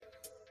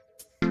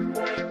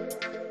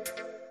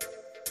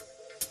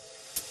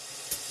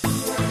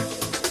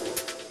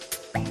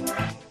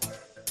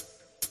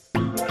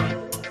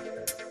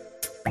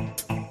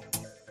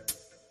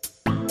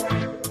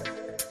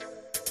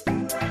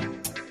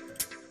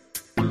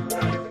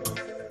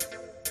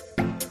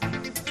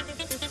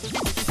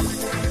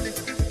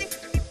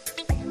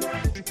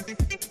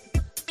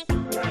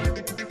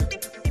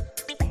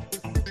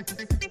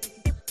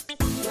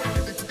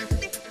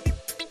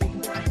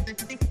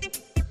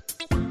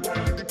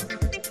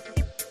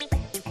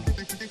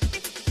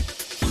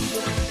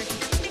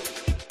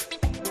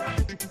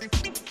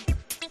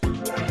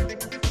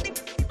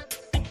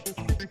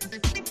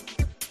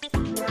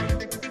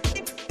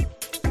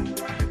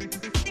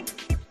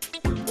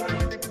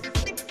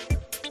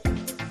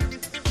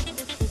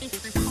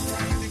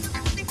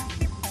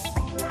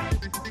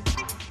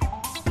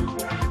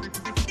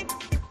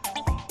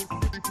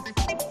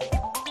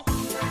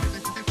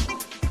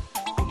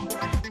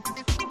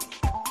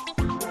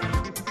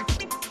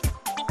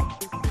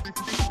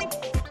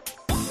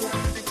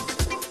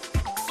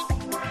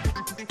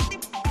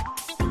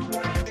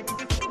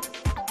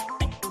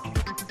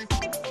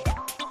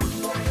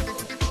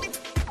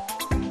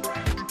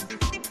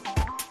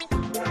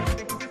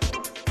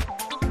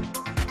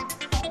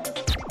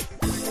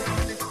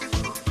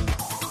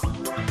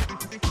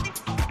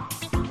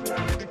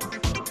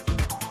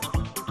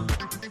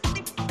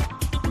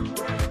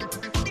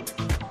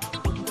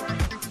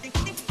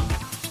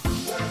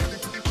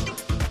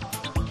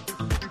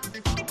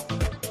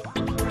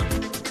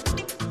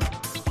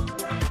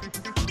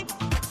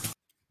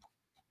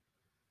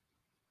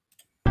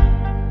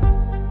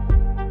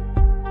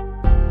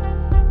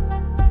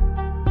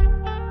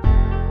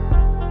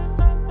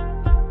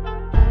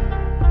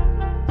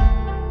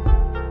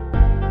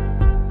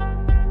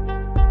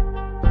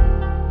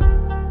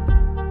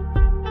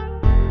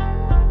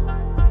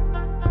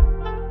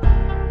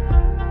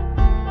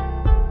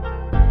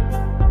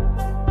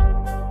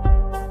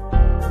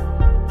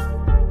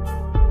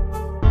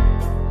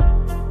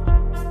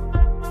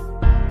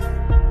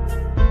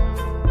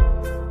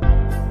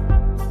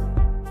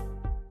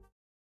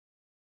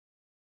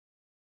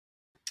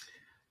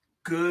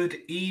Good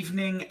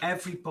evening,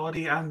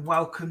 everybody, and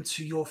welcome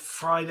to your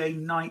Friday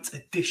night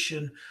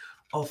edition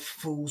of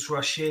Fools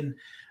Rush In.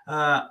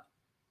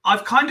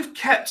 I've kind of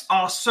kept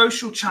our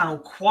social channel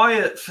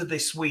quiet for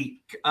this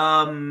week,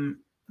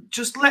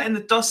 just letting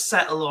the dust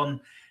settle on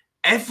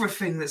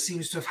everything that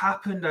seems to have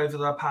happened over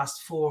the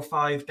past 4 or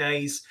 5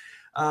 days,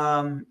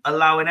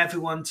 allowing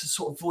everyone to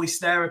sort of voice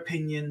their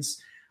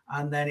opinions,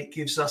 and then it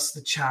gives us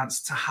the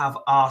chance to have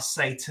our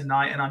say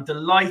tonight. And I'm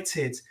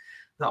delighted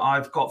that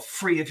I've got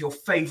 3 of your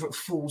favourite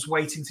fools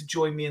waiting to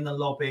join me in the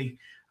lobby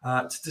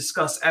to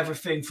discuss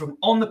everything from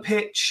on the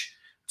pitch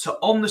to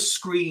on the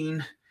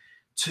screen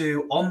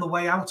to on the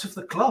way out of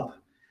the club.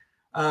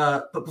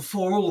 But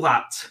before all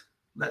that,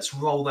 let's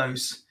roll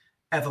those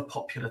ever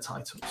popular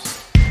titles.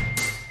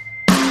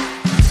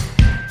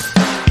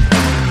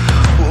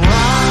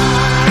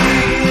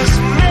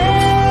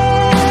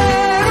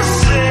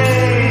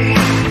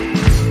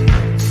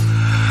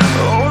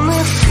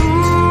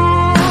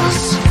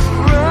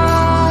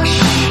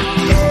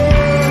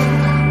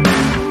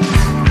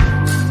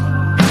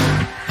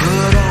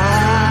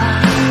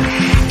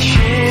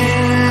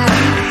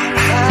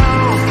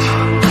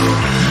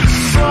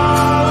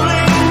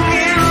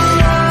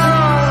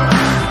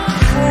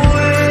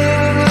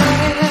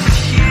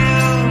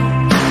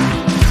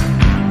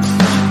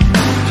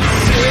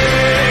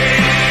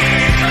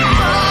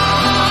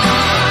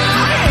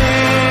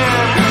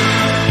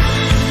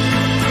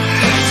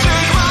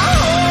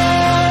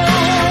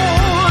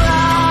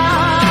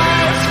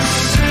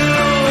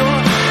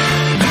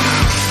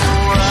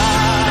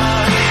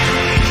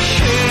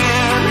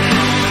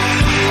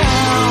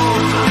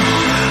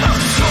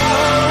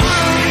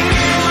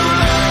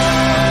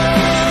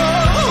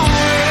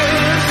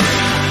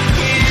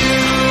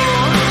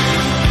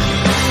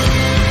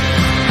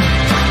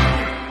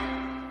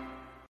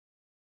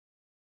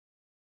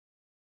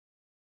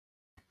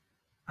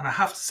 And I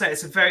have to say,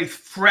 it's a very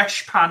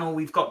fresh panel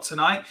we've got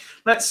tonight.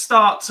 Let's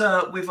start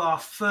with our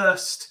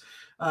first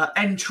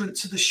entrant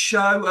to the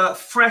show,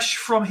 fresh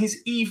from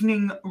his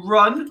evening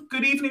run.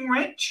 Good evening,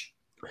 Rich.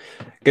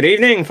 Good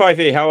evening,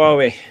 Fivey. How are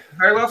we?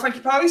 Very well, thank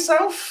you, pal.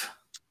 Yourself?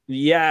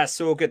 Yes,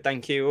 all good,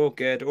 thank you. All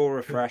good, all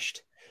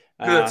refreshed.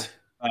 Good.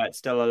 It's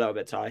still a little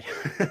bit tired.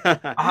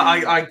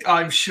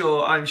 I'm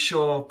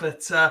sure.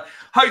 But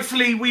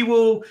hopefully we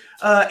will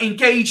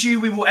engage you,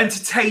 we will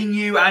entertain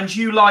you, and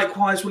you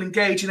likewise will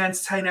engage and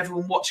entertain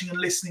everyone watching and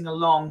listening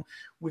along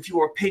with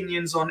your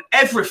opinions on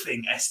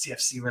everything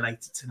STFC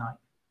related tonight.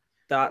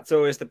 That's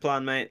always the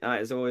plan, mate.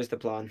 That is always the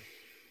plan.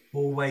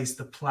 Always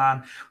the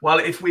plan. Well,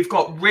 if we've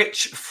got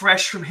Rich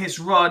fresh from his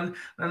run,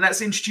 then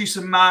let's introduce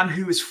a man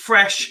who is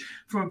fresh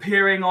from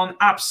appearing on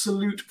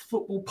Absolute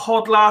Football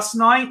Pod last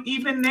night.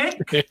 Evening,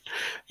 Nick.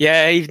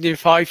 Yeah, evening,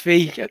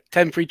 Fifey.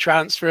 Temporary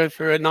transfer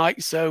for a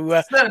night.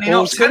 So certainly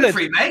not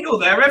temporary, mate. You're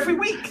there every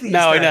week these days.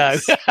 I know.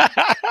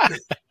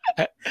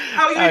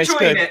 How are you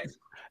enjoying it?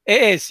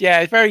 It is, yeah.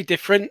 It's very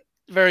different,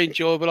 very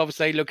enjoyable.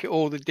 Obviously, look at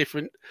all the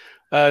different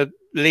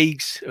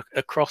leagues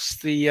across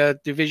the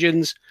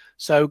divisions.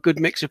 So good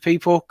mix of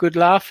people, good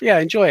laugh. Yeah,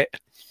 enjoy it.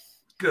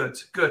 Good.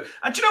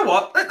 And do you know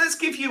what? Let's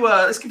give you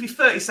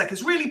 30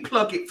 seconds. Really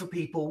plug it for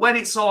people when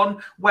it's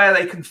on, where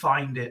they can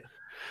find it.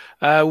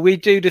 We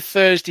do the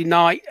Thursday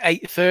night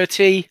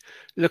 8:30,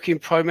 looking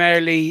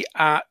primarily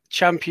at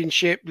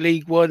Championship,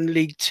 League One,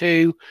 League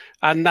Two,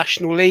 and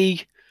National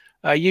League.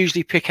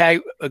 Usually pick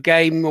out a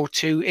game or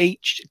two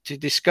each to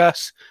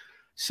discuss.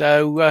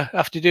 So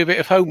have to do a bit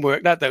of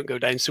homework. That don't go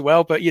down so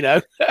well, but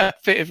a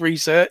bit of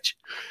research.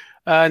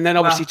 And then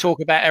obviously talk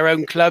about our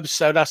own clubs.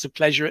 So that's a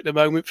pleasure at the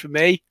moment for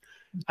me.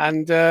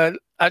 And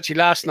actually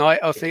last night,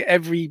 I think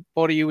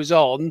everybody who was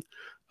on,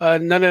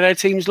 none of their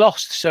teams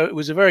lost. So it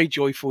was a very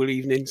joyful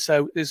evening.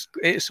 So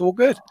it's all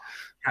good.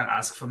 Can't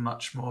ask for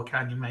much more,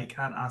 can you, mate?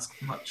 Can't ask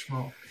for much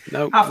more.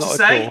 No, I have to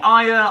say,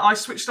 I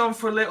switched on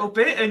for a little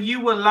bit and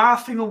you were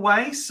laughing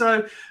away.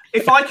 So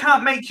if I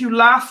can't make you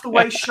laugh the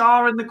way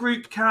Shah and the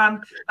group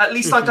can, at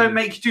least I don't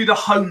make you do the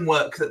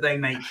homework that they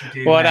make you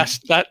do. Well,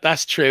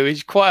 that's true.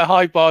 It's quite a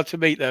high bar to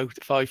meet, though,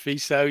 Fifey.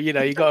 So, you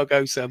got to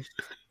go some.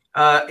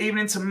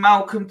 Evening to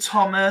Malcolm,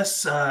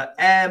 Thomas,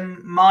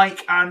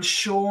 Mike and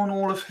Sean,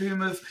 all of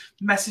whom have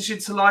messaged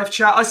into live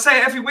chat. I say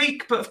it every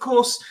week, but of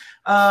course,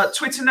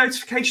 Twitter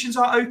notifications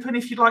are open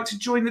if you'd like to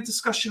join the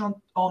discussion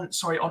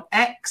on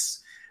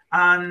X.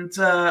 And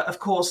of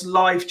course,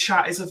 live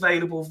chat is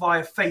available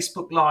via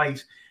Facebook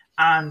Live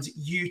and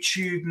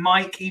YouTube.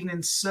 Mike,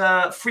 evening,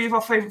 sir. 3 of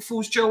our favourite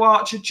fools, Joe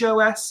Archer, Joe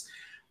S,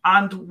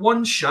 and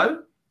one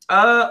show.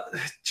 Joe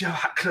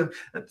Acklam.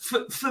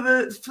 For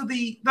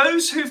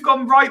those who've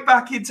gone right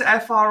back into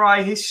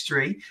FRI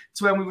history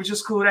to when we were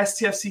just called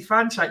STFC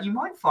Fan Chat, you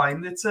might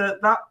find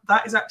that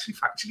that is actually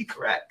factually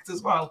correct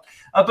as well.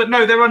 But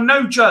no, there are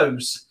no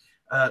Joes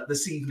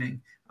this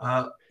evening.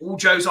 All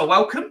Joes are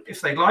welcome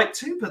if they'd like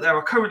to, but there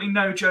are currently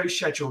no Joes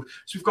scheduled.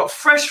 So we've got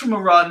fresh from a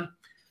run,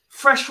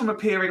 fresh from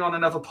appearing on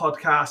another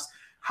podcast.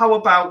 How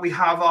about we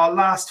have our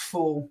last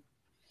fool,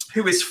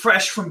 who is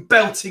fresh from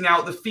belting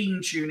out the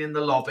theme tune in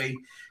the lobby.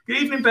 Good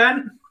evening,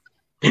 Ben.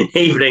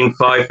 Evening,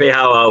 Fifey.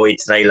 How are we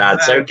today,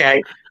 lads?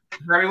 Okay.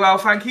 Very well,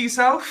 thank you.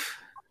 Yourself?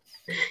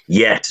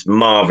 Yes,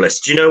 marvellous.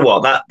 Do you know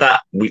what?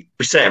 That we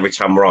say it every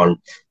time we're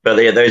on, but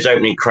those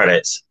opening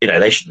credits,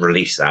 they should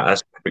release that.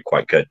 That's probably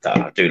quite good. That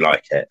I do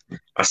like it.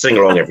 I sing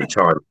along every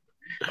time.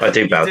 I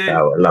do bounce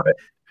out. I love it.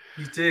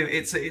 You do.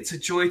 It's a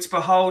joy to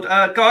behold.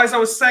 Guys, I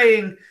was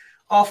saying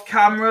off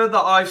camera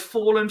that I've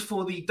fallen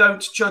for the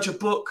don't judge a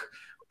book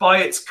by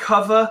its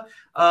cover.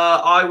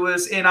 I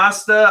was in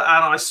Asda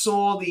and I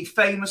saw the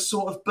famous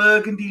sort of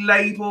burgundy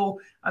label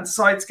and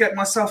decided to get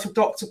myself a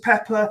Dr.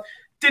 Pepper.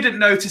 Didn't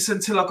notice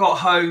until I got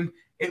home.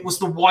 It was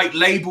the white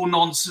label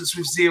nonsense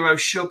with 0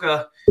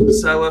 sugar.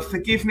 So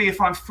forgive me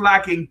if I'm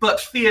flagging, but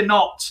fear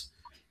not,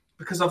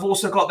 because I've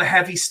also got the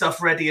heavy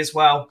stuff ready as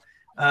well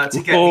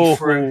to get me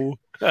through.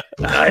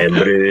 I am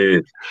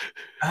rude.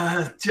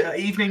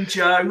 Evening,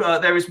 Joe.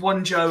 There is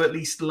one Joe at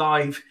least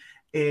live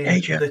in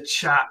the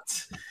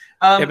chat.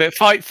 But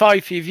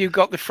Fifey, have you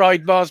got the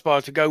fried Mars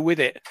bar to go with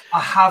it?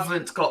 I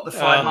haven't got the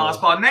fried Mars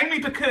bar, namely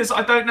because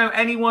I don't know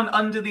anyone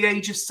under the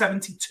age of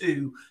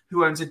 72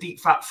 who owns a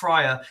deep fat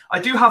fryer. I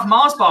do have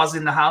Mars bars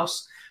in the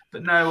house,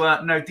 but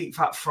no deep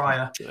fat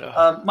fryer.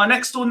 My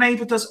next door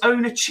neighbour does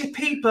own a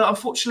chippy, but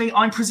unfortunately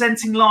I'm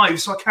presenting live,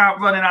 so I can't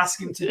run and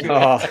ask him to do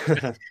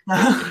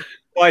it.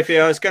 Wifey,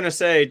 I was going to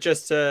say,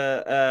 just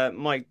to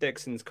Mike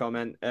Dixon's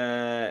comment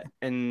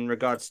in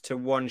regards to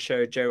One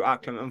Show Joe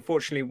Acklam.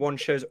 Unfortunately, One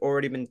Show's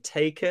already been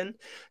taken,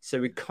 so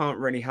we can't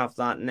really have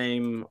that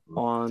name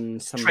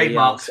on somebody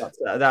else.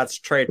 That's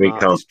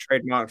trademarked. It's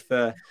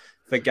trademarked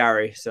for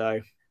Gary.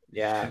 So,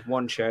 yeah,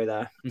 One Show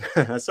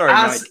there. Sorry,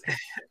 Mike.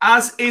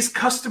 As is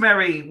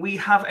customary, we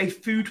have a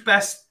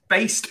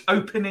food-based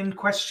opening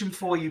question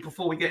for you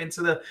before we get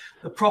into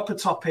the proper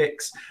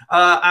topics.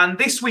 And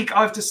this week,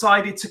 I've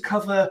decided to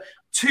cover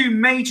 2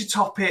 major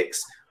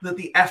topics that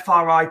the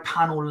FRI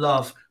panel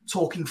love: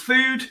 talking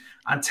food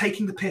and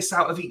taking the piss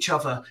out of each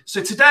other.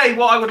 So today,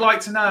 what I would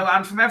like to know,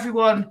 and from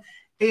everyone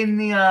in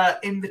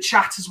the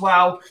chat as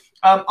well,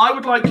 I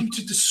would like you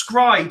to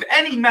describe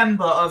any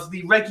member of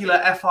the regular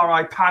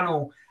FRI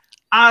panel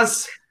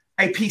as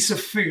a piece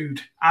of food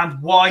and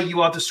why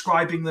you are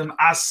describing them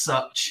as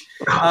such.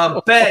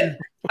 Ben,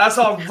 as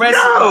our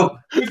resident,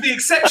 with the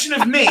exception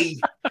of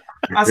me,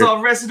 as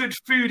our resident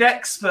food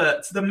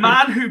expert, the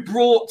man who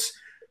brought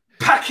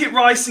packet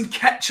rice and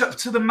ketchup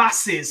to the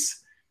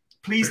masses,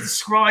 please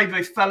describe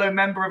a fellow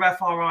member of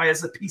FRI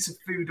as a piece of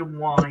food and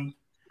why.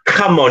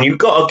 Come on, you've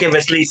got to give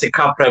us at least a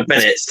couple of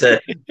minutes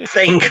to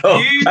think of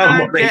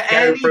someone they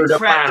go through the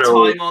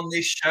panel. Time on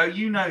this show,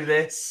 you know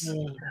this.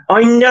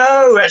 I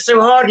know, it's so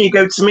hard and you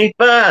go to me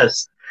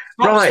first.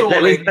 Right,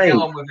 let me think. Get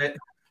on with it.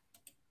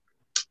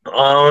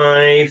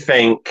 I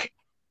think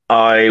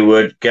I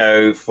would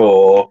go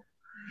for...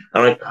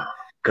 I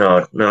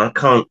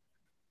can't.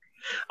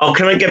 Oh,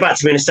 can I get back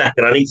to me in a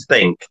second? I need to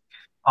think.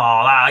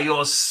 Oh,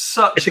 you're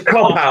such... It's a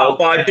cop-out,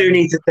 but I do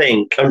need to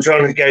think. I'm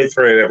trying to go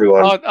through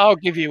everyone. I'll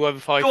give you one,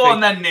 Fifey. Go on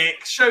then,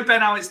 Nick. Show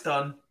Ben how it's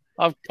done.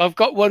 I've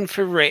got one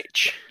for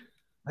Rich.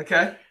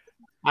 Okay.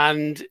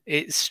 And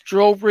it's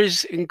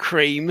strawberries and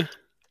cream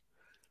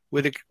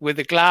with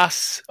a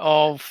glass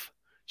of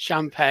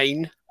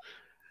champagne.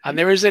 And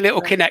there is a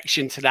little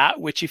connection to that,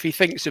 which if he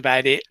thinks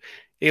about it,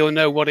 he'll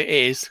know what it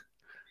is.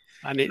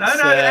 And it's,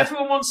 no,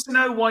 everyone wants to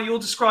know why you're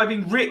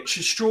describing Rich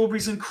as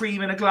strawberries and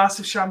cream in a glass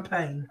of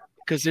champagne.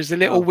 Because there's a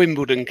little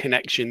Wimbledon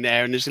connection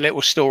there, and there's a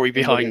little story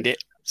behind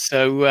it.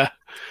 So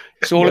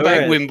it's all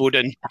about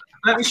Wimbledon.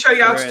 Let me show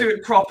you how to do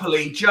it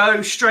properly.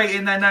 Joe, straight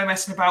in there, no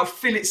messing about.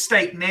 Fillet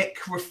steak, Nick,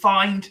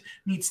 refined,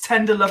 needs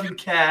tender loving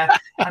care,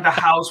 and a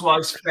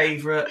housewife's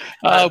favourite.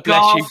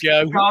 Bless you,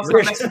 Joe. Garth,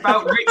 no messing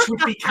about. Rich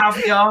would be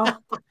caviar.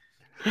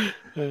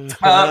 Rich,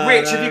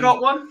 have you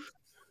got one?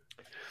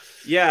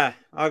 Yeah,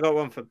 I got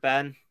one for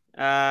Ben.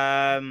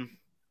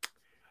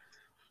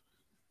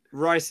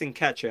 Rice and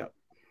ketchup.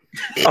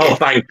 Oh,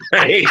 thanks.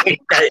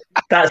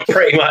 That's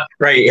pretty much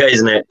great,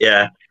 isn't it?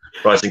 Yeah,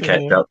 rice and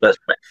ketchup. That's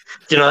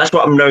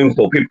what I'm known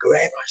for. People go,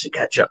 "Hey, rice and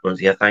ketchup."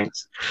 Yeah,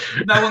 thanks.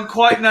 No one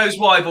quite knows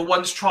why, but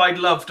once tried,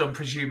 loved. I'm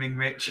presuming,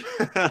 Rich.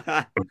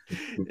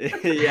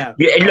 Yeah.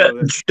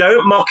 Look,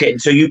 don't mock it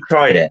until you've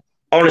tried it.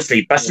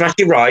 Honestly, smash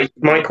your rice,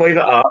 microwave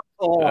it up,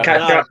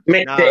 ketchup,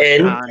 mix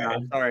it in. No,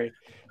 sorry,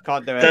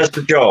 can't do it. Does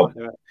the job.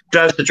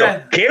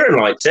 Yeah. Kieran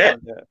likes it.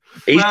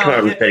 He's come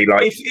out and said he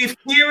likes it. If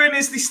Kieran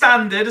is the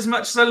standard, as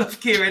much as I love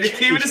Kieran, if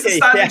Kieran is the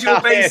standard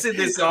you're basing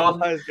this on,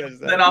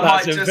 then I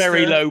might just... That's a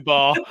very low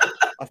bar.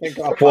 I think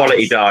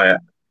Quality diet.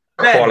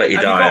 Ben, Quality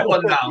have diet. You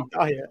got one now?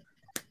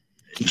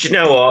 Do you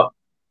know what?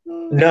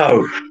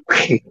 No.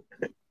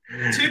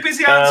 Too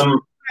busy answering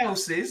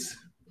else's.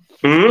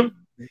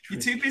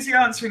 You're too busy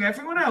answering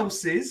everyone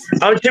else's.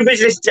 I'm too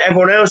busy listening to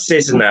everyone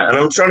else's and that, and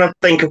I'm trying to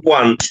think of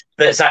one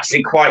that's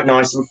actually quite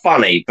nice and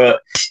funny,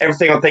 but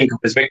everything I think of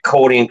is a bit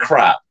corny and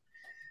crap.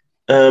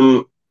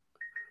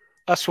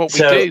 That's what we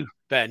do,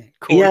 Ben.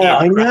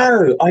 I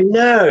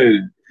know.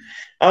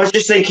 I was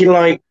just thinking,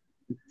 like,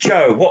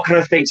 Joe, what can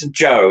I think of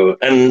Joe?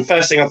 And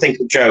first thing I think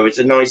of Joe is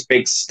a nice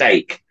big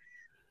steak,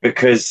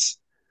 because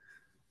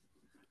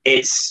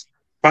it's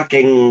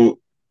fucking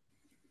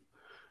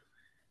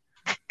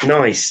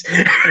nice.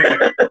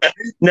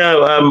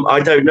 No, I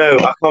don't know.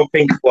 I can't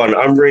think of one.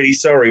 I'm really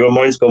sorry. My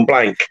mind's gone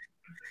blank.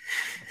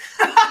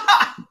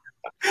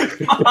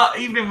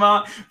 Even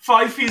Mark,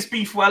 Fifey's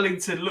Beef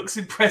Wellington looks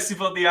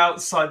impressive on the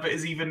outside, but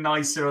is even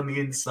nicer on the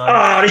inside.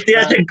 Oh,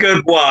 that's a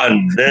good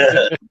one.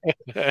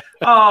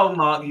 Oh,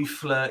 Mark, you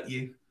flirt,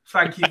 you.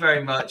 Thank you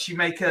very much. You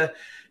make a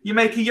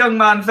young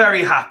man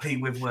very happy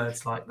with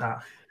words like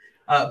that.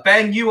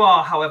 Ben, you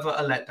are, however,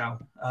 a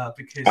letdown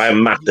because I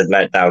am massive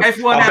letdown.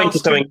 Everyone I think else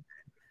of something.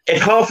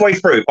 If halfway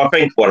through, if I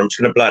think of one, I'm just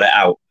going to blurt it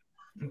out.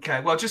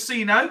 Okay, well, just so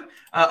you know,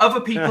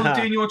 other people are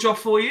doing your job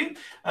for you.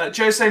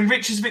 Joe saying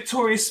Rich's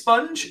Victoria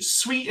Sponge,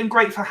 sweet and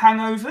great for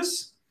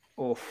hangovers.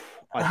 Oh,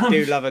 I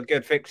do love a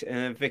good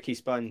Vicky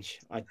Sponge.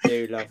 I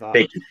do love that.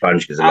 Vicky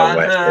Sponge is a long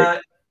way.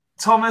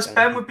 Thomas,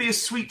 Ben would be a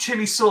sweet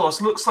chili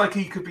sauce. Looks like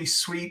he could be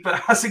sweet, but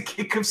has a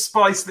kick of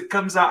spice that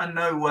comes out of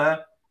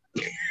nowhere.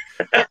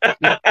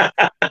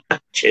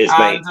 Cheers,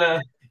 mate.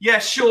 Yeah,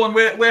 Sean,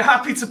 we're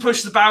happy to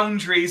push the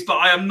boundaries, but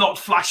I am not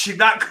flashing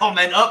that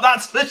comment up.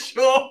 That's for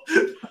sure.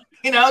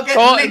 You know,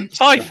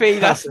 Fifey,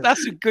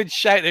 that's a good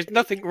shout. There's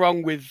nothing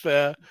wrong with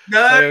no.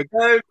 A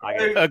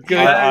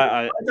good.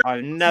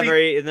 I've never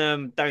eaten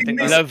them. Don't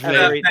think I've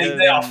ever eaten them.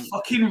 They are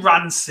fucking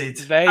rancid.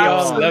 They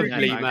are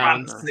lovely, man.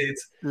 Rancid.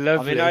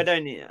 Lovely. I mean, I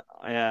don't.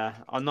 Yeah,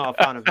 I'm not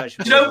a fan of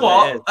vegetables. Do you know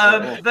what?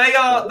 They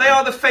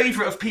are the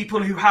favourite of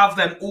people who have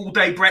them all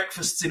day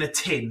breakfasts in a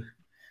tin.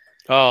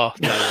 Oh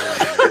no.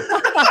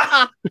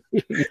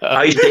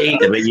 I used to eat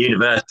them at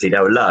university. They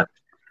were lush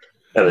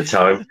at the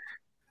time.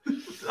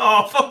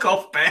 Oh, fuck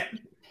off, Ben.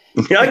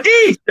 I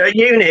did at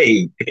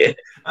uni.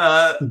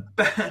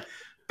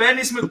 Ben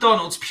is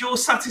McDonald's, pure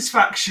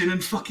satisfaction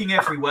and fucking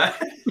everywhere.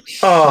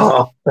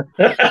 Oh.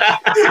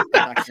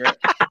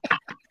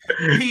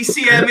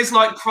 PCM is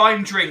like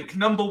prime drink,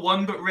 number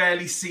one but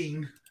rarely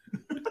seen.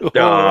 Oh,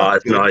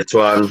 that's a nice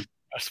one.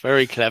 That's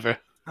very clever.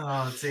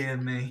 Oh, dear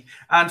me.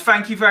 And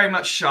thank you very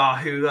much, Shah,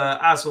 who,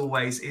 as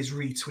always, is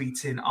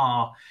retweeting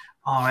our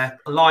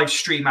live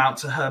stream out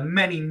to her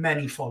many,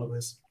 many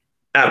followers.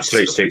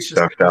 Absolute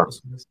superstar.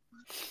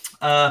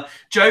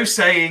 Joe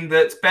saying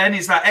that Ben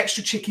is that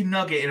extra chicken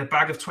nugget in a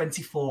bag of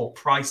 24.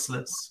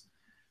 Priceless.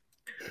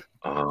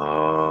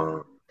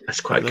 Oh,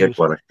 that's quite a good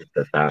one. I think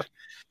that.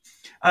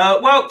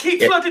 Well,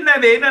 keep flooding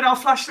them in and I'll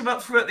flash them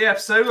up throughout the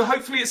episode.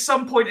 Hopefully at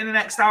some point in the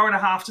next hour and a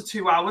half to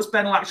 2 hours,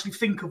 Ben will actually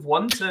think of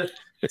one to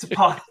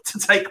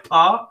take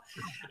part.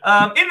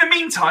 In the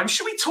meantime,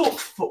 should we talk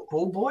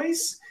football,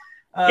 boys?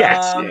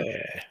 Yes.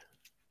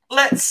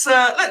 Let's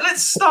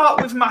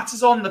start with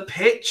matters on the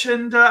pitch.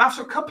 And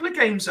after a couple of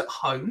games at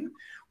home,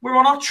 we're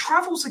on our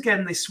travels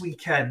again this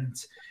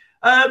weekend.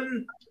 Are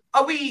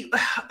we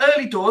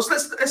early doors?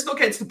 Let's not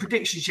get into the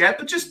predictions yet,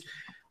 but just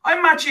I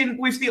imagine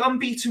with the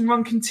unbeaten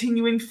run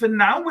continuing for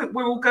now,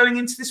 we're all going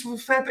into this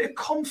with a fair bit of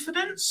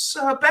confidence,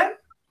 Ben.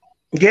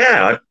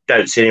 Yeah, I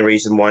don't see any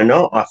reason why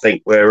not. I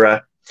think we're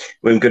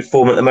in good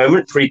form at the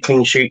moment. 3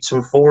 clean sheets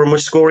from 4, and we're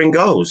scoring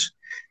goals.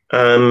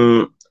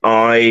 Their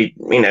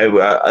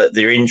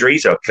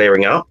injuries are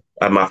clearing up.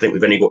 I think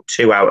we've only got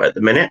 2 out at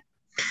the minute,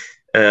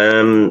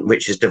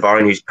 which is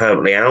Devine, who's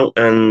permanently out,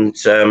 and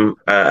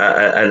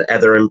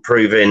Heather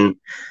improving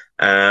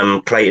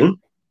Clayton.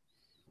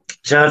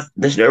 So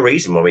there's no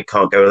reason why we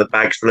can't go with the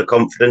bags full of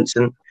confidence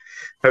and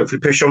hopefully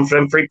push on for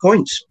them 3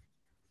 points.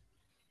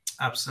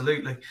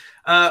 Absolutely.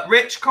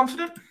 Rich,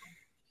 confident?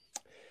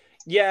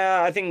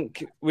 Yeah, I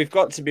think we've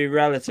got to be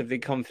relatively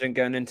confident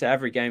going into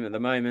every game at the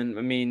moment.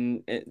 I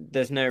mean,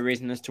 there's no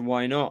reason as to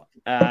why not.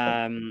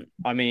 I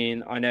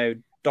mean, I know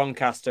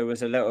Doncaster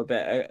was a little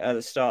bit at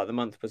the start of the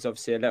month was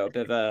obviously a little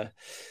bit of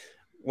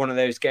one of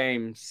those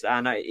games,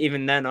 and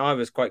even then I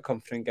was quite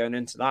confident going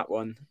into that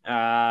one.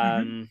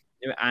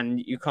 And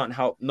you can't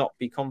help not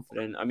be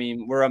confident. I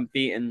mean, we're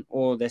unbeaten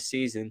all this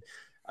season.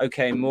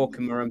 Okay,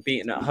 Morecambe are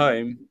unbeaten at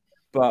home,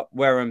 but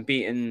we're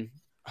unbeaten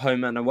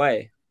home and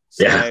away.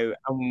 So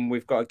and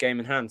we've got a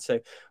game in hand. So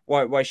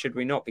why should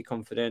we not be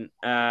confident?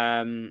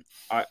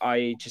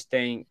 I just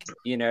think,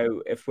 you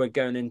know, if we're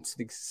going into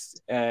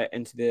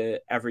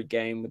the every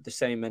game with the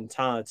same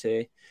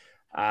mentality,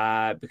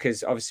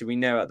 because obviously we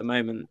know at the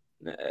moment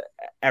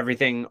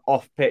everything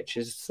off pitch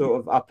is sort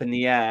of up in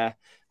the air.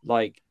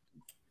 Like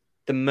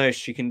the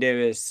most you can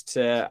do is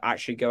to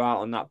actually go out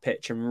on that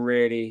pitch and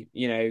really,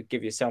 you know,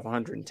 give yourself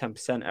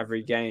 110%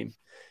 every game.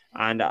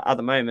 And at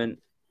the moment,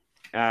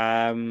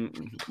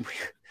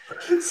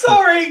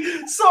 Sorry,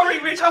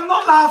 Rich, I'm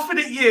not laughing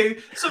at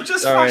you. So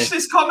just flash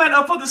this comment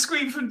up on the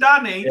screen from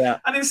Danny,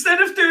 and instead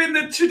of doing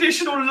the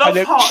traditional love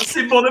heart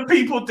symbol that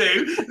people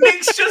do,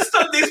 Nick's just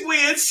done this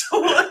weird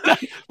sort of...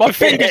 My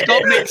fingers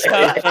got mixed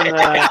up. He's done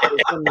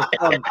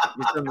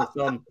the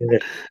sun.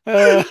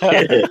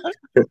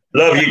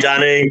 Love you,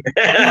 Danny.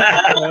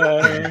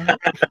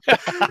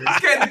 He's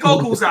getting the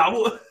goggles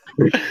out.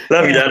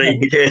 Love you,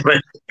 Danny. Cheers,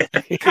 mate.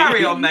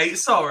 Carry on, mate.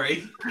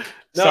 Sorry.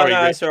 No,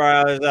 it's all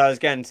right. I was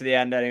getting to the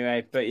end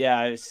anyway, but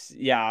I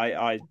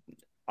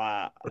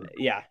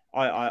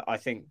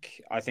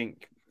think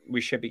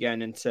we should be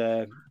going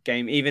into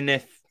game, even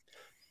if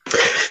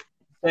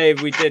say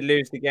we did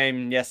lose the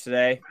game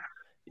yesterday,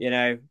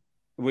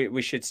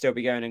 we should still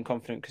be going in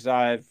confident, because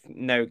I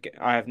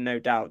have no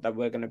doubt that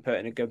we're going to put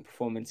in a good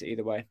performance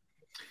either way.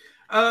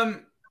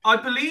 I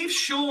believe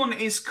Sean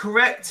is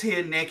correct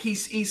here, Nick.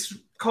 He's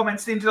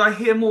commenting, did I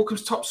hear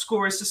Morecambe's top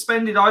scorer is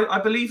suspended? I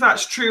believe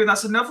that's true, and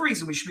that's another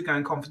reason we should be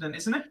going confident,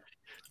 isn't it?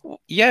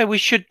 Yeah, we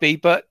should be.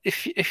 But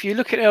if you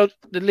look at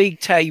the league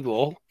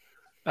table,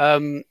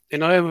 and I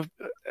know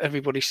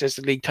everybody says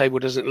the league table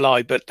doesn't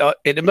lie, but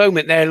at the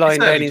moment they're lying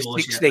down in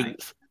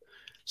 16th.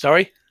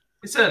 Sorry?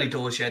 It's early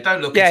doors, yeah.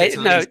 Don't look at it.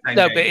 No,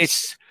 but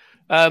it's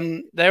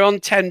they're on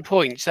 10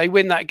 points. They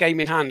win that game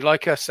in hand.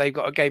 Like us, they've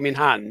got a game in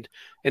hand,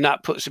 and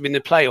that puts them in the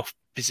playoff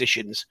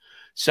positions.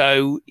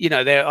 So,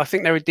 I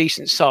think they're a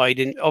decent side.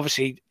 And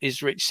obviously,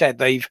 as Rich said,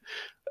 they've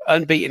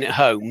unbeaten at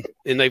home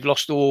and they've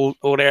lost all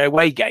their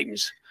away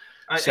games.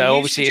 So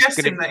obviously, it's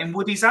suggesting that in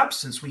Woody's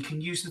absence, we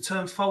can use the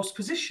term false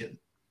position.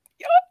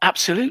 Yeah,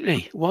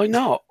 absolutely. Why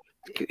not?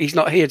 He's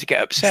not here to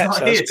get upset. He's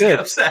not here to get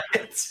upset.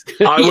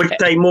 I would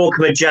say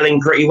Morecambe are gelling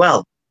pretty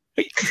well.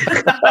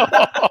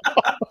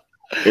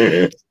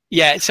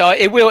 Yeah, so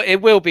it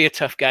will be a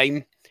tough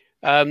game,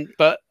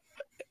 but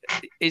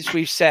as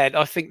we've said,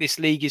 I think this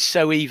league is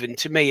so even.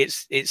 To me,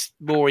 it's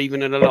more even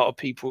than a lot of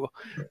people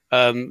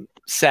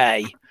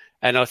say,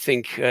 and I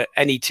think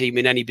any team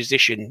in any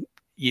position,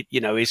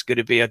 is going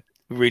to be a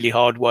really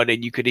hard one,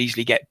 and you could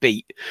easily get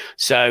beat.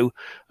 So,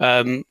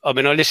 I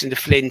listened to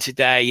Flynn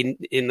today,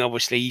 and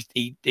obviously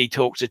he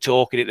talks the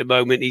talk, and at the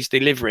moment he's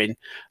delivering.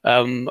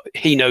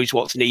 He knows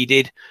what's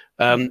needed.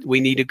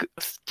 We need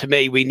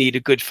a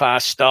good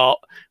fast start.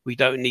 We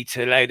don't need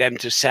to allow them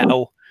to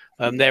settle.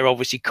 They're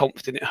obviously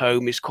confident at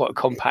home. It's quite a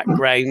compact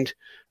ground,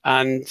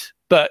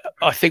 but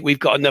I think we've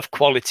got enough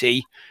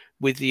quality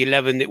with the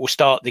 11 that will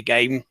start the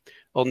game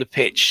on the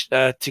pitch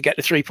to get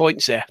the 3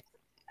 points there.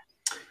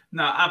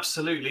 No,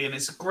 absolutely, and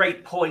it's a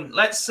great point.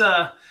 Let's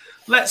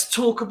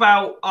talk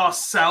about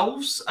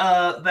ourselves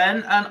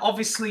then, and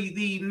obviously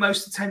the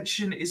most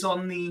attention is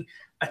on the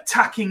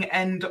attacking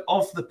end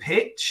of the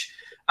pitch.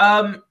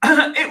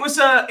 It was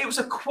a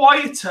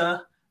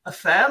quieter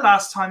affair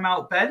last time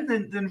out, Ben,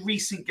 than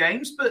recent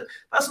games, but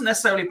that's not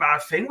necessarily a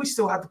bad thing. We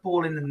still had the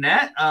ball in the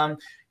net.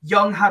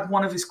 Young had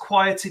one of his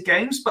quieter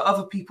games, but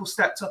other people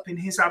stepped up in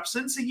his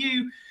absence. Are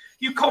you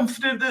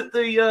confident that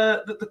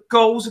the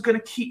goals are going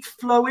to keep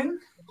flowing?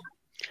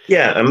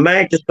 Yeah, and may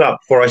I just start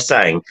before I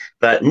saying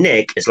that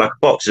Nick is like a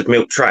box of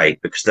milk tray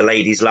because the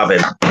ladies love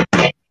him.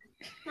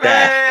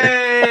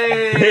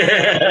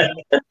 Hey!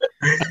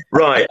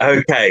 Right,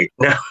 okay.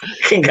 Now we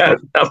can go.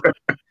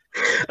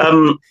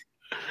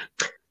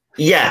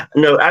 Yeah,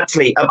 no,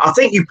 actually, I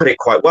think you put it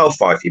quite well,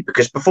 Fifey,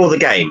 because before the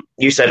game,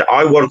 you said,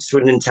 I want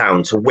Swindon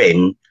Town to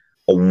win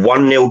a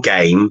 1-0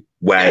 game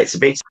where it's a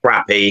bit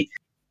scrappy.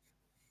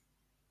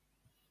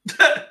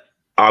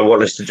 I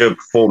want us to do a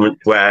performance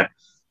where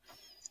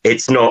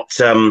it's not,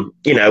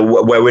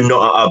 where we're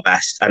not at our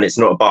best and it's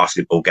not a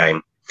basketball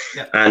game.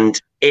 Yeah.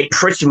 And it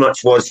pretty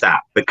much was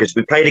that, because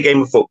we played a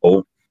game of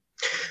football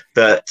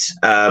that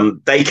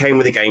they came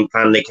with a game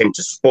plan. They came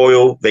to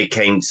spoil. They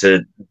came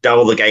to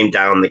dull the game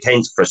down. They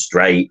came to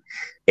frustrate.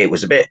 It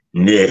was a bit,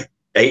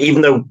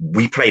 even though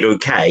we played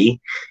okay,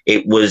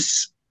 it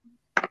was,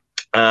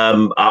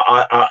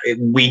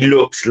 we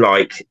looked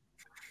like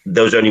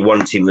there was only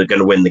one team that was going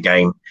to win the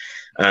game.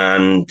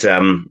 And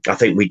I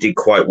think we did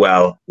quite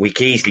well. We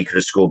easily could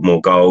have scored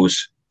more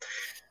goals.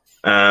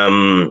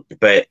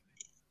 But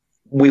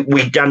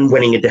we've done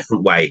winning a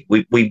different way.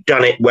 We've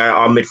done it where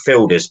our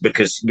midfielders,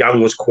 because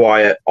Young was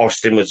quiet,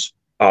 Austin was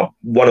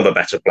one of the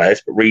better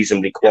players, but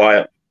reasonably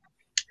quiet.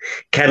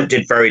 Kemp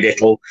did very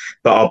little,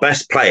 but our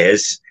best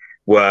players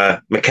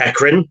were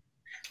McEachran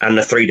and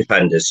the 3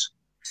 defenders.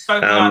 So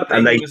glad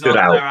and they stood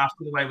out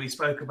after the way we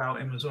spoke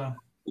about him as well.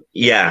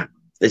 Yeah.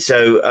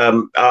 So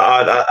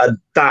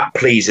that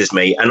pleases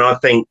me. And I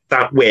think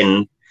that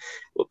win,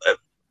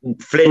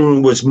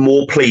 Flynn was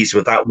more pleased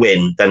with that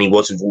win than he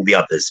was with all the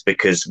others,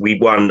 because we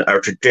won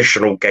a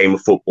traditional game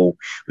of football,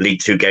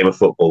 League 2 game of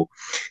football.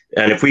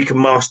 And if we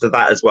can master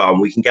that as well, and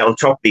we can get on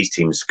top of these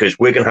teams, because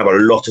we're going to have a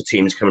lot of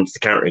teams coming to the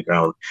county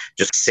ground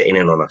just sitting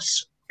in on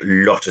us, a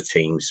lot of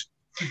teams.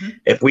 Mm-hmm.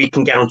 If we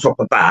can get on top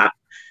of that,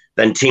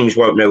 then teams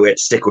won't know where to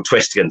stick or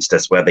twist against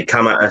us, where they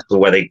come at us or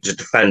where they just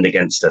defend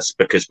against us,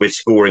 because we're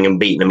scoring and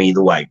beating them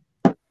either way.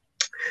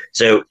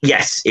 So,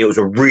 yes, it was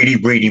a really,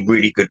 really,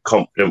 really good,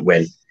 confident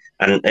win.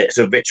 And it's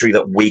a victory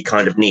that we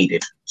kind of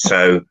needed.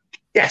 So,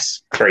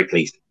 yes, very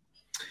pleased.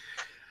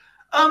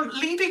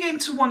 Leading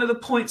into one of the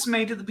points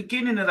made at the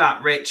beginning of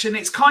that, Rich, and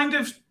it's kind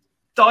of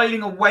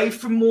dialing away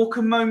from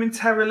Morecambe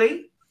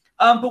momentarily.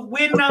 But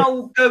we're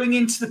now going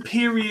into the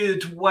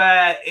period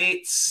where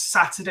it's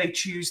Saturday,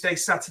 Tuesday.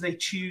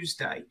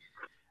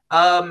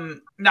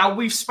 Now,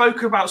 we've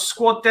spoken about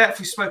squad depth.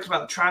 We've spoken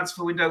about the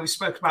transfer window. We've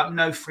spoken about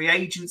no free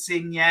agents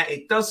in yet.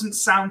 It doesn't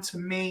sound to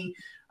me,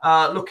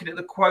 looking at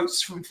the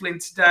quotes from Flynn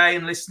today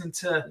and listening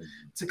to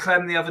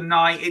Clem the other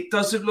night, it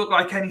doesn't look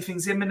like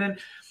anything's imminent.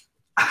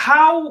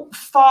 How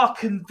far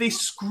can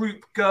this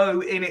group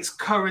go in its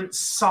current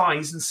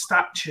size and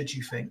stature, do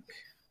you think?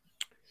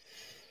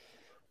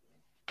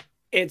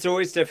 It's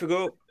always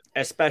difficult,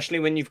 especially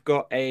when you've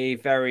got a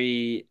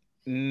very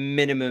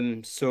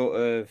minimum sort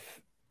of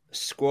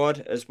squad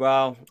as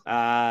well.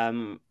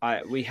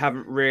 We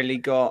haven't really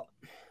got,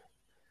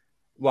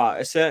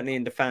 well, certainly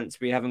in defence,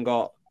 we haven't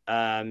got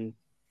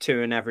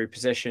two in every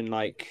position,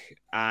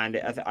 and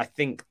I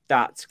think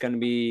that's going to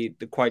be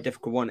the quite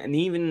difficult one. And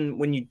even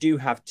when you do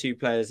have two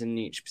players in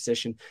each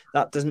position,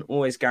 that doesn't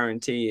always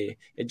guarantee you.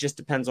 It just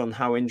depends on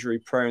how injury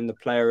prone the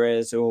player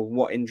is or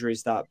what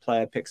injuries that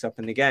player picks up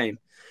in the game.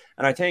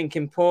 And I think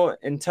in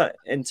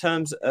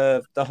terms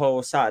of the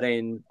whole Saturday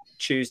and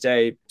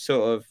Tuesday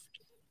sort of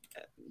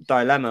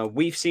dilemma,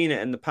 we've seen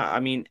it in the past. I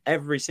mean,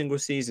 every single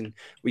season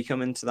we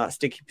come into that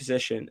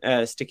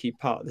sticky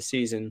part of the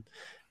season,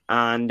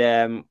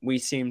 and we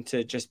seem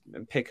to just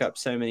pick up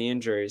so many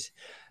injuries.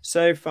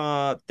 So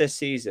far this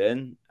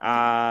season,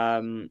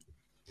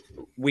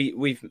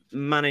 we've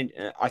managed.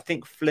 I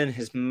think Flynn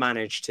has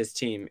managed his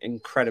team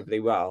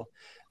incredibly well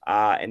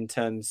in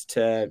terms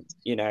to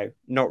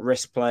not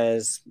risk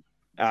players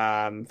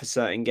for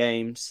certain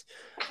games,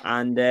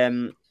 and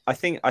I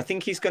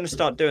think he's going to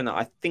start doing that.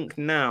 I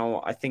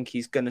think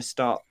he's going to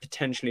start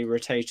potentially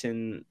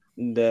rotating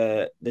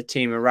the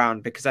team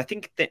around, because I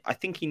think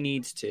he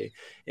needs to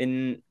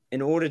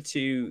in order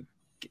to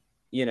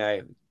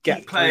get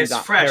keep players through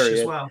that fresh period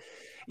as well.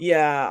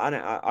 Yeah, and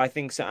I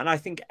think so, and I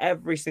think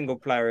every single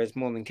player is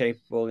more than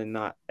capable in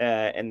that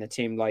in the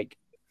team.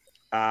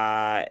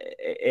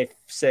 If,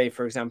 say,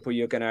 for example,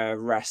 you're going to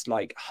rest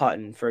like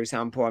Hutton, for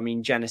example, I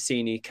mean,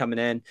 Genesini coming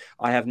in,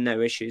 I have no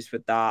issues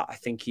with that. I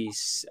think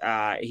he's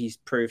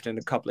proved in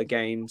a couple of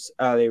games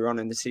earlier on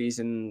in the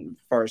season,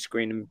 Forest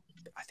Green, and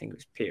I think it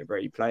was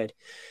Peterborough he played.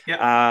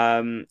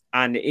 Yeah.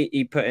 And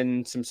he put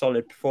in some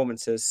solid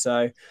performances.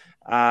 So,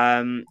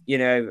 and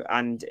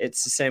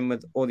it's the same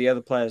with all the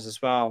other players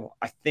as well.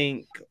 I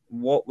think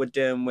what we're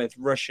doing with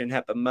Rush and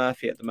Hepburn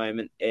Murphy at the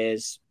moment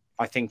is,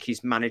 I think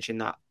he's managing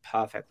that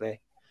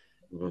perfectly.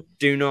 Mm-hmm.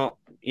 Do not,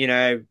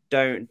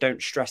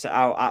 don't stress it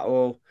out at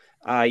all.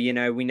 We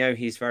know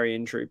he's very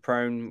injury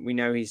prone. We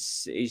know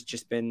he's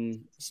just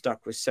been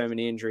stuck with so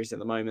many injuries at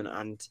the moment,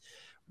 and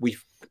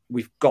we've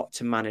got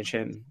to manage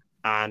him.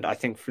 And I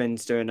think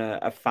Flynn's doing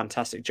a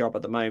fantastic job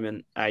at the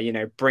moment.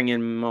 Bringing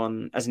him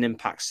on as an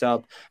impact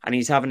sub, and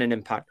he's having an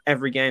impact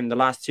every game. The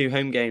last two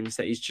home games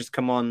that he's just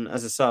come on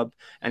as a sub,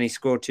 and he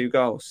scored 2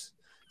 goals.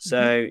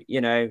 So,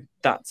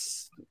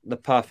 that's the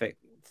perfect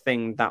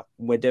thing that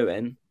we're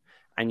doing.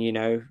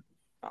 And,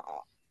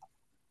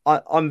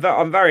 I'm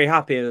very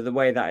happy with the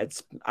way that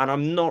it's, and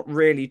I'm not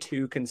really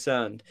too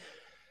concerned.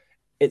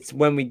 It's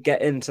when we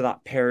get into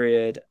that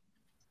period,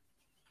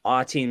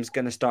 our team's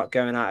going to start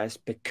going at us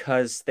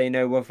because they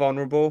know we're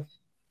vulnerable.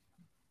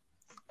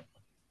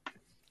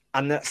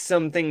 And that's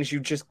some things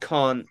you just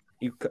can't,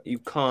 you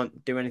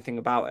can't do anything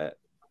about it.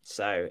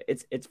 So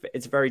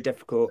it's very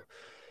difficult.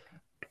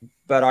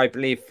 But I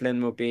believe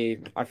Flynn will be.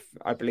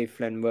 I believe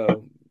Flynn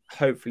will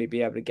hopefully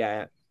be able to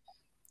get it,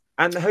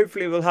 and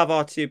hopefully we'll have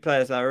our 2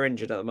 players that are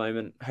injured at the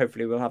moment.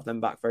 Hopefully we'll have them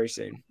back very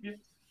soon.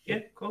 Yeah,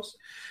 of course.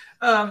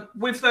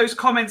 With those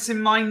comments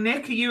in mind,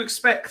 Nick, are you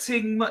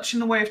expecting much in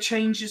the way of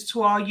changes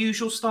to our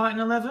usual starting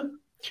 11?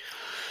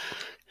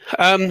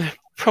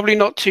 Probably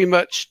not too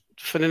much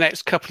for the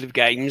next couple of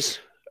games.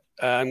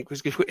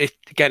 Because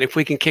if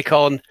we can kick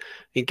on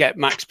and get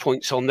max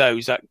points on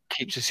those, that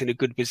keeps us in a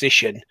good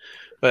position.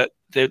 But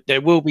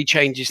there will be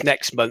changes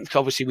next month.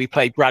 Obviously, we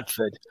play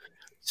Bradford,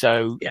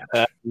 so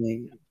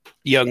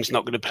Young's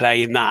not going to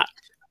play in that.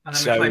 And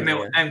then we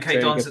play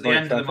MK Dons at the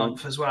end of the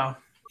month as well.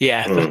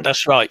 Yeah,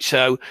 that's right.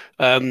 So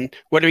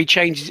whether he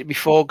changes it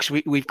before,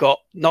 because we've got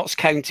Notts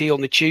County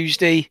on the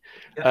Tuesday,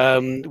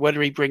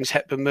 whether he brings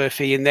Hepburn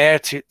Murphy in there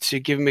to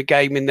give him a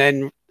game, and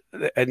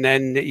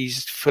then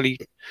he's fully,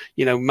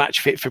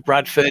 match fit for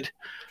Bradford.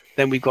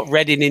 Then we've got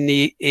Reading in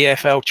the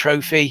EFL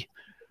Trophy.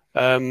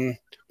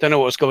 Don't know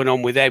what's going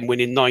on with them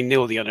winning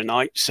 9-0 the other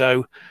night.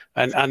 So,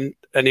 and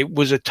it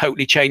was a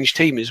totally changed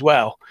team as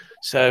well.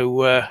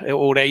 So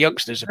all their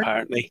youngsters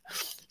apparently.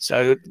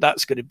 So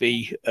that's going to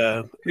be.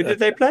 Who did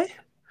they play?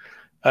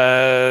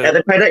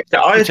 They played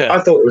Exeter. I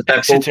thought it was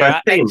their full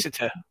first team.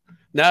 Exeter.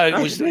 No,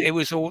 it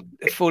was all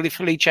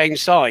fully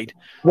changed side.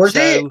 Was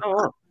it?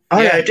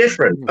 Yeah,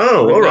 different.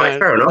 Oh, all right,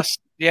 fair enough.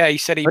 Yeah, he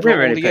said he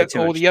brought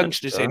all the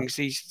youngsters in because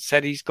he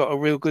said he's got a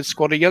real good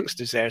squad of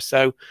youngsters there.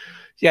 So,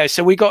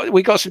 so we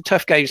got some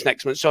tough games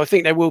next month. So I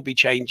think there will be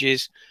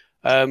changes.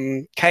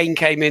 Kane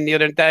came in the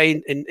other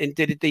day and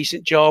did a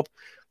decent job.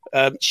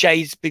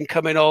 Shay's been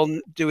coming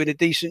on doing a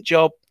decent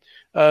job,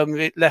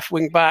 left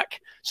wing back.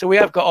 So we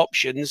have got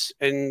options,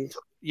 and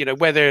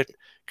whether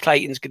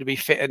Clayton's going to be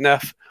fit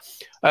enough.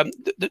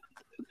 The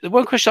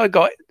one question I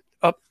got.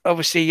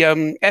 Obviously,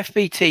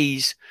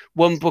 FBT's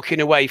 1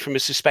 booking away from a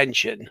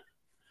suspension.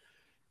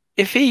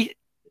 Is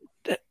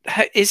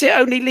it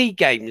only league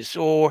games,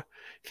 or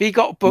if he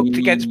got booked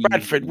against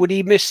Bradford, would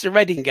he miss the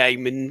Reading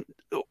game?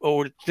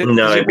 Does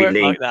it work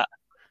like that?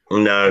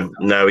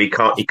 No, he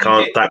can't. He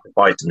can't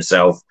sacrifice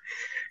himself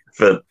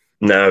for.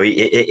 No,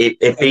 if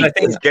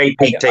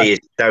JPT is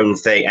its own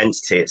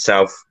entity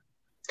itself.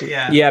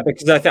 Yeah,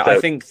 because I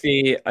think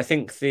the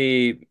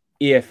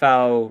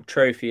EFL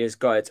trophy has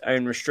got its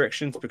own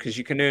restrictions because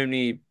you can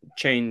only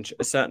change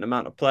a certain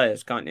amount of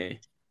players, can't you?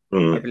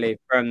 I believe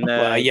from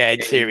the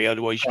in theory,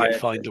 otherwise you get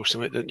fined or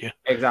something, don't you?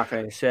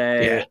 Exactly.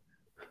 So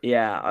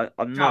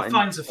I'm not.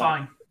 Fines are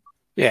fine.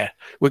 Yeah,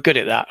 we're good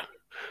at that.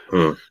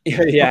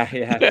 Yeah.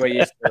 We're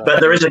used to that. But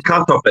there is a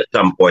cut-off at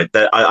some point.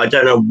 That I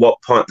don't know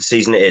what point of the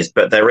season it is,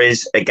 but there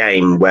is a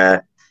game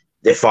where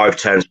if 5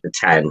 turns to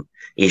 10,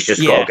 he's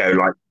just got to go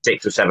like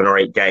 6 or 7 or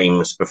 8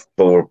 games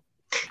before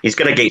he's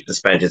going to get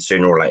suspended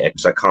sooner or later,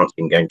 because I can't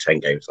see him going 10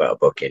 games without a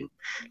booking.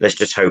 Let's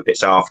just hope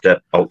it's after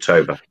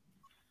October.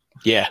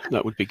 Yeah,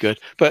 that would be good.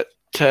 But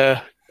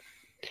I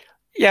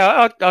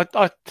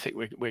think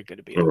we're going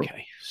to be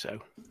okay. So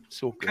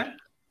it's all good.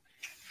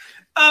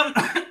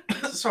 Okay.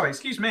 Sorry,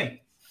 excuse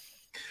me.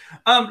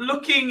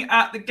 Looking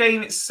at the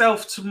game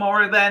itself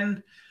tomorrow,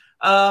 then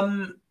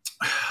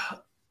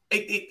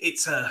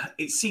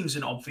it seems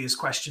an obvious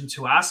question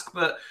to ask,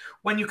 but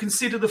when you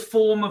consider the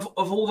form of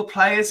all the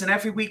players, and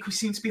every week we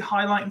seem to be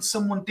highlighting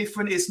someone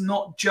different, it's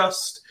not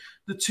just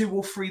the 2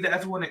 or 3 that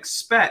everyone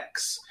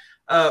expects.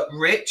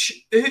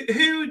 Rich,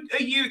 who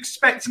are you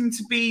expecting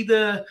to be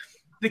the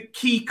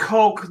key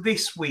cog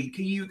this week?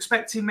 Are you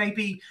expecting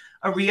maybe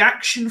a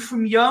reaction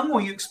from Young, or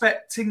are you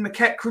expecting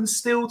McEachran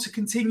still to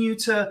continue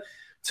to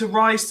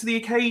rise to the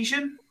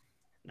occasion?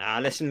 Nah,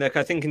 listen, look,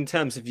 I think in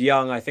terms of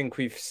Young, I think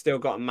we've still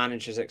got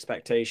manager's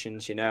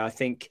expectations. I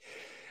think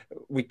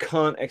we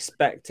can't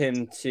expect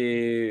him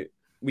to.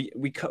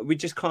 We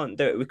just can't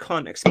do it. We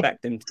can't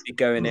expect him to be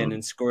going in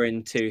and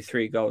scoring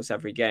 2-3 goals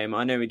every game.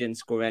 I know he didn't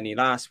score any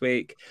last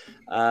week,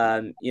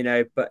 but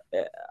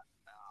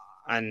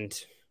and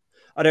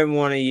I don't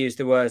want to use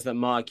the words that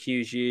Mark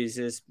Hughes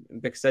uses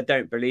because I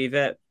don't believe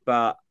it.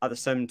 But at the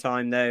same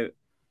time, though,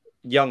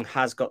 Young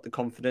has got the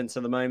confidence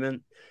at the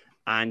moment.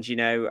 And,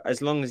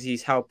 as long as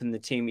he's helping the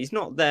team, he's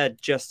not there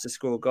just to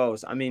score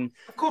goals. I mean,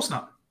 of course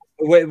not.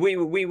 We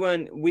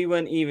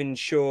weren't even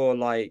sure.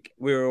 Like,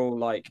 we were all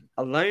like,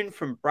 alone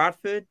from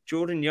Bradford,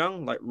 Jordan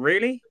Young. Like,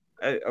 really?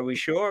 Are we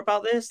sure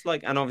about this?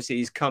 Like, and obviously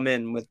he's come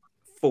in with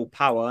full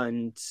power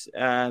and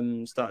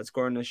started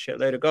scoring a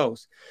shitload of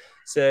goals.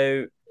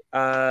 So,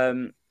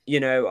 I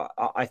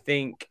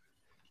think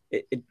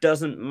it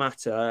doesn't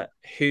matter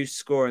who's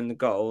scoring the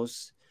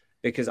goals,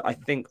 because I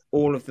think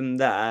all of them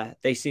there,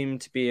 they seem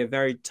to be a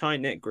very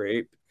tight-knit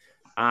group.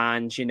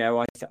 And,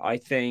 I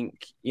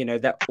think,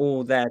 they're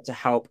all there to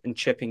help and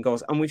chip in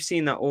goals. And we've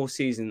seen that all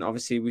season.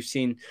 Obviously, we've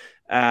seen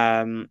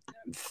 3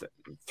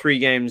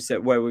 games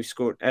where we've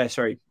scored,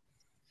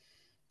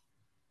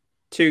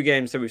 2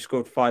 games that we've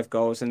scored 5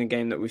 goals and a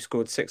game that we've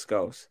scored 6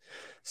 goals.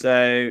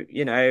 So,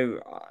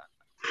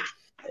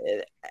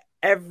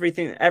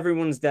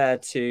 everyone's there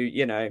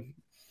to,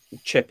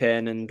 chip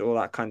in and all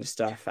that kind of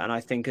stuff. And I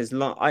think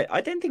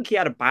I don't think he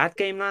had a bad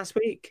game last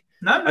week.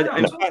 No, he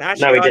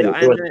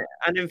didn't.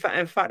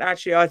 In fact,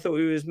 I thought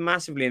he was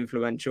massively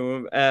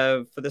influential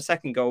for the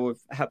second goal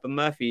with Hepburn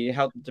Murphy. He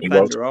held the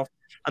defender off,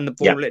 and the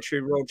ball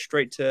literally rolled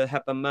straight to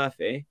Hepburn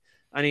Murphy,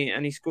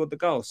 and he scored the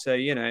goal. So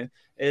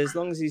as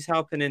long as he's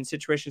helping in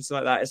situations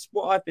like that, it's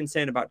what I've been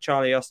saying about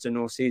Charlie Austin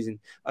all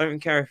season. I don't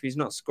care if he's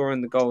not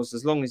scoring the goals,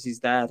 as long as he's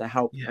there to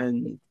help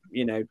and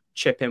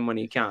chip in when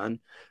he can.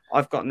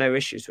 I've got no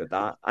issues with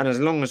that, and as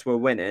long as we're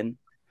winning,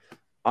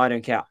 I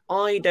don't care.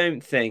 I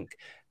don't think.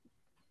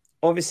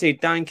 Obviously,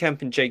 Dan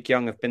Kemp and Jake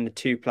Young have been the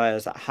 2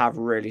 players that have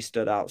really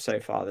stood out so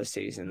far this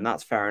season.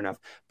 That's fair enough.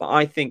 But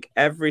I think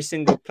every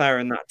single player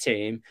in that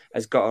team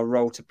has got a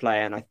role to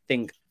play. And I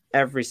think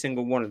every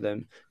single one of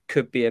them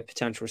could be a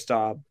potential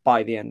star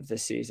by the end of the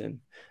season.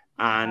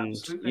 And,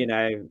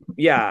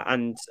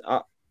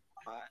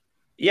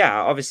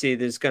 obviously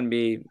there's going to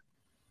be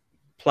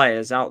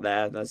players out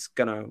there that's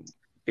going to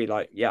be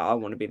like, I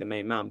want to be the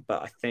main man.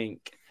 But I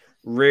think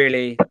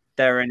really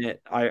they're in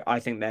it. I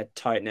think they're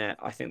tight knit.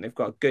 I think they've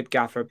got a good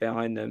gaffer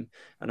behind them.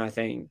 And I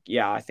think,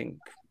 I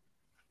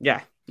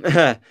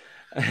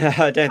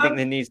don't think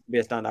there needs to be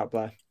a standout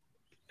player.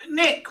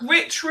 Nick,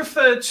 Rich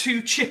referred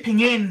to chipping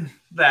in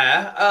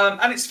there.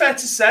 And it's fair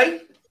to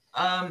say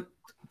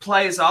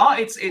players are.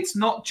 It's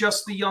not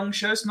just the Young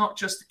show. It's not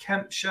just the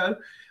Kemp show.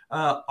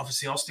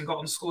 Obviously, Austin got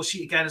on the score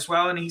sheet again as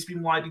well, and he's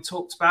been widely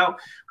talked about.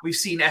 We've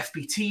seen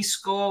FBT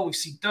score. We've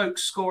seen Doak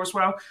score as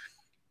well.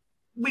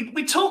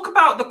 We talk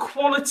about the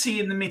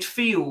quality in the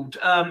midfield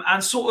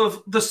and sort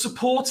of the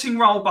supporting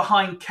role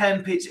behind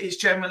Kemp. It's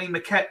generally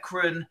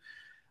McEachran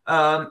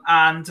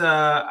and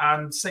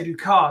Seydou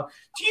Khan.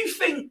 Do you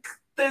think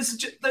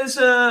there's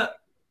a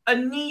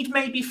need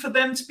maybe for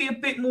them to be a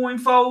bit more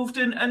involved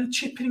and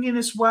chipping in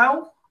as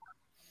well?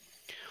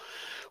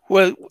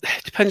 Well,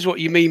 it depends what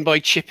you mean by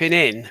chipping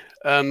in.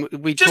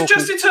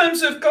 Just in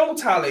terms of goal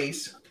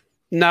tallies.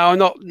 No,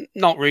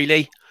 not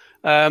really.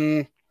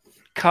 Khan,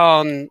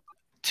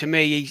 to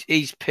me,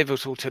 he's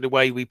pivotal to the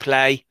way we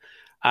play,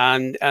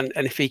 and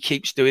if he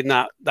keeps doing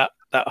that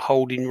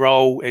holding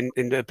role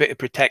in a bit of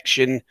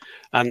protection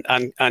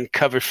and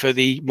cover for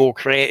the more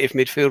creative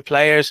midfield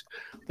players.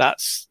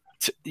 That's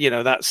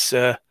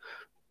a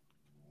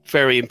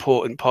very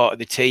important part of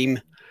the team.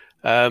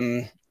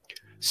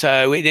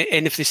 So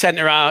if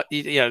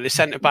the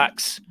centre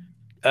backs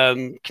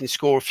can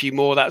score a few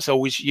more, that's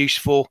always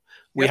useful.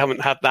 We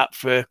haven't had that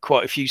for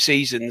quite a few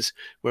seasons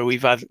where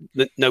we've had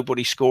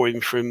nobody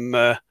scoring from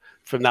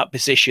that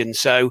position.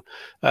 So,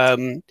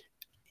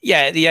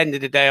 at the end of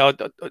the day,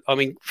 I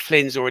mean,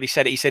 Flynn's already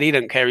said it. He said he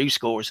don't care who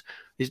scores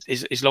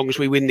as long as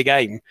we win the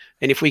game.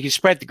 And if we can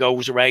spread the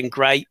goals around,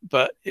 great.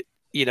 But,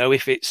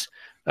 if it's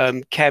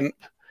Kemp,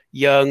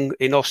 Young,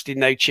 in Austin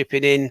now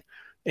chipping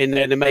in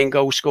the main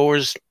goal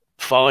scorers,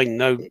 fine.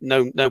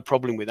 No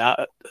problem with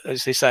that.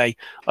 As they say,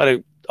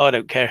 I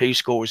don't care who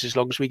scores as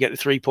long as we get the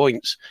 3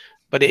 points.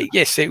 But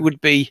it would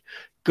be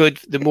good.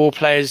 The more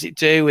players it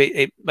do,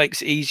 it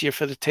makes it easier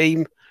for the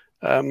team.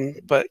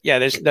 But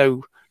there's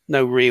no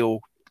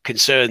real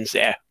concerns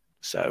there.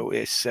 So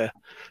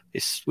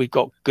we've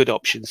got good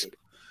options.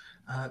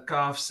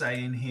 Garth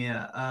saying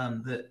here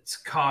that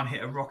Khan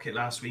hit a rocket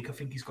last week. I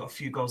think he's got a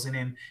few goals in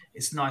him.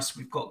 It's nice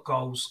we've got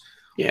goals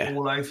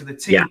all over the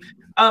team.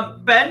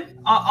 Ben,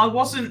 I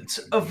wasn't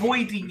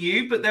avoiding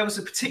you, but there was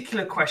a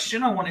particular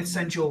question I wanted to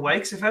send your way,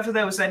 because if ever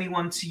there was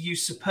anyone to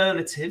use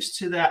superlatives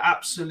to their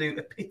absolute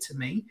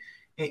epitome,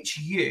 it's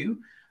you.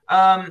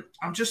 I'm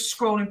just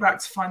scrolling back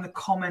to find the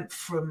comment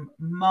from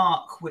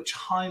Mark, which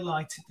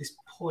highlighted this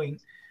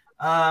point.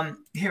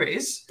 Here it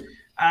is.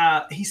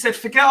 He said,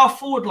 forget our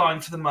forward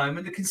line for the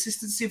moment. The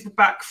consistency of the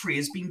back three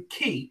has been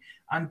key.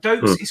 And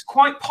Dokes is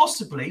quite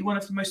possibly one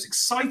of the most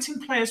exciting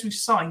players we've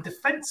signed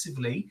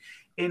defensively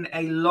in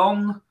a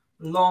long,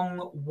 long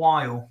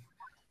while.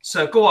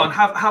 So go on,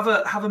 have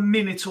a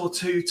minute or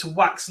two to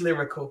wax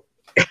lyrical.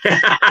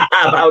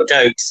 About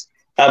Dokes.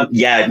 I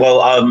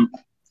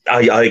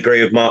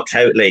agree with Mark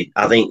totally.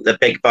 I think the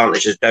big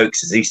advantage of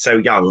Dokes is he's so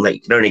young that he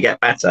can only get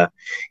better.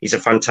 He's a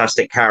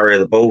fantastic carrier of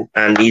the ball,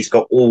 and he's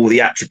got all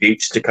the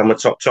attributes to become a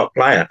top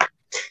player.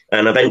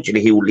 And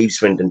eventually he will leave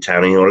Swindon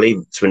Town, and he'll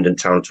leave Swindon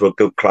Town to a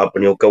good club,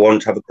 and he'll go on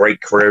to have a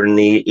great career in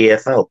the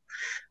EFL.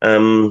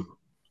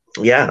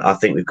 I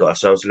think we've got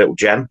ourselves a little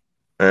gem,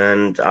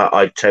 and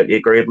I totally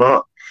agree with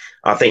Mark.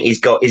 I think he's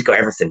got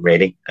everything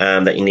really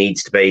that he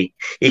needs to be.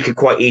 He could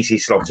quite easily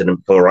slot in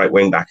and pull right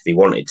wing back if he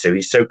wanted to.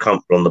 He's so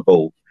comfortable on the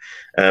ball.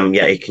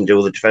 He can do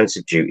all the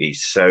defensive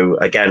duties. So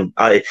again,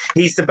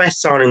 he's the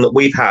best signing that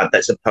we've had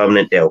that's a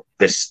permanent deal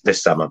this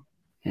summer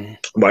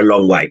by a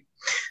long way.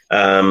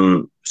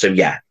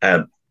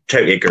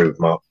 Totally agree with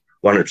Mark.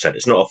 100%.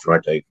 It's not often I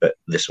do, but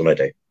this one I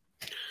do.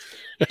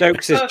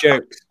 Dokes is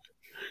jokes.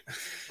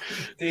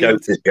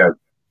 Dokes is joke.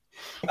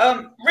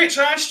 Rich,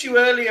 I asked you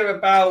earlier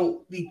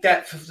about the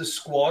depth of the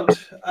squad.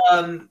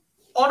 On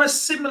a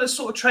similar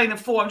sort of train of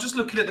thought, I'm just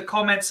looking at the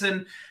comments,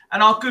 and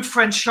our good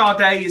friend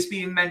Sade is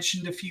being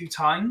mentioned a few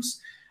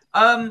times.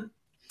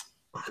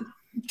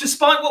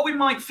 Despite what we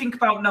might think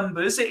about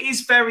numbers, it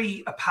is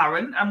very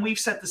apparent, and we've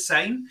said the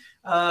same.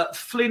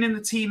 Flynn and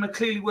the team are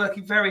clearly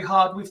working very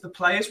hard with the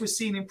players. We're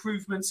seeing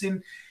improvements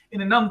in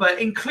a number,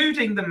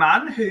 including the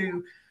man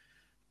who,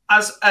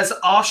 as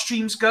our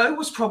streams go,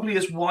 was probably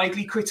as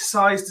widely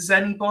criticised as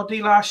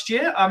anybody last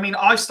year. I mean,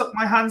 I stuck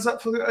my hands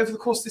up over the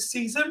course of this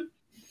season,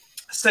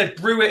 said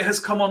Brewitt has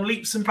come on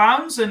leaps and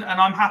bounds, and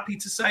I'm happy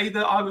to say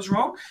that I was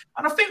wrong.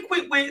 And I think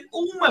we're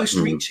almost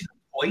reaching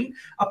a point,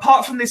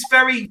 apart from this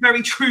very,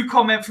 very true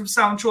comment from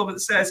Sound Trauma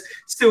that says,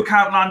 still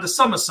can't land a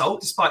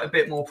somersault despite a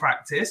bit more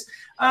practice.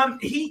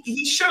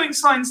 He's showing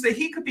signs that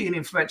he could be an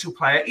influential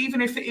player,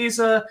 even if it is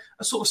a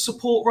sort of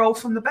support role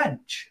from the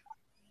bench.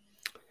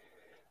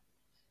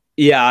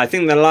 Yeah, I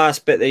think the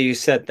last bit that you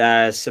said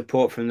there,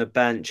 support from the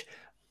bench,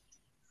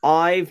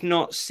 I've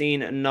not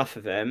seen enough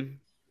of him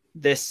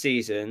this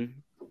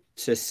season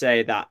to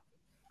say that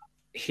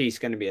he's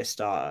going to be a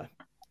starter.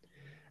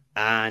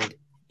 And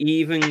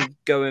even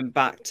going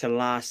back to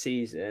last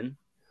season,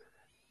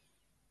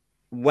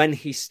 when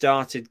he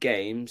started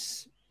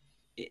games,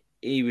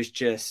 he was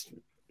just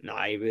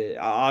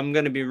I'm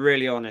going to be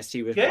really honest.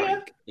 He was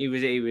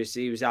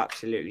he was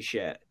absolutely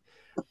shit.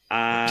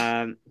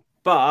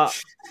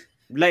 But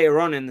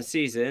later on in the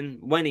season,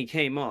 when he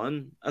came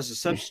on as a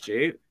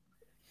substitute,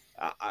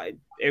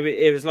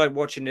 it was like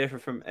watching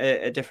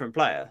a different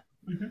player.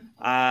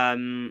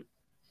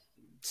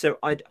 So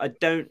I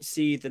don't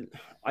see that.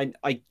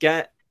 I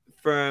get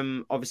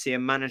from obviously a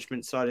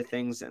management side of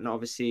things, and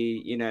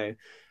obviously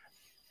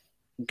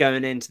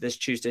going into this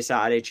Tuesday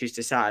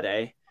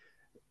Saturday,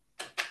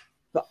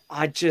 but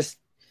I just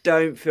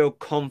don't feel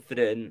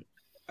confident,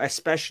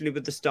 especially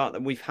with the start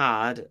that we've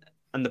had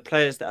and the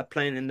players that are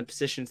playing in the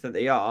positions that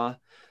they are.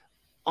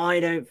 I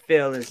don't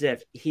feel as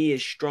if he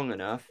is strong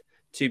enough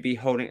to be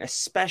holding,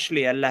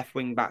 especially a left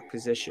wing back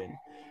position.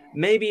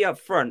 Maybe up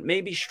front,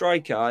 maybe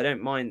striker. I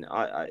don't mind.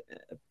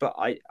 But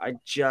I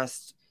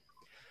just,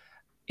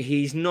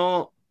 he's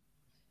not.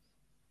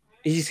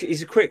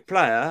 He's a quick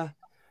player,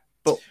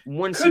 but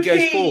once he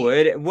goes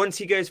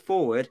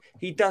forward,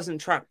 he doesn't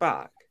track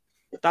back.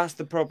 That's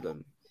the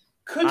problem.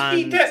 Could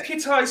he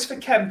deputise for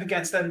Kemp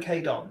against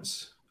MK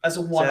Dons as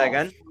a one-off? Say that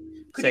again.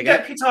 Could he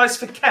deputise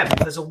for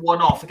Kemp as a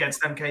one-off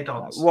against MK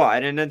Dons? What,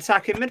 in an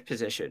attacking mid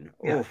position?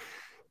 Yeah.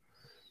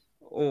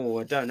 Oh,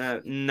 I don't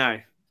know.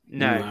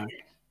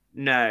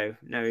 No,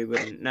 he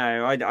wouldn't.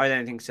 No, I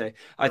don't think so.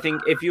 I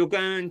think if you're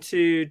going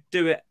to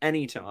do it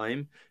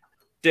anytime,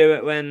 do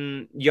it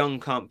when Young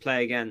can't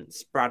play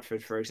against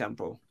Bradford, for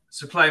example.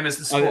 So play him as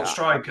the spot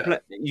striker.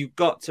 You've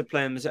got to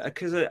play him as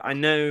because I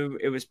know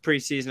it was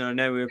pre-season. I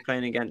know we were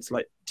playing against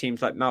like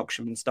teams like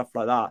Morecambe and stuff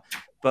like that,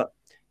 but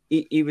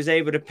he was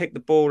able to pick the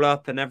ball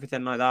up and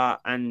everything like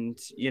that, and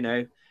you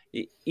know.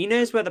 He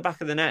knows where the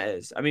back of the net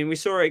is. I mean, we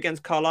saw it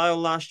against Carlisle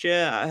last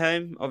year at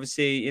home.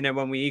 Obviously, you know,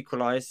 when we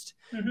equalised.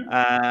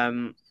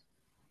 And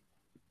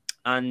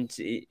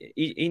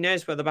he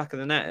knows where the back of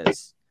the net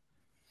is.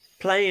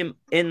 Play him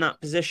in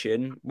that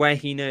position where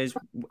he knows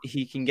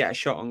he can get a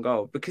shot on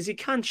goal because he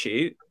can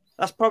shoot.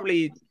 That's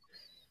probably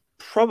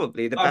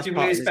the best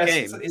part of his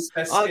game.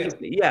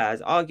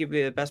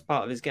 Arguably the best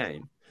part of his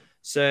game.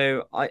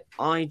 So I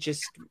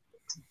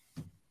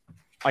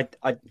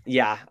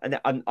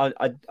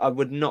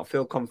would not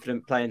feel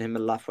confident playing him a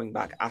left wing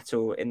back at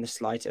all in the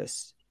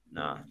slightest.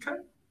 No. Okay.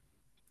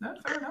 No,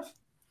 fair enough.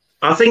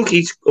 I think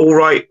he's all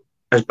right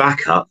as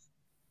backup,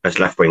 as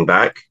left wing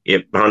back,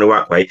 behind the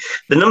Wackway.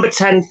 The number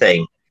 10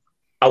 thing,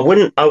 I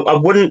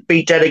wouldn't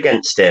be dead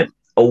against it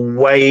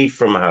away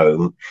from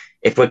home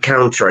if we're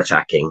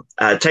counter-attacking.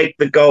 Take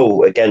the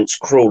goal against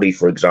Crawley,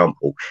 for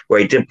example,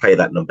 where he did play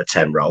that number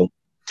 10 role.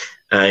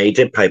 He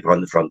did play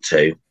behind the front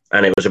two.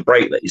 And it was a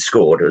break that he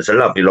scored. It was a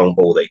lovely long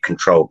ball that he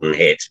controlled and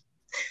hit.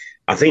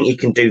 I think he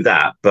can do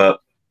that, but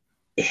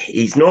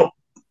he's not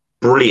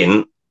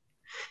brilliant.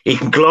 He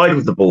can glide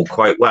with the ball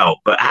quite well,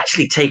 but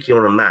actually taking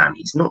on a man,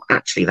 he's not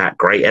actually that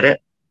great at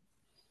it.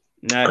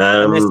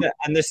 No,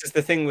 and this is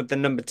the thing with the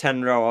number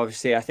 10 role.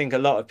 Obviously, I think a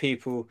lot of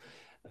people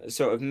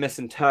sort of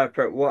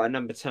misinterpret what a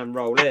number 10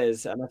 role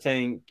is. And I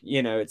think,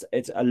 you know,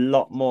 it's a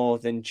lot more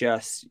than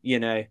just, you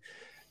know,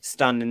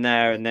 standing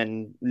there and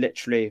then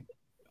literally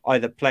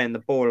either playing the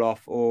ball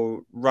off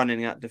or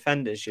running at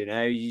defenders. You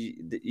know,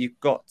 you've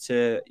got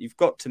to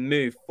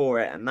move for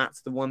it, and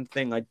that's the one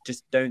thing I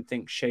just don't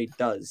think Shade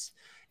does.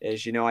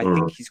 Is, you know, I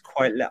think he's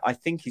quite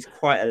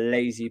a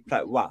lazy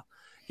player. Well,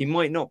 he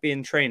might not be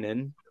in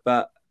training,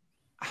 but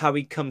how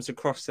he comes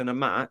across in a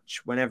match,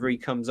 whenever he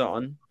comes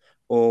on,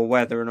 or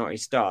whether or not he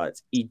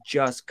starts, he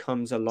just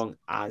comes along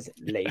as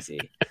lazy.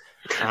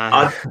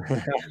 And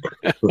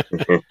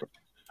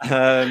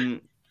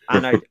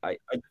I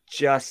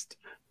just.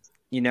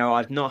 You know,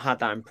 I've not had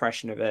that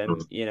impression of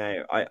him. You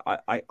know,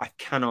 I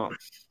cannot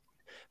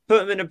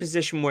put him in a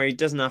position where he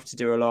doesn't have to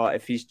do a lot.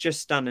 If he's just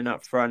standing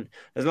up front,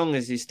 as long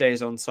as he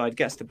stays onside,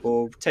 gets the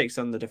ball, takes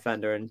on the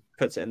defender and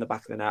puts it in the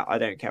back of the net, I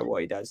don't care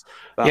what he does.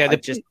 But I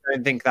just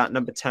don't think that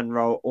number 10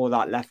 role or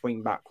that left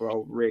wing back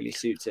role really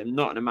suits him.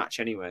 Not in a match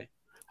anyway.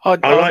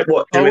 I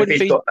wouldn't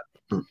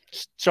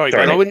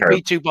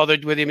be too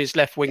bothered with him as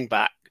left wing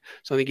back.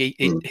 So I think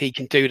he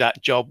can do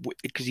that job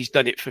because he's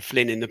done it for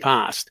Flynn in the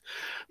past.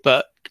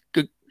 But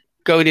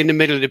going in the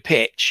middle of the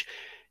pitch,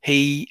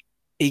 he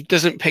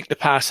doesn't pick the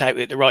pass out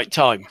at the right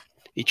time.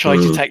 He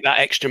tries to take that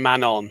extra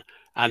man on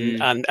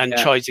and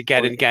tries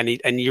again and again.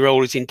 And you're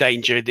always in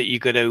danger that you're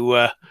going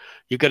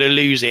to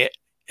lose it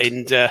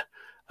and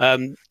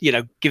you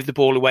know, give the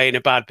ball away in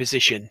a bad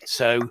position.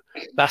 So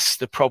that's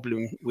the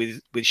problem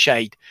with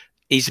Shade.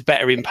 He's a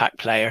better impact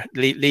player.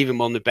 Leave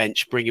him on the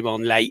bench, bring him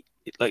on late.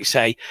 Like I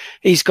say,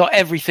 he's got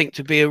everything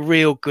to be a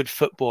real good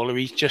footballer.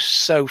 He's just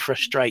so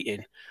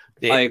frustrating.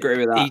 I agree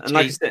with that. And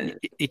like I said,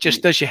 he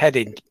just does your head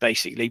in,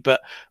 basically.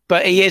 But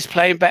he is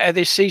playing better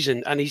this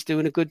season, and he's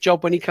doing a good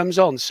job when he comes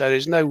on. So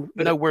there's no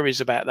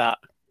worries about that.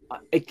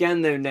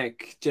 Again, though,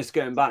 Nick, just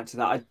going back to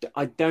that,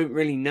 I don't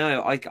really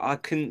know. I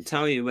couldn't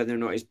tell you whether or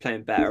not he's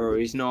playing better or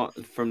he's not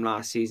from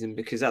last season,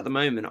 because at the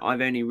moment,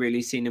 I've only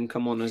really seen him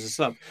come on as a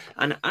sub.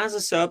 And as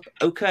a sub,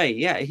 okay,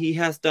 yeah, he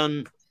has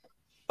done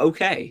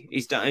okay.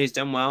 He's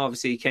done well.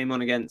 Obviously, he came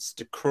on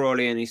against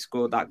Crawley and he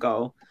scored that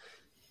goal.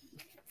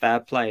 Fair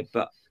play.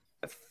 But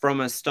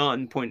from a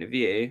starting point of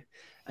view,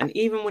 and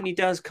even when he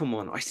does come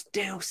on, I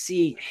still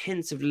see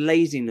hints of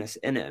laziness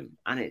in him,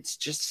 and it's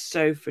just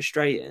so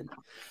frustrating.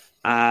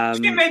 Do you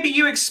think maybe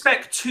you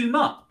expect too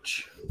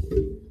much?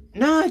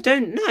 No, I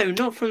don't know.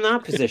 Not from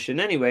that position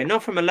anyway.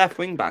 Not from a left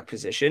wing back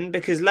position,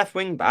 because left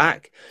wing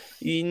back,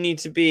 you need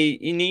to be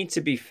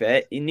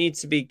fit. You need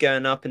to be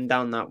going up and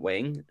down that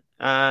wing.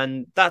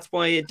 And that's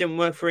why it didn't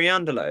work for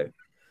Iandolo,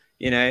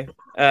 you know.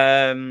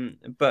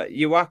 But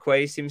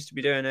Uwakwe seems to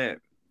be doing it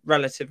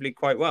relatively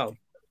quite well.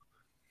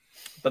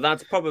 But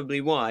that's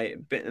probably why.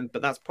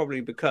 But that's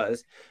probably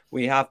because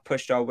we have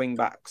pushed our wing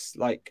backs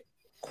like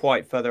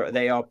quite further.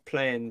 They are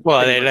playing.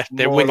 Well,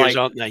 they're wingers, like,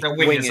 aren't they? They're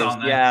wingers,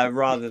 aren't they? Yeah,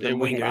 rather than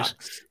wingers.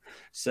 Backs.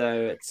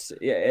 So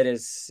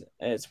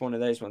it's one of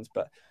those ones.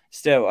 But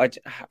still, no.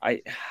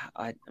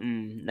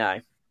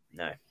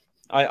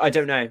 I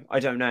don't know.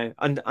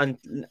 And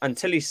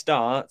until he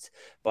starts,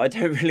 but I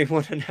don't really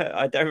want to know.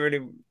 I don't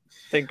really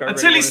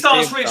Until he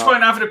starts, Rich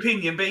won't have an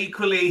opinion, but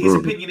equally his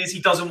opinion is he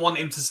doesn't want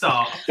him to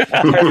start. I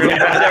don't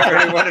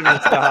really want him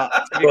to start,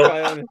 to be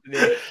quite honest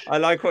with you. I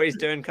like what he's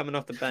doing coming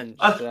off the bench.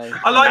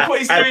 I like what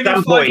he's doing. At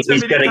some point,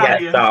 he's going to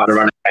get started and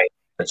run a game.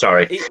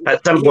 Sorry.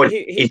 At some point,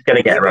 he's going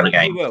to get a run a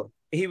game.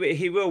 He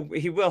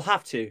will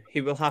have to.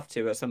 He will have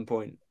to at some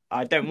point.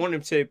 I don't want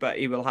him to, but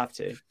he will have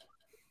to.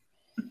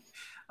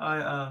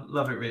 I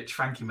love it, Rich.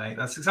 Thank you, mate.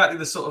 That's exactly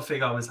the sort of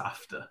thing I was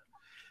after.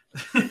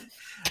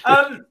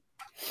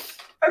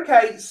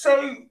 Okay,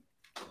 so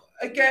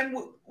again,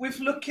 we're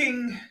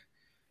looking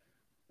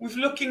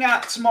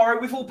at tomorrow.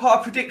 We've all put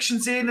our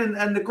predictions in,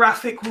 and the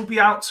graphic will be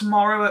out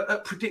tomorrow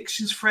at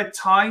predictions Fred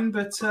time.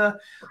 But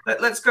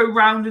let's go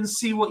round and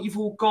see what you've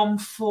all gone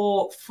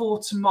for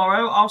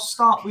tomorrow. I'll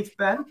start with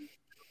Ben.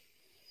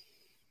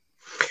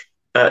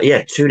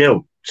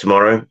 2-0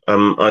 tomorrow.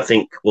 I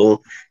think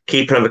we'll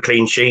keep another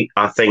clean sheet.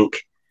 I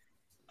think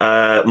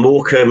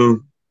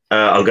Morecambe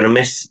are going to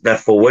miss their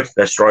forward,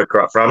 their striker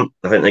up front.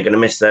 I think they're going to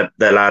miss their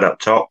lad up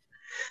top.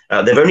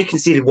 They've only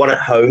conceded one at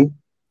home,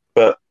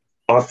 but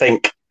I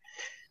think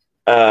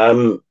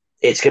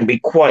it's going to be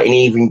quite an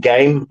even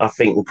game. I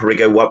think we'll probably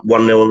go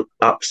 1-0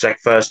 up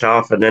first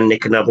half and then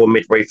nick another one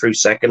midway through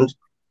second.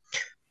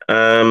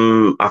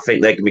 I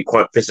think they can be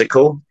quite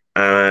physical,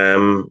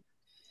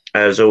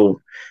 as all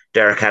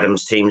Derek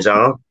Adams' teams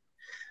are.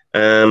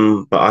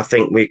 But I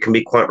think we can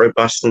be quite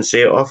robust and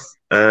see it off.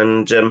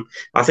 And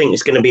I think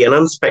it's going to be an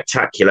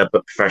unspectacular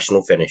but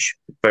professional finish.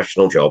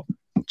 Professional job.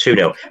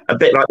 2-0. A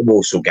bit like the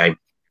Walsall game,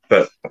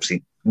 but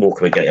obviously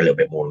Morecambe will get a little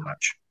bit more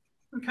much.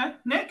 Okay.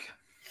 Nick?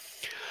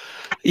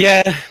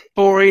 Yeah,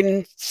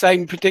 boring.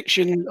 Same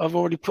prediction. I've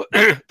already put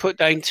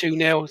down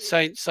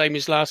 2-0. Same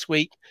as last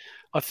week.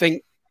 I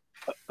think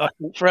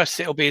for us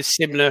it'll be a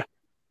similar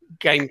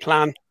game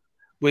plan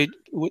with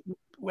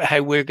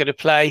how we're going to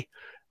play.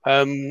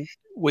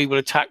 We will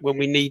attack when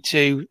we need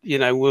to.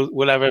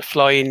 We'll have our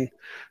flying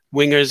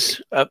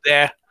wingers up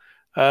there,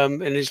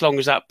 and as long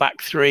as that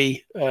back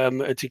three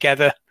are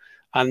together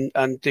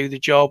and do the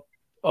job,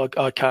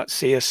 I can't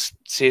see us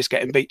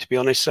getting beat, to be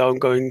honest. So I'm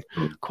going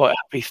quite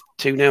happy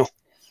 2-0.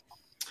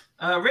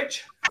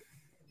 Rich?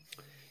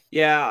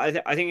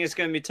 Yeah, I think it's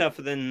going to be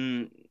tougher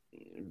than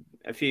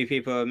a few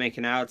people are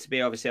making out to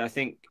be. Obviously, I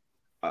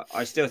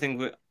still think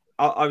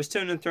I was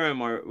turning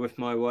through with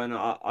my one.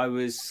 I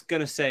was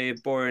going to say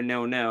boring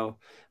 0-0,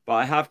 but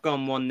I have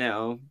gone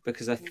 1-0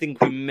 because I think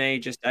we may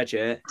just edge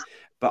it.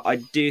 But I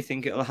do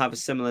think it'll have a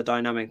similar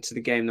dynamic to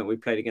the game that we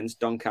played against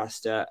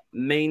Doncaster,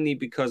 mainly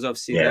because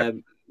obviously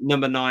the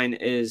number 9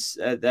 is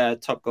their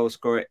top goal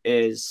scorer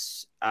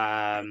is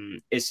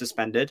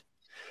suspended.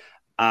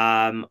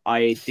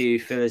 I do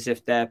feel as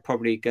if they're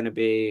probably going to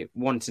be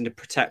wanting to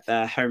protect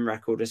their home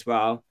record as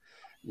well,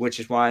 which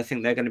is why I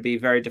think they're going to be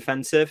very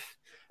defensive.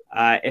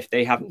 If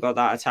they haven't got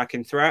that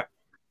attacking threat.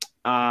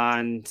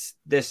 And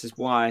this is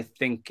why I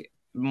think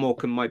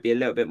Morecambe might be a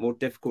little bit more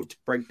difficult to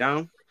break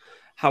down.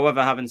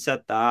 However, having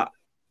said that,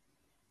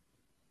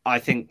 I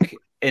think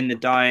in the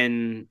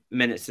dying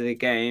minutes of the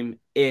game,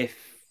 if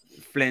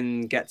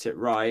Flynn gets it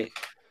right,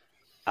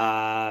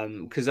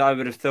 because I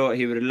would have thought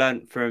he would have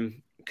learnt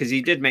from, because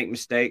he did make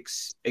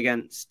mistakes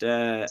against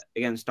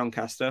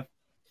Doncaster,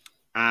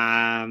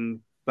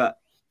 but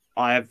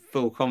I have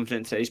full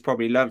confidence that he's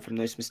probably learnt from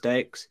those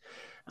mistakes.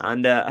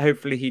 And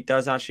hopefully he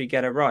does actually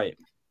get it right.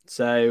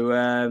 So,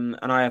 and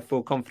I have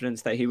full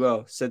confidence that he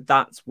will. So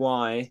that's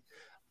why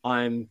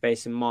I'm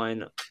basing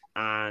mine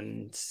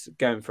and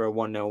going for a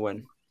 1-0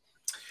 win.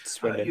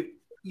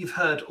 You've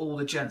heard all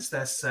the gents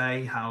there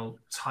say how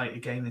tight a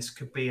game this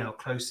could be, how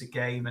close a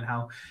game and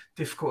how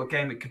difficult a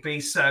game it could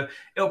be. So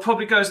it'll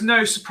probably go as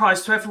no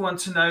surprise to everyone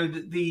to know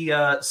that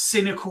the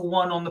cynical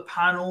one on the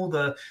panel,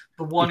 the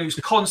one who's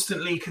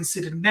constantly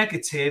considered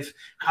negative,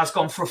 has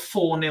gone for a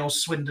 4-0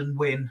 Swindon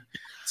win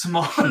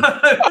tomorrow.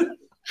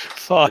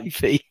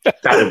 5-0.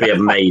 That would be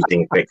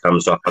amazing if it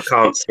comes off. I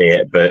can't see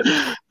it, but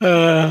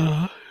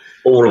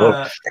all of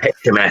us have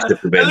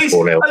been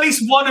 4-0. At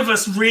least one of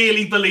us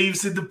really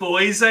believes in the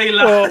boys, eh,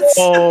 lads?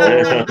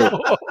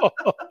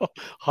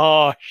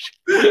 Harsh.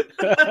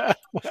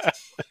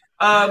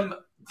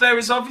 There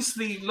is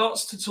obviously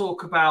lots to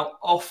talk about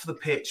off the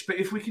pitch, but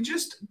if we can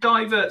just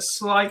divert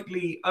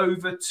slightly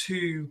over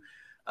to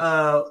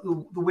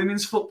the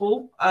women's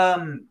football,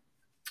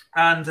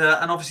 and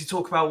obviously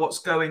talk about what's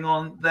going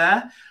on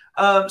there.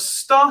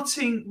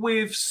 Starting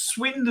with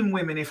Swindon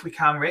women, if we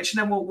can, Rich,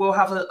 and then we'll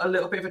have a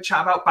little bit of a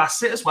chat about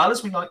Bassett as well,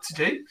 as we like to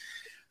do.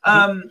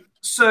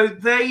 So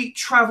they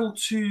travel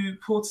to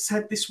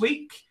Portishead this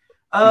week.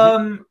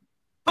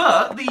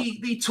 But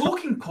the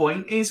talking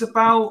point is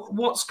about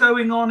what's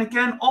going on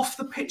again off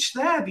the pitch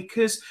there,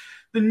 because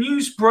the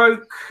news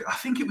broke, I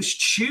think it was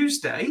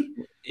Tuesday.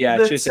 Yeah,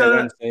 Tuesday,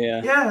 Wednesday,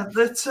 yeah. Yeah,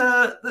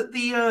 that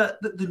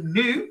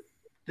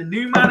the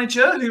new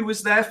manager who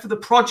was there for the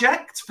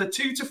project for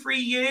 2 to 3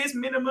 years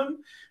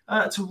minimum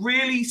to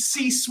really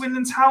see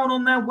Swindon Town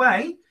on their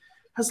way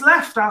has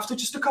left after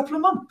just a couple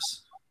of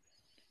months.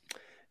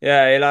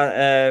 Yeah, he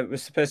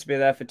was supposed to be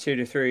there for 2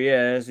 to 3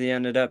 years. He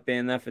ended up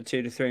being there for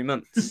 2 to 3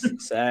 months.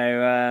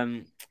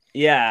 So,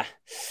 yeah.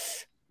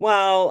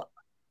 Well,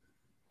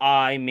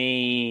 I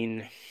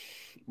mean,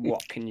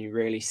 what can you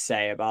really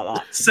say about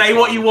that? Say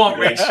what you want,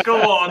 Rich.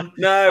 Go on.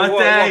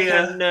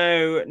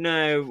 No,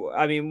 no.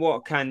 I mean,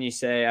 what can you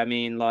say? I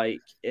mean, like,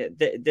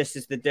 this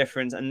is the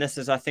difference. And this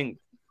is, I think,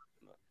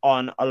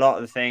 on a lot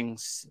of the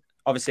things.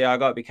 Obviously, I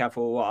got to be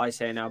careful what I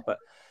say now, but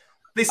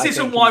this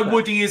isn't why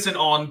Woody isn't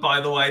on,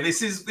 by the way.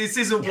 This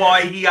isn't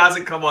why he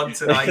hasn't come on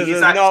tonight.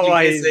 He's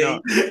actually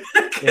busy.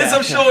 Because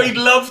I'm sure he'd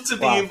love to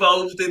be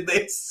involved in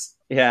this.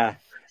 Yeah.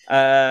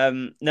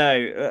 No,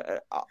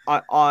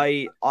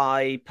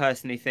 I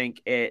personally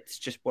think it's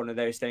just one of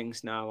those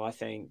things now.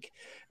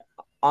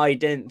 I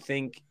didn't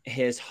think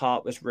his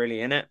heart was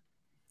really in it.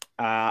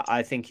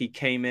 I think he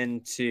came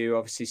into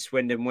obviously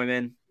Swindon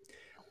Women,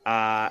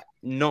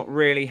 not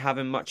really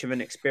having much of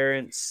an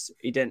experience.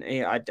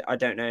 I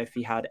don't know if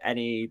he had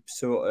any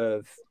sort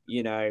of,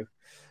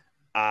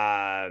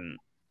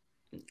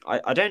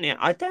 I don't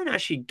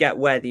actually get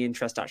where the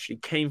interest actually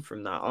came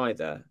from that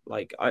either.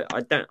 Like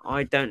I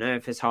don't know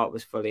if his heart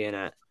was fully in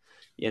it,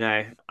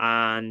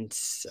 and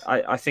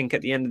I think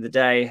at the end of the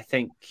day, I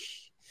think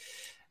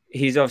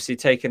he's obviously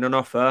taken an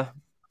offer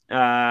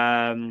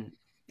that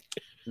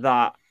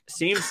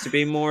seems to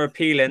be more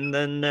appealing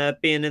than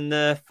being in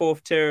the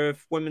 4th tier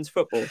of women's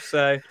football.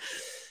 So,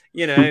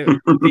 being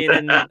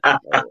in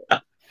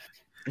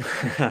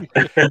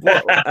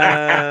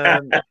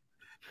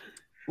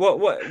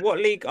what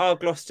league are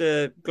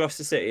Gloucester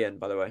City in,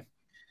 by the way?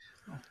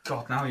 Oh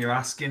God, now you're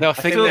asking. No, I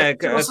think they're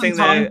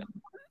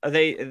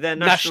they're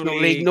National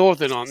League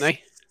Northern, aren't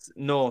they?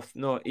 North,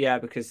 yeah,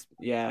 because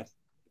they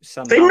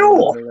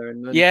North.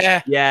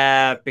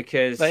 Yeah,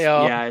 because they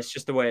are. Yeah, it's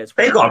just the way it's.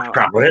 They got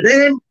crap with it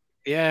then.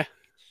 Yeah.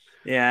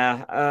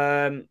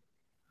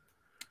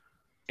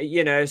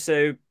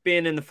 So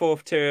being in the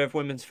 4th tier of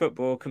women's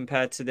football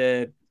compared to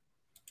the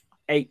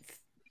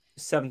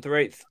 7th or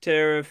 8th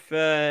tier of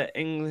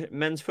English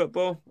men's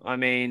football, I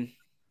mean,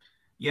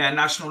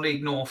 National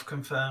League North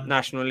confirmed.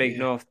 National League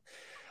North.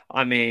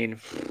 I mean,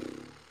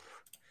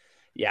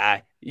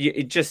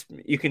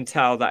 you can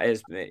tell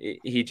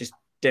he just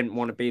didn't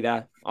want to be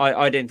there.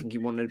 I didn't think he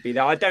wanted to be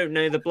there. I don't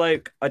know the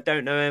bloke. I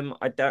don't know him.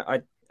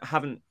 I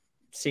haven't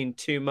seen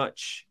too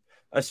much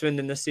of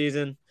Swindon this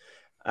season.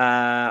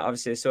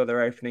 Obviously I saw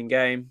their opening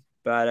game,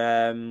 but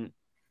there's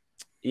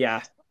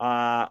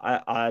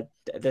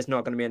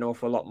not going to be an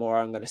awful lot more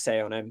I'm going to say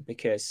on him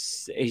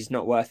because he's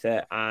not worth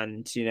it.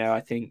 And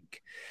I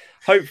think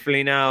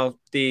hopefully now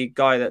the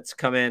guy that's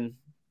come in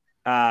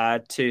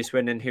to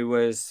Swindon, who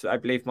was I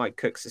believe Mike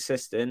Cook's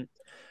assistant,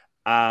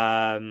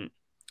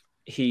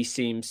 he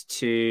seems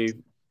to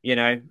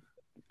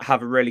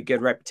have a really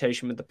good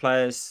reputation with the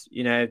players.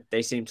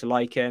 They seem to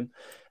like him.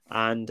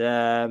 And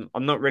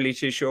I'm not really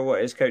too sure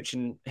what his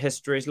coaching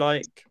history is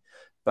like,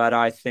 but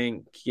I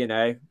think,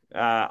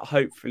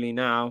 hopefully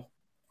now,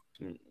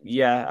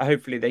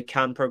 hopefully they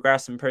can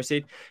progress and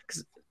proceed.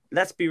 Because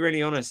let's be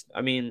really honest.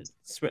 I mean,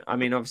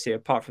 obviously,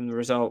 apart from the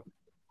result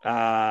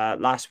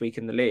last week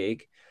in the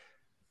league,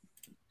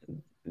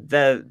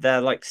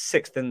 they're like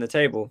 6th in the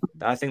table.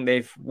 I think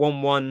they've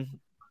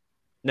won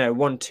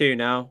 2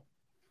 now,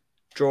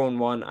 drawn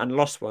 1 and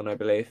lost 1, I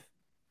believe.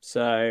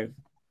 So,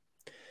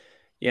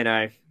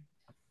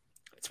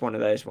 it's one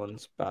of those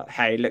ones. But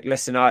hey, look,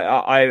 listen,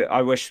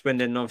 I wish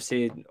Swindon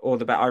obviously all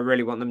the better. I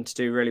really want them to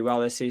do really well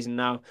this season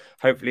now.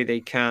 Hopefully they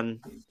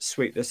can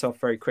sweep this off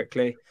very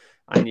quickly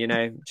and,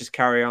 just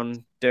carry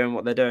on doing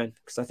what they're doing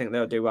because I think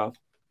they'll do well.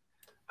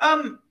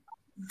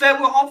 There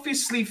were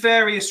obviously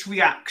various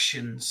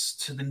reactions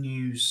to the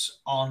news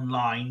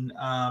online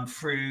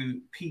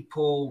through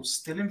people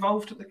still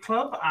involved at the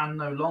club and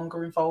no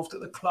longer involved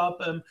at the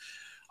club.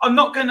 I'm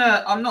not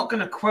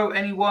gonna quote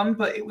anyone,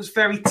 but it was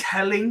very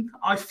telling,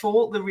 I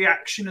thought, the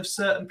reaction of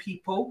certain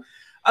people.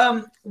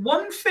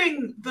 One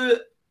thing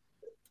that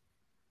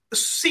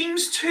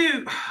seems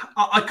to,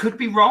 I could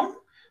be wrong,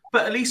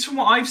 but at least from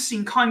what I've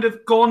seen, kind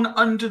of gone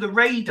under the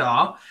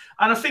radar,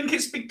 and I think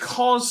it's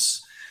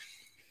because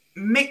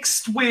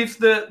mixed with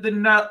the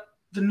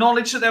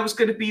knowledge that there was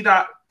going to be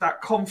that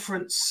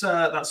conference,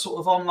 that sort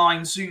of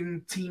online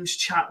Zoom Teams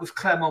chat with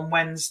Clem on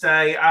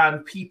Wednesday,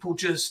 and people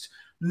just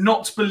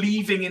not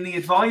believing in the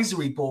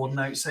advisory board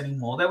notes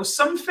anymore. There was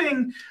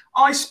something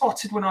I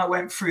spotted when I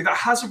went through that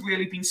hasn't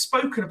really been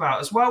spoken about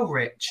as well,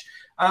 Rich.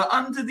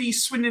 Under the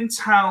Swindon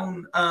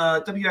Town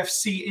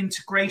WFC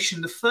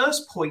integration, the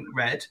first point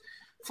read,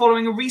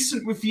 following a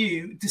recent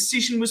review,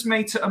 decision was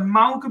made to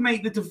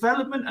amalgamate the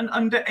development and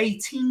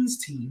under-18s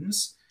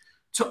teams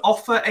to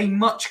offer a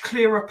much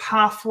clearer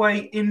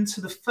pathway into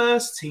the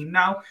first team.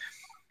 Now,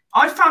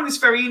 I found this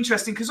very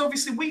interesting because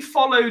obviously we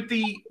followed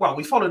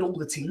all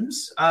the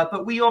teams,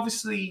 but we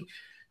obviously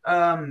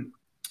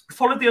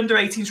followed the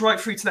under-18s right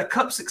through to their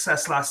cup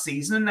success last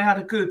season, and they had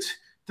a good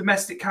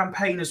domestic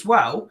campaign as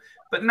well.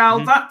 But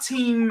now that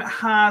team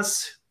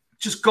has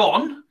just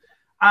gone,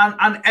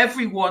 and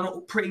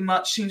everyone pretty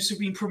much seems to have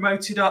been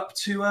promoted up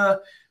to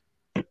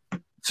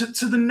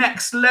to the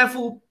next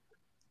level,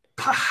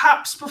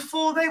 perhaps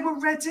before they were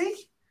ready?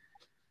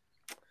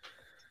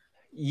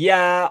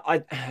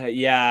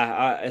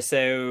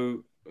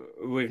 So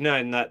we've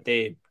known that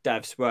the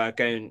devs were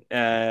going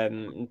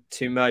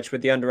to merge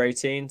with the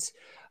under-18s.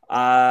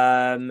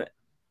 The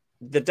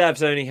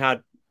devs only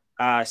had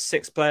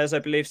 6 players, I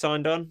believe,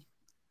 signed on,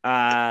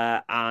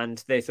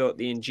 and they thought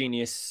the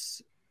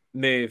ingenious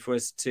move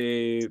was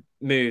to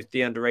move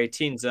the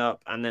under-18s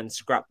up and then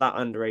scrap that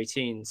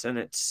under-18s,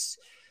 and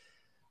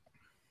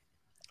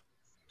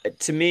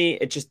to me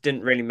it just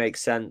didn't really make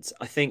sense.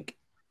 I think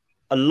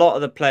a lot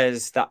of the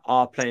players that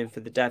are playing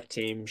for the dev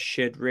team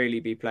should really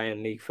be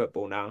playing league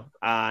football now.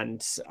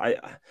 And I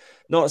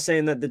not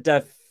saying that the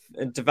dev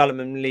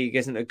development league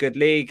isn't a good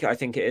league. I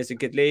think it is a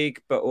good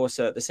league, but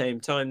also at the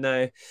same time,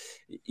 though,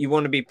 you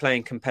want to be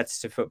playing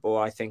competitive football,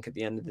 I think, at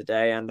the end of the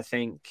day. And I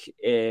think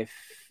if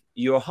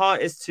your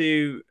heart is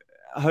to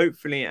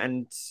hopefully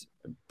and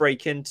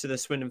break into the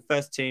Swindon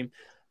first team,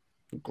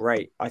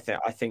 great. I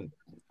think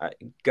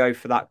go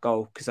for that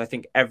goal, because I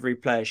think every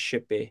player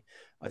should be.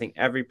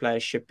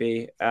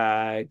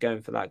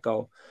 going for that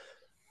goal.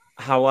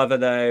 However,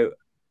 though,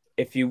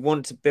 if you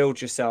want to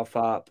build yourself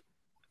up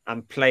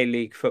and play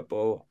league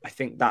football, I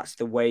think that's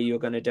the way you're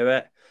going to do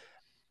it.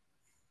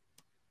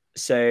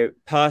 So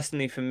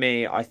personally, for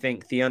me, I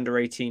think the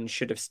under-18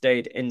 should have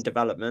stayed in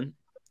development.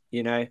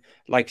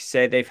 Like you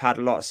say, they've had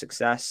a lot of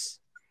success.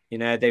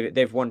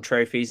 They've won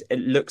trophies. It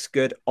looks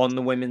good on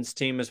the women's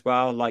team as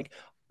well. Like,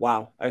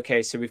 wow,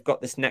 okay, so we've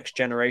got this next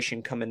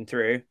generation coming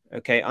through.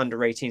 Okay,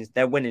 under-18s,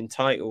 they're winning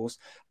titles.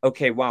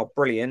 Okay, wow,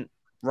 brilliant.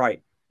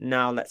 Right,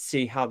 now let's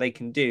see how they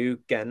can do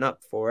getting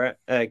up for it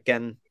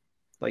again,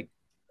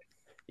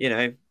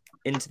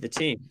 into the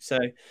team. So,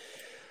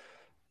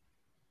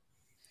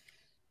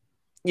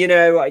 I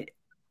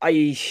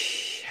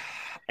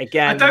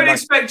don't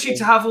expect you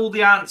to have all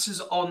the answers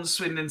on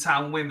Swindon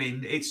Town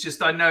women. It's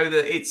just I know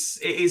that it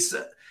is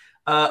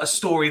a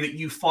story that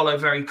you follow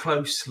very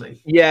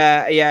closely.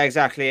 Yeah,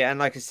 exactly. And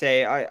like I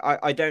say,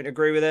 I don't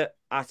agree with it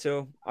at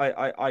all.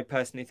 I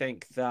personally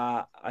think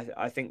that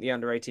I think the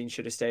under-18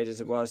 should have stayed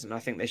as it was, and I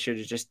think they should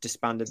have just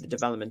disbanded the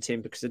development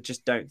team, because I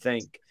just don't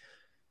think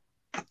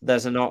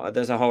there's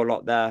a whole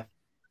lot there.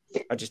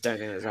 I just don't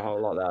think there's a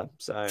whole lot there.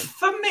 So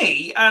for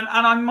me, and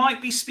I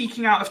might be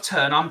speaking out of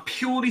turn, I'm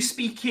purely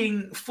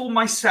speaking for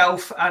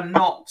myself and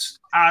not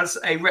as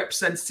a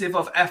representative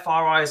of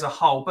FRI as a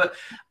whole, but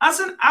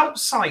as an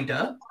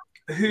outsider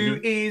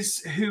who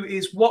is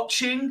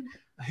watching,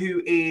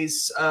 who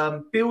is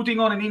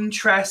building on an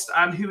interest,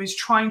 and who is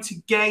trying to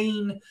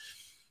gain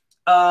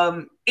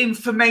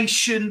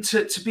information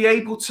to be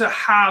able to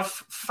have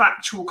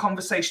factual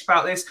conversation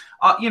about this.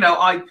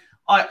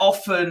 I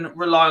often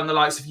rely on the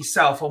likes of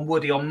yourself, on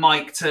Woody, on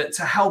Mike,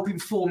 to help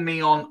inform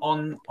me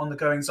on the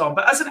goings on.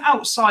 But as an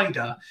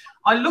outsider,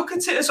 I look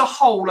at it as a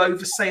whole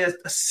over, say, a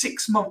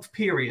 6-month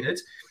period,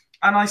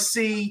 and I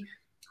see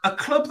a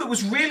club that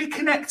was really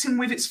connecting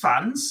with its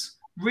fans,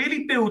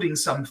 really building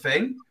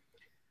something,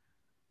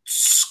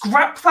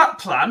 scrap that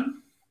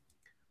plan,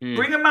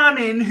 bring a man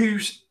in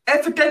who's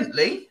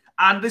evidently,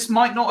 and this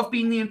might not have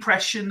been the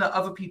impression that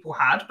other people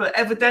had, but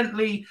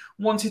evidently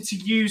wanted to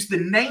use the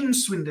name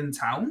Swindon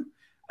Town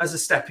as a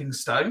stepping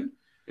stone.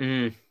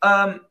 Rip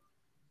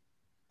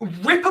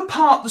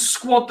apart the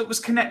squad that was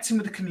connecting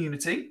with the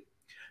community.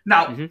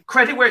 Now,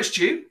 credit where it's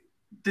due.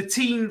 The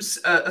teams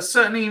are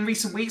certainly in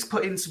recent weeks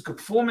put in some good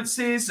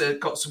performances,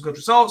 got some good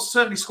results,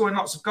 certainly scoring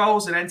lots of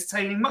goals and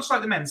entertaining, much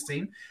like the men's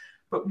team.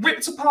 But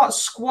ripped apart a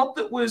squad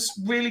that was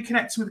really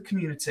connecting with the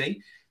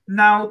community.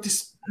 Now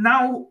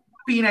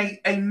being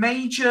a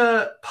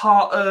major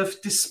part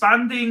of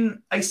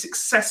disbanding a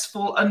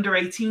successful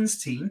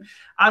under-18s team.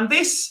 And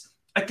this,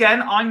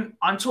 again,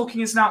 I'm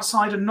talking as an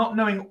outsider, not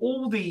knowing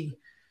all the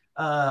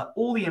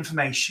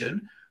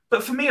information.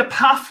 But for me, a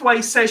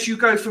pathway says you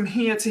go from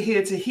here to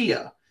here to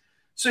here.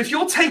 So if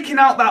you're taking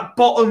out that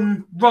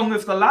bottom rung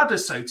of the ladder,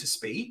 so to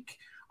speak,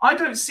 I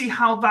don't see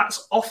how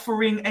that's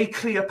offering a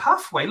clear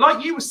pathway.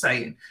 Like you were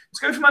saying,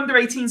 to go from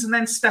under-18s and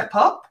then step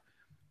up,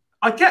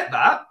 I get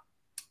that.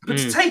 But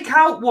to take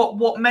out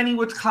what many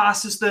would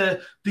class as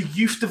the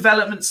youth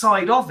development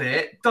side of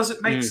it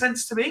doesn't make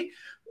sense to me.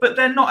 But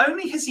then not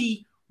only has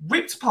he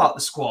ripped apart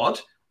the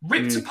squad,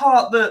 ripped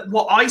apart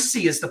what I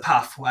see as the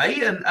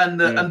pathway and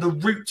the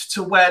route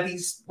to where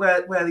these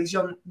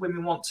young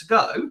women want to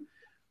go,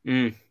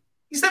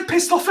 he's then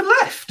pissed off and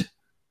left.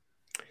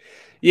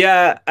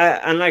 Yeah,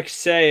 and like I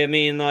say, I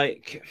mean,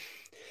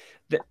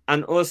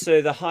 and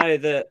also the higher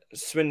that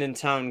Swindon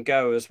Town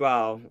go as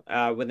well,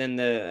 within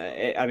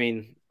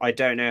I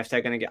don't know if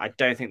they're going to I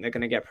don't think they're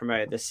going to get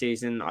promoted this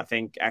season. I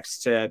think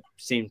Exeter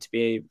seem to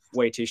be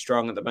way too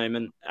strong at the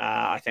moment.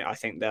 I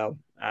think they'll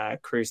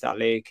cruise that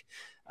league.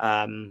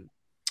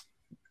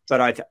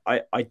 But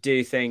I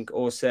do think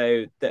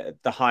also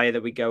that the higher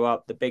that we go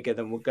up, the bigger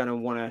then we're going to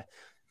want to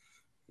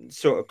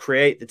sort of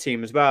create the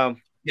team as well.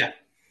 Yeah.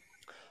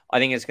 I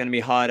think it's going to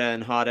be harder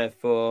and harder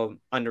for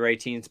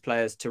under-18s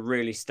players to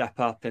really step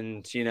up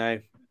and,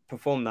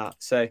 perform that.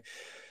 So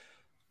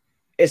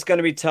it's going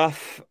to be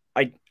tough.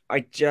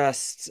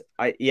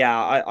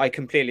 I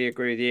completely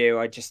agree with you.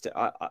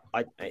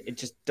 It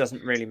just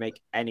doesn't really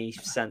make any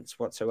sense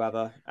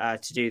whatsoever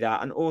to do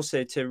that, and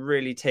also to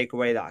really take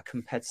away that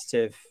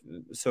competitive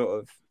sort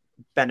of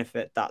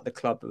benefit that the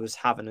club was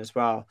having as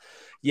well.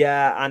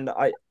 Yeah, and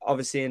I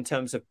obviously in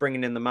terms of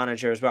bringing in the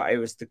manager as well, it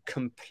was the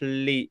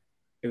complete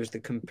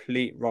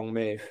wrong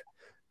move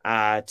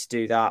to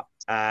do that.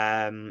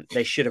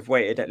 They should have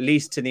waited at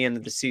least to the end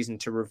of the season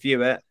to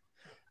review it,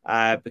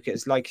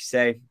 because, like you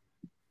say,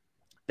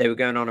 they were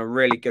going on a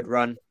really good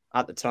run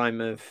at the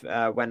time of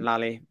when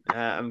Lally,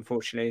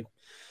 unfortunately,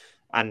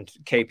 and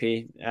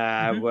KP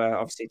were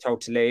obviously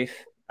told to leave.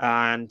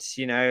 And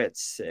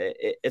it's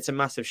a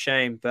massive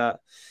shame,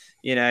 but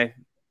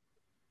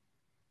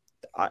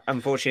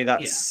unfortunately,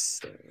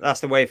 that's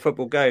the way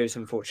football goes.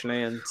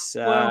 Unfortunately, and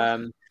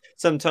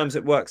sometimes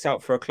it works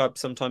out for a club,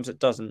 sometimes it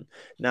doesn't.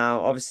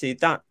 Now, obviously,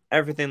 that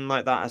everything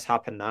like that has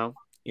happened now,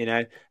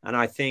 and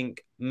I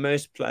think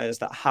most players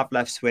that have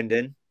left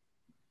Swindon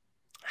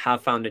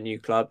have found a new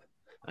club,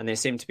 and they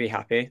seem to be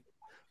happy,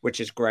 which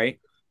is great.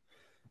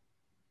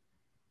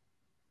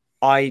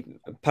 I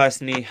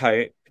personally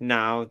hope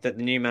now that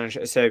the new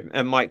manager, so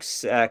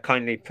Mike's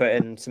kindly put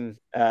in some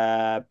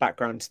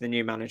background to the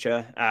new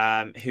manager,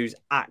 who's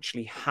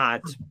actually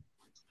had,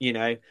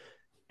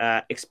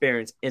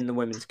 experience in the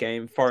women's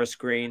game. Forest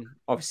Green,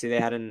 obviously they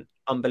had an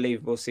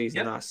unbelievable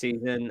season last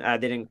season. They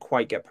didn't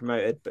quite get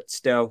promoted, but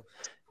still,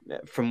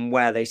 from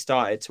where they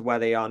started to where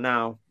they are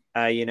now,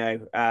 I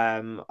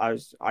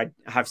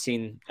have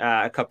seen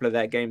a couple of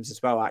their games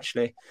as well,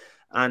 actually.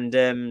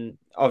 And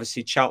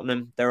obviously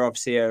Cheltenham, they're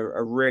obviously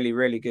a really,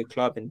 really good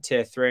club in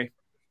Tier 3.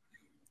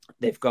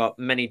 They've got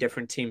many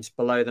different teams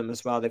below them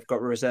as well. They've got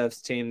a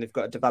reserves team, they've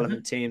got a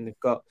development team, they've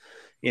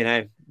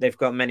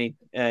got many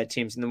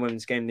teams in the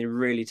women's game. They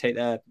really take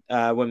their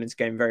women's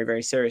game very,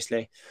 very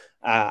seriously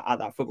at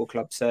that football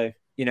club. So,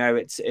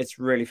 it's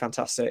really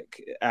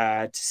fantastic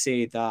to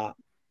see that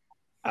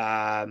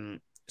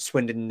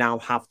Swindon now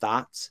have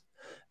that,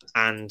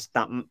 and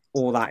that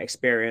all that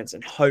experience,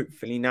 and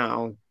hopefully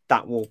now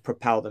that will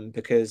propel them,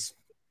 because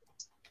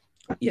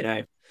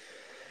it's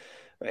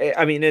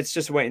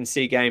just a wait and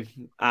see game,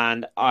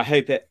 and I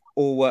hope it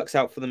all works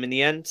out for them in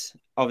the end.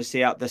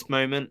 Obviously at this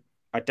moment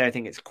I don't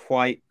think it's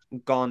quite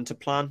gone to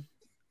plan,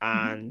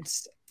 and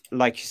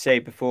like you say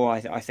before,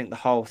 I think the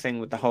whole thing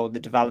with the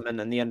development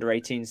and the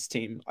under-18s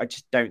team, I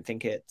just don't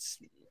think it's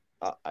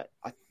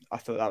I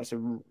thought that was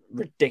a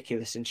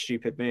ridiculous and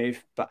stupid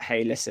move. But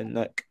hey, listen,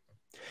 look,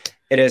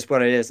 it is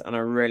what it is. And I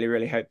really,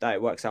 really hope that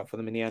it works out for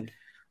them in the end.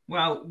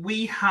 Well,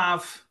 we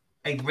have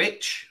a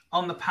Rich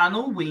on the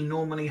panel. We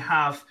normally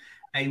have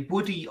a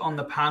Woody on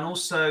the panel.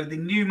 So the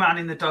new man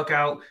in the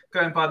dugout,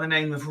 going by the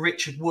name of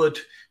Richard Wood,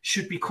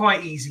 should be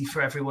quite easy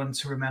for everyone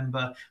to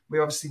remember. We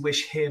obviously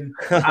wish him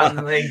and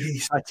the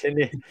ladies. I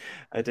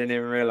didn't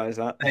even realise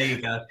that. There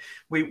you go.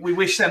 We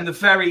wish them the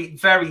very,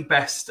 very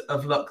best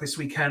of luck this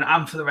weekend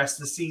and for the rest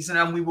of the season.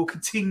 And we will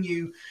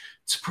continue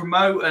to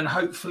promote and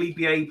hopefully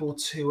be able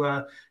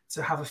to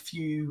have a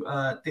few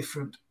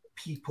different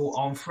people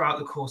on throughout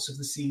the course of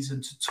the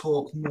season to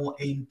talk more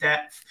in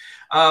depth.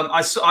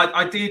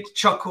 I did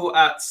chuckle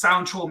at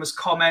Sound Trauma's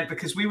comment,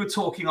 because we were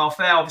talking off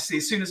air. Obviously,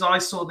 as soon as I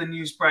saw the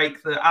news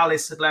break that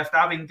Alice had left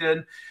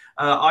Abingdon,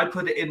 I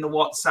put it in the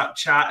WhatsApp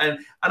chat, and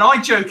I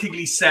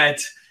jokingly said,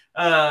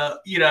 a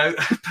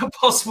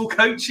possible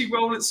coaching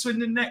role at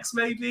Swindon next,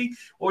 maybe,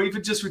 or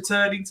even just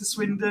returning to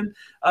Swindon.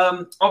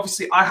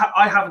 Obviously,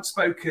 I haven't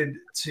spoken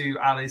to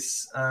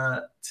Alice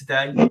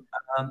today,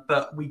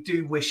 but we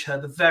do wish her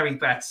the very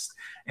best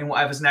in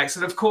whatever's next.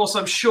 And of course,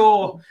 I'm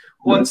sure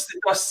once the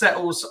dust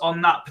settles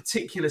on that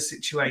particular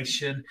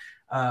situation,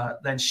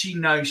 then she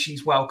knows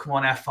she's welcome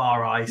on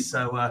FRI.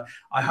 So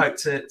I hope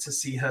to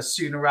see her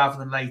sooner rather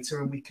than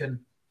later, and we can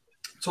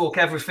talk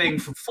everything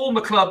from former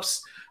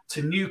clubs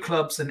to new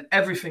clubs and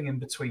everything in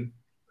between.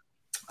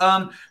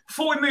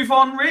 Before we move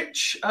on,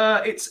 Rich,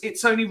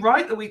 it's only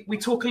right that we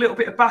talk a little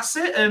bit of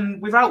Bassett,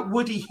 and without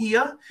Woody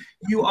here,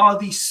 you are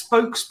the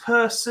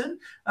spokesperson.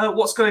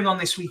 What's going on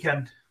this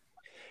weekend?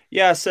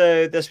 Yeah,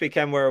 so this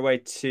weekend we're away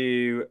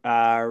to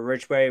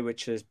Ridgeway,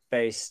 which is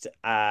based,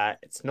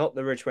 it's not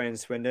the Ridgeway in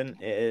Swindon,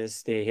 it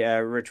is the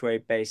Ridgeway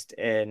based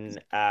in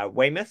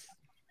Weymouth.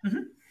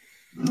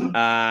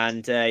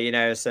 And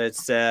so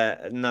it's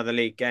another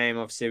league game.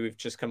 Obviously, we've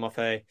just come off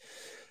a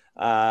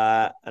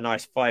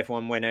nice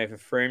 5-1 win over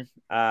Frome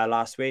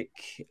last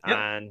week. Yep.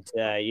 And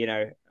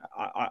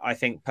I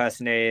think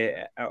personally,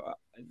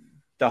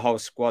 the whole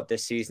squad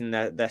this season,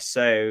 they're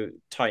so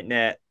tight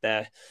knit.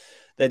 They're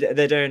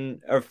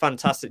doing a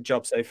fantastic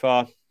job so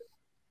far,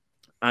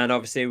 and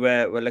obviously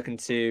we're looking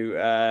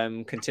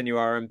to continue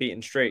our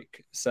unbeaten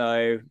streak.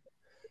 So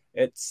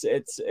it's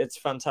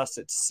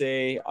fantastic to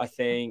see. I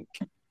think.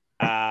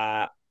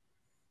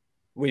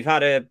 We've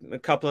had a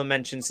couple of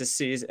mentions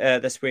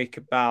this week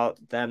about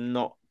them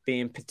not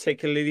being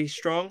particularly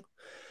strong.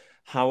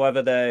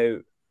 However,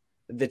 though,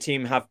 the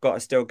team have got to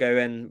still go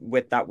in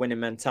with that winning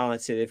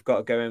mentality. They've got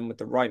to go in with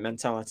the right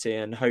mentality,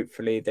 and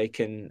hopefully they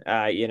can,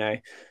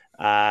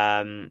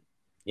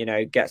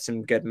 get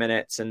some good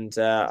minutes and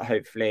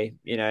hopefully,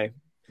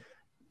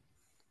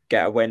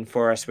 get a win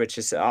for us, which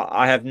is,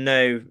 I have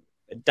no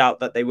doubt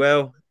that they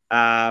will.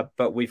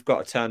 But we've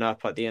got to turn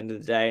up at the end of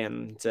the day,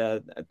 and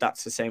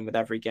that's the same with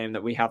every game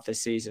that we have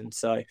this season.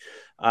 So,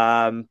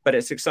 but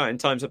it's exciting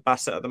times at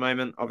Bassett at the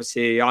moment.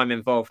 Obviously, I'm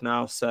involved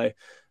now, so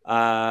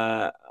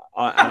I'm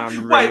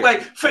really...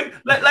 wait.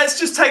 Let's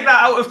just take that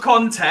out of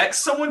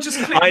context. Someone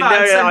just click that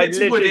and send it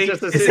to Woody.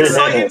 It's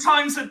exciting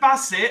times at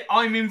Bassett.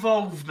 I'm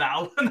involved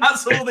now, and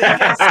that's all that he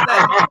gets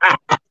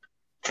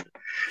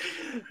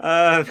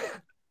said.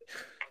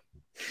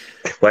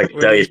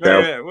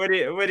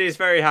 Woody's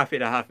very happy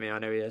to have me. I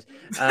know he is.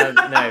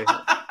 No,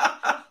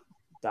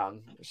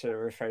 damn, should have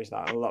rephrased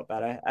that a lot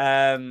better.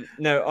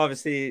 No,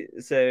 obviously,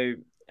 so,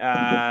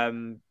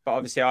 but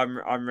obviously,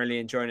 I'm really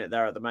enjoying it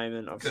there at the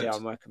moment. Obviously,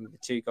 I'm working with the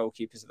 2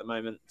 goalkeepers at the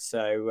moment.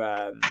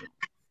 So,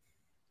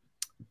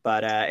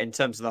 but in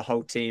terms of the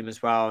whole team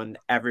as well, and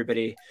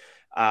everybody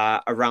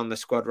around the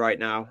squad right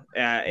now,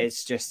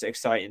 it's just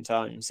exciting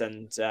times,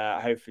 and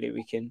hopefully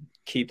we can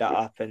keep that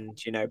up and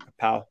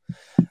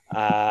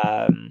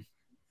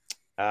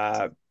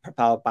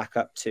propel back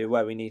up to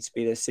where we need to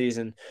be this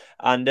season.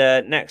 And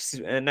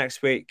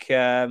next week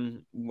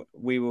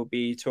we will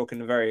be talking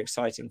a very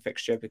exciting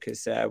fixture,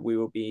 because we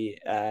will be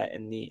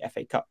in the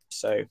FA Cup,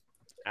 so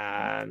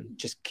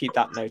just keep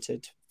that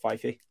noted,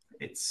 Fifey.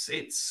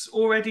 It's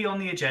already on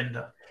the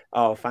agenda.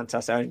 Oh,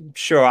 fantastic. I'm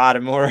sure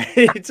Adam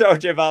already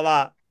told you about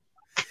that.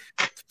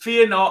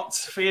 Fear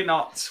not.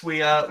 We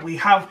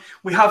have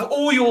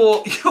all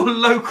your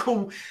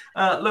local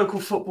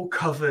football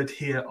covered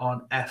here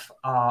on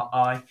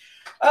FRI.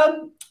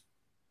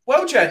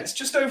 Well, gents,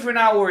 just over an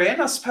hour in,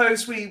 I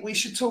suppose we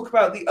should talk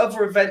about the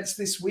other events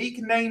this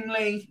week.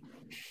 Namely,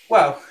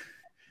 well,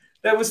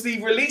 there was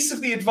the release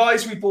of the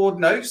advisory board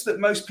notes that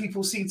most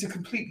people seem to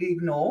completely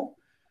ignore,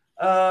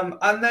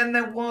 and then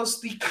there was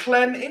the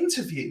Clem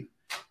interview.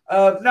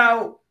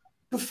 Now,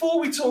 before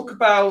we talk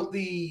about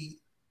the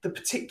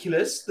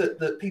particulars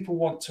that people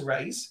want to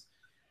raise,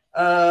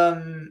 I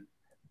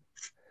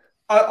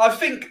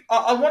think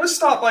I want to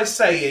start by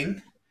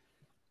saying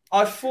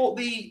I thought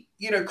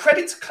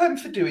credit to Clem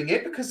for doing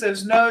it, because there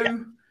was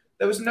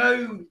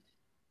no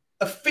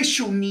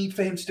official need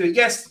for him to do it.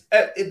 Yes,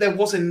 there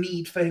was a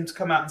need for him to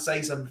come out and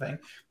say something,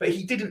 but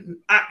he didn't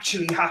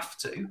actually have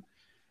to.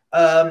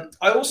 I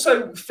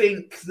also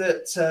think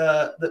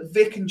that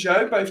Vic and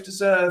Joe both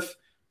deserve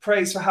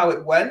praise for how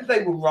it went.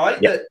 They were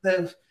right. Yep.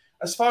 That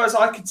as far as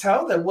I could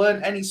tell, there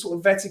weren't any sort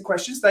of vetted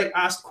questions. They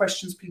asked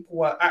questions people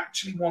were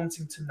actually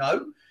wanting to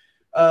know.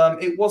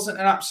 It wasn't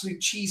an absolute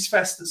cheese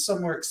fest that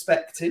some were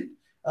expecting,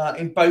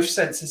 in both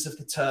senses of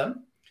the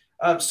term.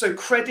 So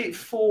credit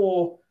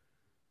for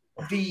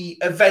the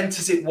event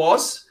as it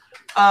was.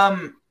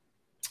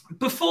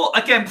 Before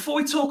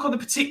we talk on the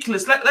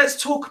particulars,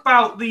 let's talk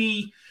about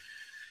the,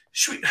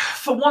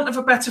 for want of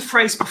a better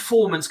phrase,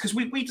 performance, because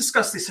we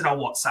discussed this in our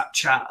WhatsApp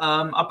chat.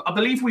 I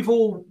believe we've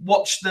all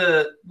watched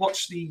the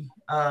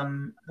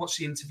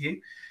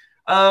interview.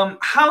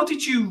 How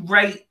did you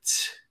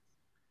rate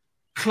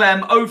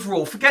Clem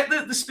overall? Forget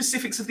the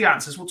specifics of the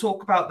answers. We'll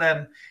talk about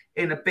them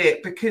in a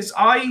bit, because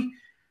I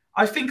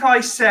think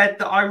I said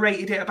that I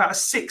rated it about a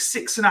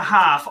 6.5.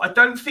 I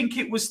don't think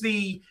it was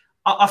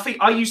I think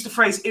I used the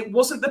phrase, it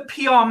wasn't the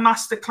PR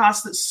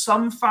masterclass that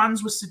some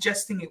fans were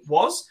suggesting it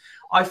was.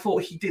 I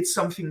thought he did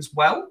some things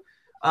well.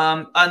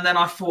 And then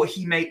I thought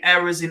he made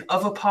errors in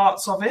other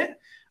parts of it.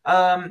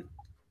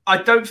 I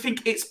don't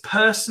think it's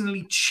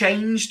personally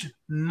changed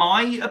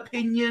my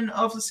opinion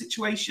of the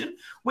situation,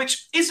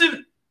 which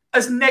isn't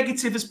as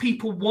negative as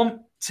people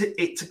want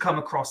it to come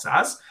across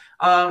as.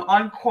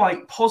 I'm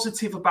quite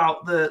positive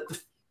about the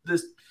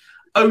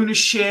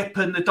ownership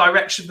and the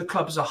direction of the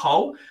club as a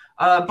whole.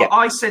 But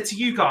I said to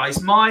you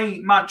guys, my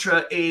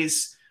mantra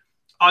is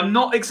I'm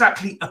not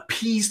exactly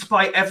appeased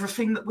by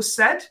everything that was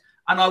said,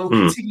 and I will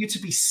continue to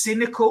be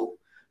cynical.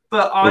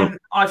 But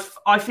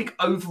I think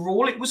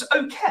overall it was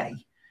okay.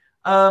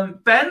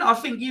 Ben, I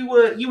think you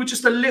were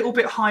just a little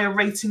bit higher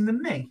rating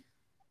than me.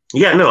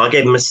 Yeah, no, I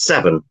gave him a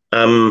 7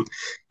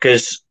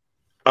 because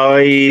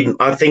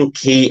I think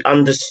he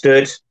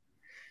understood.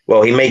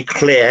 Well, he made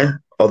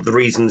clear of the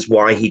reasons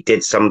why he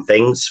did some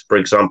things. For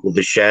example,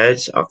 the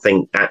shares. I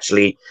think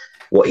actually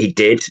what he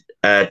did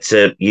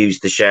to use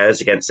the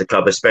shares against the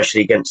club, especially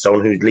against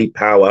someone who's Lee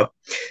Power.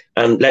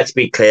 And let's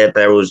be clear,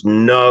 there was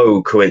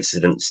no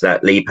coincidence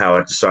that Lee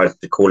Power decided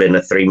to call in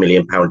a £3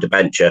 million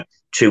debenture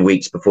 2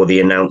 weeks before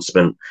the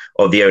announcement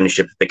of the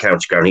ownership of the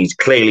county ground. He's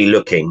clearly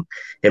looking,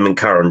 him and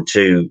Curran,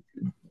 to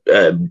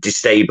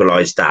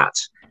destabilise that.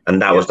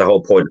 And that was the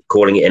whole point of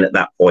calling it in at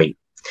that point.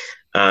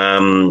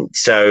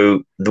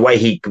 So the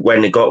way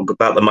when he got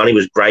about the money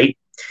was great.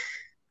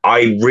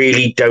 I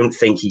really don't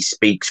think he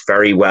speaks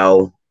very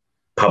well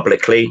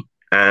publicly,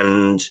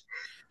 and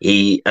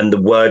the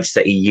words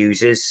that he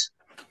uses,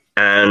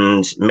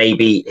 and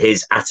maybe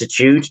his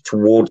attitude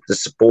towards the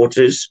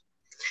supporters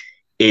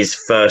is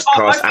first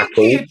class. I think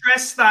he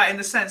addressed that in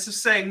the sense of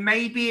saying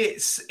maybe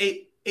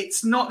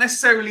it's not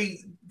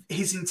necessarily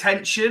his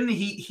intention.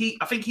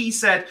 I think he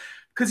said,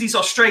 because he's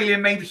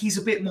Australian, maybe he's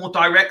a bit more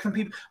direct than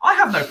people. I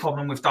have no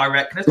problem with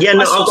directness. Yeah,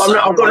 no,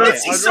 I did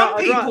see some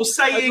people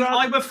saying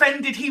I'm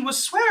offended he was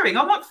swearing.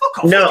 I'm like, fuck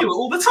off, you do it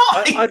all the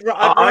time. I'd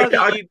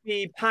rather you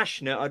be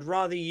passionate. I'd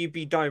rather you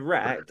be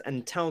direct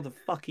and tell the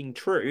fucking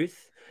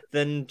truth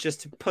than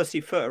just to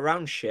pussyfoot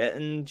around shit.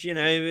 And,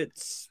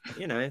 that's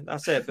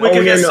it. We're going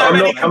to get so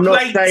many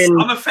complaints.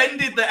 I'm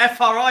offended that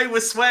FRI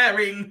was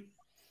swearing.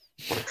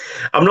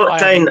 I'm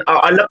not saying...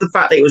 I love the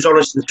fact that he was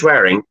honest and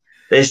swearing.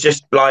 There's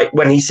just like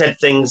when he said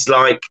things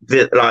like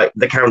the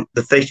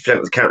 50%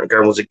 of the counter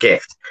going was a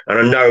gift, and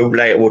I know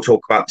later we'll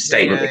talk about the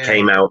statement that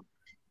came out,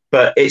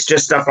 but it's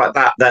just stuff like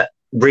that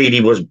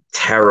really was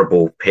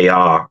terrible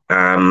PR,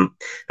 and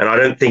I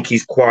don't think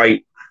he's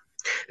quite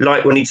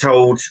like when he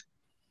told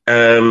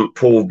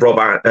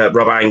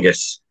Rob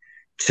Angus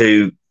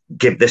to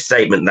give the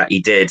statement that he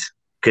did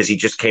because he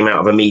just came out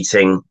of a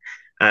meeting,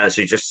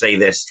 so just say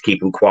this to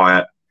keep him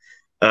quiet.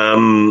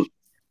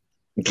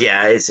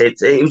 Yeah,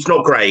 it was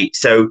not great.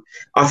 So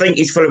I think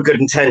he's full of good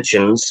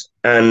intentions,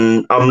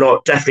 and I'm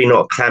definitely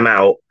not Clem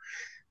out,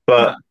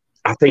 but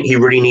I think he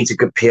really needs a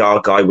good PR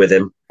guy with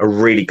him, a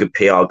really good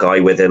PR guy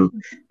with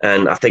him,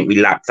 and I think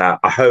we lack that.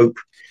 I hope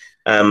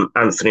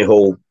Anthony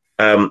Hall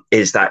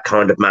is that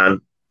kind of man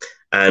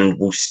and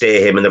will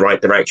steer him in the right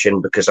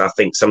direction, because I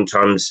think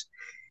sometimes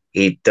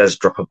he does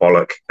drop a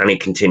bollock, and he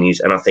continues,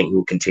 and I think he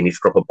will continue to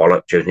drop a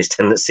bollock during his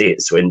tenancy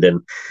at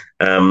Swindon,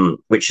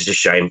 which is a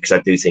shame because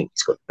I do think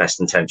he's got the best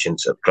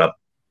intentions at the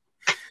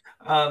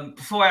club.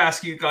 Before I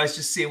ask you guys,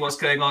 just see what's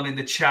going on in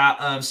the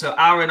chat. So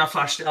Aaron, I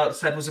flashed it up,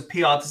 said was a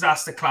PR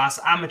disaster class,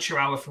 amateur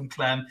hour from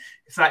Clem.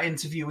 If that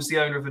interview was the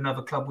owner of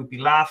another club, we'd be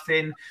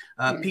laughing.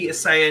 Peter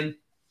saying,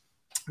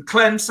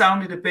 Clem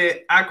sounded a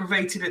bit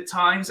aggravated at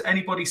times.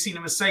 Anybody seen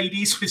a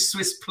Mercedes with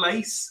Swiss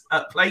plates?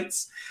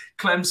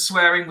 Clem's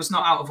swearing was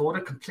not out of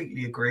order.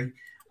 Completely agree.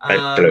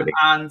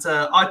 And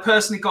I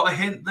personally got a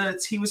hint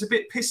that he was a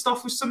bit pissed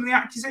off with some of the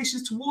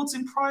accusations towards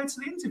him prior to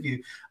the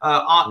interview.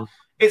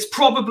 It's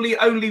probably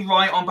only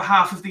right on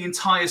behalf of the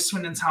entire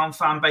Swindon Town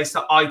fan base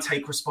that I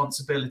take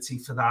responsibility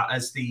for that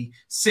as the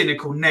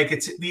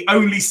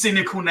only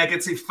cynical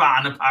negative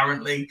fan,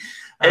 apparently.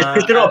 It's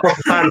because you're not a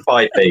proper fan,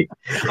 Pipey.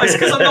 It's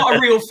because I'm not a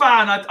real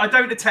fan. I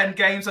don't attend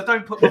games. I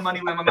don't put my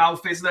money where my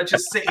mouth is. And I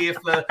just sit here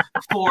for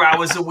 4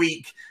 hours a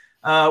week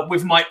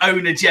with my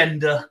own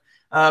agenda.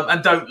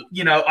 And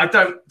I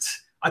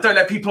don't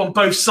let people on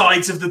both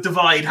sides of the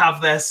divide have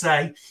their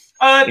say.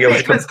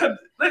 Nick,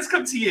 let's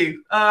come to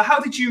you. How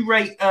did you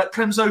rate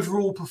Clem's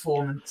overall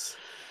performance?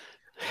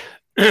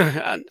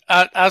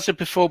 As a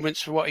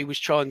performance for what he was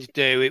trying to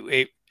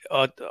do,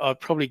 I'd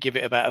probably give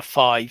it about a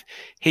 5.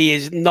 He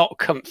is not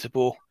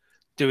comfortable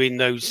doing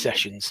those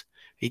sessions.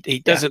 He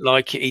doesn't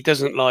like it. He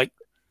doesn't like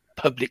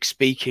public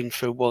speaking,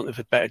 for want of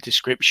a better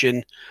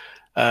description.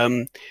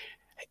 It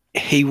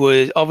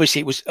was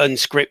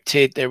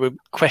unscripted. There were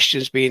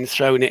questions being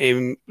thrown at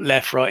him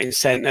left, right, and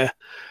centre,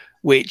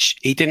 which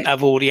he didn't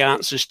have all the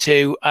answers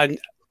to. And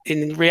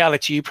in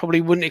reality, you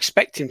probably wouldn't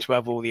expect him to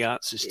have all the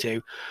answers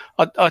to.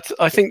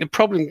 I think the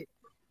problem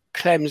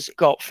Clem's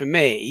got for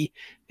me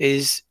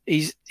is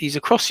he's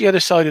across the other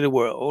side of the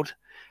world,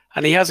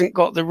 and he hasn't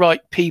got the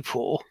right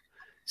people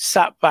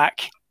sat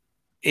back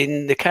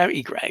in the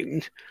county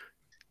ground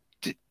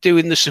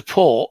doing the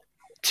support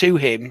to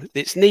him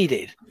that's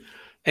needed.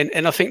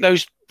 And I think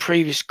those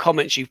previous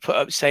comments you've put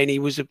up saying he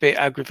was a bit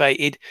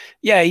aggravated,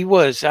 yeah, he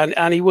was,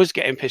 and he was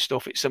getting pissed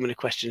off at some of the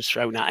questions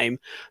thrown at him,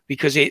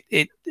 because it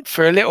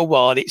for a little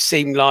while it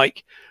seemed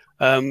like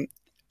the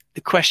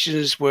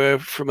questions were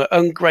from an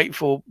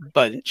ungrateful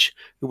bunch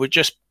who were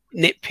just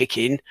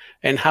nitpicking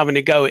and having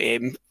a go at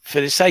him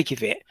for the sake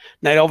of it.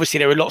 Now, obviously,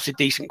 there were lots of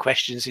decent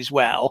questions as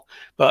well,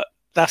 but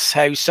that's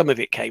how some of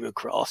it came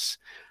across.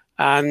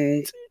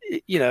 And,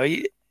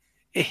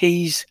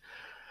 he's...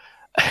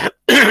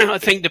 I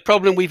think the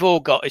problem we've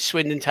all got as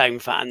Swindon Town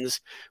fans,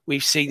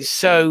 we've seen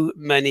so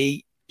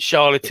many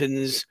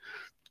charlatans,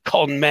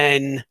 con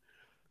men,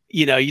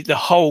 the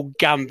whole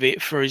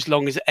gambit for as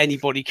long as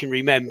anybody can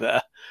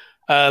remember.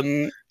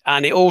 And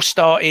it all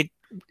started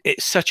at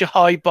such a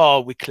high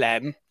bar with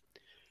Clem.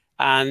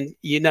 And,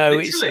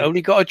 literally, it's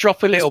only got to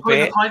drop a little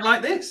bit. A pint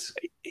like this.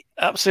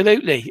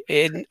 Absolutely.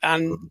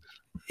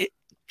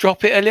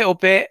 Drop it a little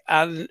bit,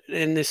 and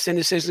the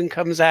cynicism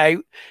comes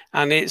out,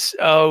 and it's,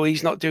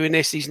 he's not doing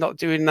this, he's not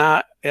doing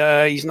that,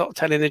 he's not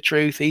telling the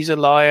truth, he's a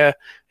liar,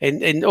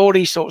 and all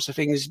these sorts of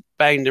things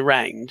bound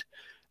around.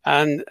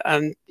 And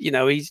I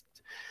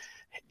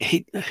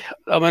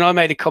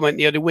made a comment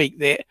the other week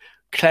that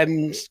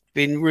Clem's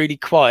been really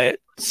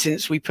quiet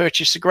since we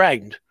purchased the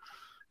ground.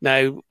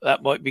 Now,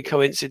 that might be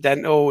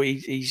coincidental.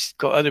 He's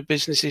got other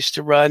businesses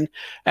to run.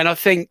 And I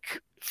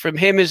think from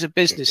him as a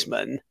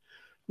businessman,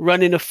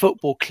 running a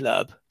football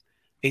club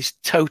is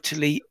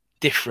totally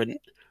different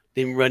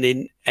than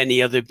running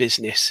any other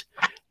business.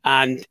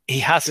 And he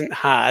hasn't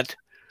had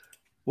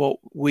what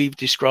we've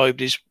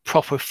described as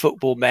proper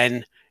football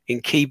men in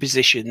key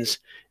positions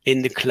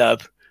in the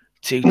club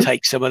to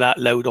take some of that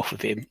load off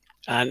of him.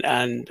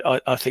 And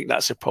I think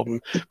that's a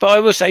problem. But I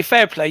will say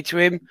fair play to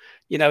him.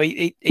 You know,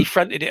 he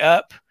fronted it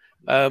up.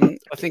 I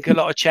think a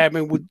lot of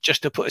chairmen would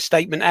just have put a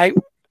statement out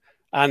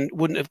and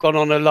wouldn't have gone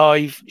on a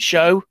live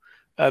show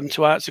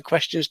to answer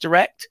questions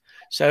direct.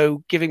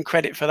 So give him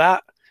credit for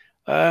that.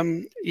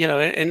 You know,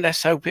 and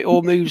let's hope it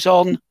all moves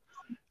on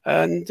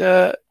and,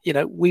 you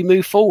know, we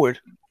move forward.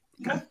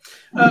 Okay.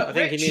 I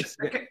think Rich, he needs.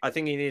 I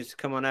think he needs to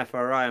come on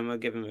FRI, and we'll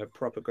give him a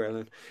proper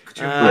grilling. could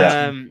you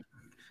imagine?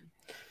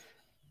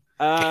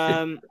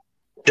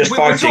 Just we're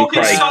fighting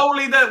talking Craig.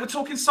 we're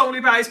talking solely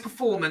about his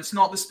performance,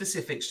 not the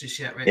specifics just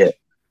yet, Rich.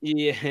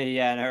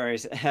 Yeah, no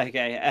worries.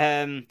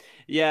 Okay.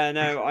 Yeah,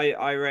 no,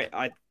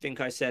 I think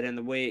I said in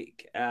the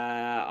week,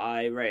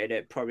 I rated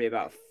it probably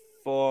about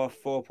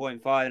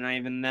 4.5, and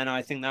even then,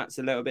 I think that's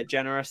a little bit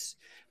generous.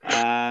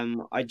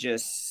 I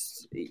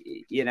just,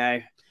 you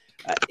know,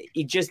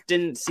 he just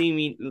didn't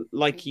seem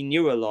like he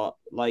knew a lot.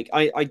 Like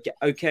I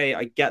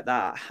get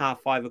that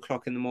at 5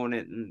 o'clock in the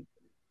morning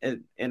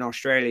in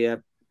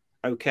Australia.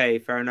 Okay,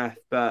 fair enough,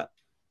 but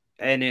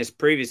in his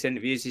previous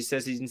interviews, he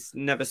says he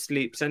never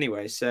sleeps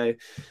anyway. So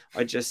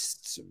I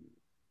just,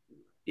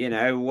 you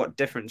know, what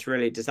difference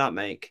really does that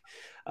make?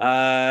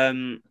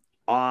 I'm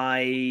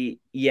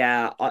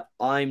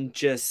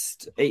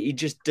just, he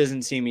just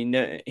doesn't seem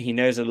he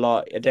knows a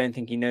lot. I don't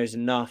think he knows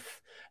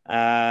enough.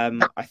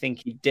 I think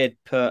he did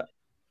put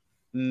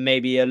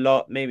maybe a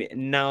lot, maybe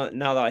now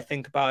that I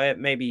think about it,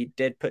 maybe he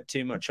did put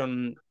too much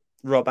on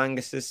Rob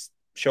Angus's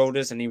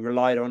shoulders and he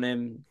relied on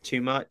him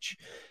too much.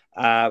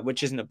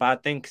 Which isn't a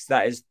bad thing because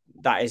that is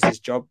his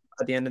job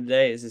at the end of the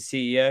day as a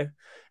CEO,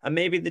 and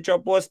maybe the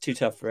job was too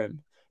tough for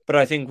him. But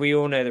I think we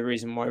all know the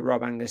reason why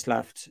Rob Angus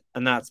left,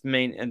 and that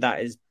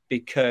is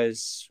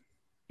because,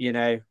 you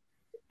know,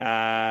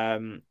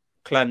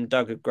 Clem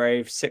dug a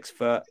grave 6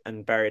 foot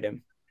and buried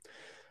him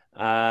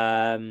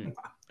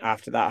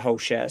after that whole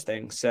shares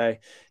thing. So,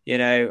 you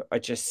know, I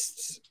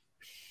just.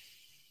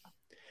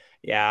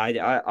 Yeah,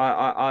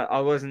 I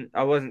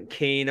wasn't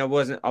keen. I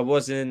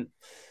wasn't.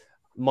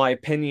 My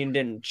opinion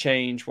didn't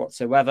change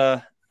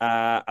whatsoever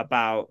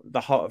about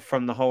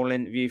from the whole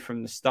interview,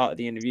 from the start of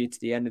the interview to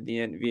the end of the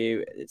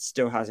interview. It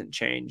still hasn't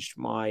changed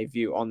my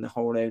view on the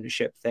whole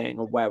ownership thing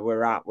or where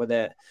we're at with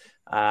it.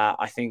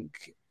 I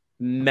think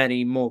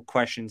many more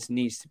questions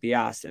needs to be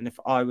asked. And if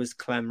I was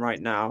Clem right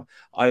now,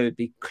 I would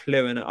be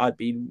I'd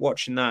be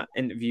watching that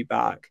interview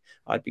back.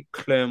 I'd be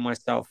cluing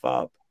myself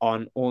up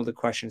on all the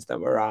questions that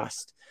were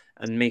asked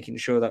and making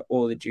sure that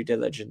all the due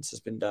diligence has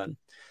been done.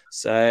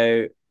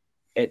 So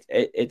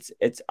it's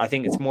I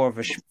think it's more of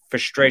a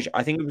frustration.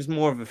 I think it was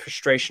more of a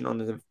frustration on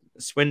the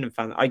Swindon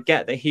fan. I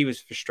get that he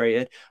was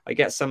frustrated. I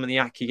get some of the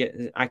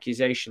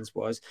accusations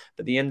was,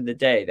 but at the end of the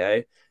day,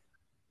 though,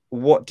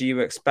 what do you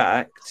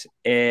expect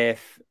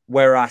if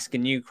we're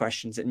asking you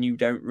questions and you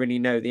don't really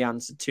know the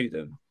answer to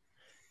them?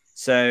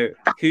 So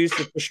who's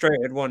the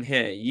frustrated one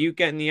here? You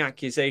getting the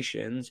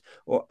accusations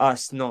or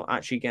us not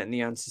actually getting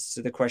the answers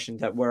to the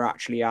questions that we're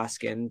actually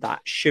asking that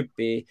should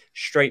be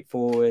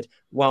straightforward,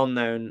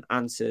 well-known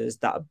answers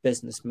that a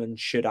businessman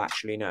should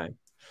actually know?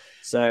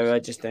 So I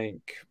just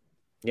think,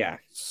 yeah.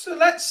 So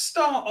let's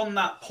start on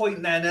that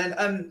point then.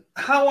 And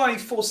how I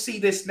foresee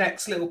this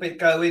next little bit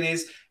going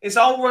is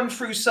I'll run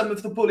through some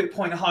of the bullet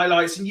point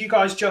highlights and you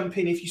guys jump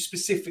in if you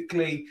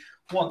specifically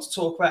want to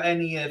talk about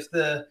any of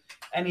the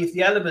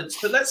elements.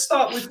 But let's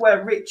start with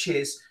where Rich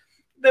is.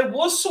 There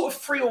was sort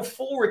of 3 or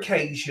 4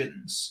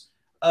 occasions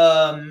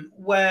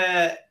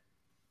where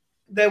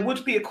there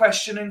would be a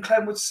question and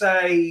Clem would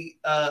say,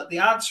 the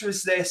answer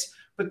is this,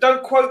 but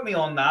don't quote me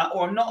on that,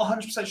 or I'm not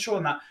 100% sure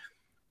on that.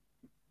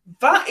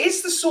 That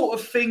is the sort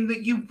of thing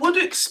that you would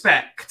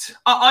expect.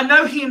 I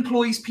know he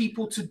employs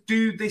people to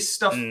do this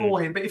stuff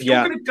for him, but if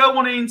you're going to go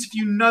on an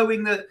interview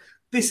knowing that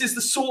this is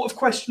the sort of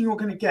question you're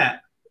going to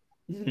get,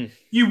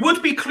 you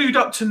would be clued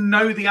up to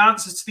know the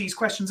answers to these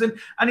questions.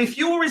 And if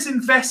you're as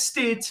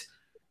invested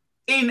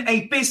in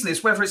a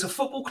business, whether it's a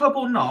football club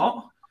or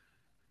not,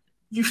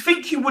 you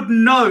think you would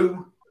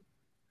know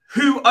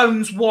who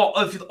owns what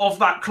of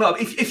that club.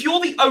 If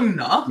you're the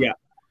owner,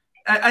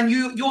 and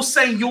you're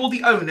saying you're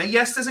the owner,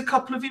 yes, there's a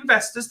couple of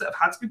investors that have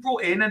had to be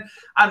brought in.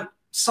 And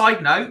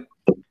side note,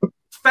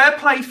 fair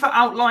play for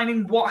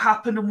outlining what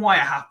happened and why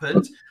it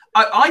happened.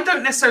 I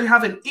don't necessarily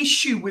have an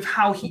issue with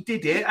how he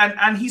did it,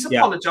 and he's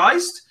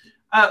apologised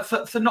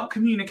for not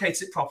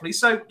communicating it properly.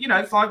 So, you know,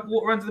 if I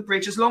water under the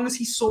bridge, as long as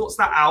he sorts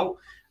that out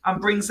and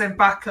brings them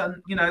back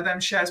and, you know, them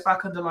shares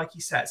back under, like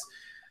he says.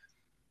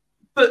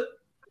 But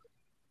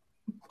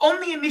on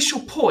the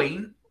initial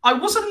point, I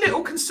was a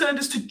little concerned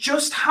as to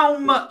just how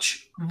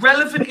much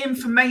relevant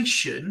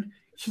information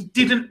he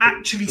didn't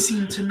actually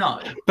seem to know.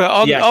 But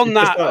on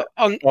that,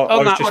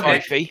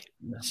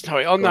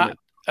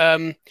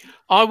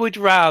 I would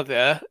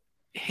rather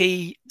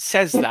he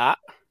says that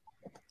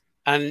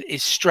and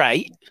is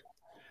straight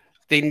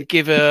than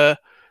give and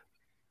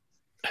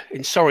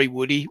sorry,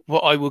 Woody,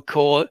 what I would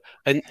call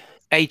an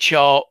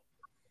HR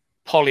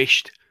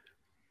polished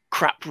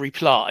crap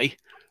reply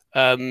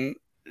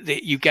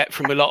that you get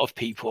from a lot of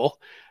people.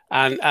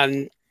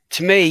 And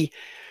to me,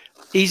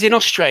 he's in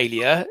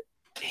Australia.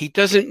 He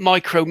doesn't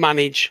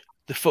micromanage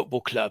the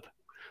football club.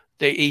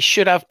 He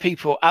should have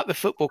people at the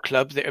football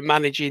club that are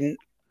managing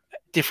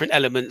different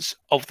elements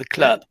of the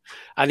club,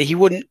 and he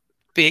wouldn't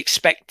be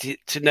expected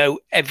to know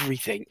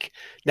everything.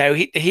 Now,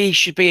 he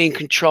should be in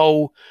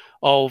control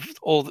of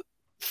all the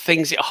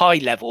things at high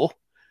level,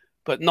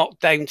 but not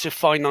down to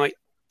finite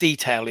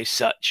detail as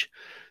such.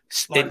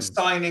 Like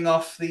signing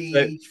off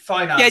the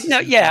finances.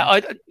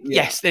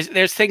 Yes,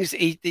 there's things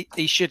that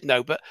he should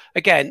know. But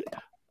again,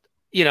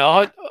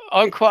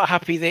 I'm quite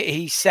happy that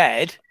he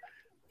said,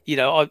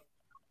 I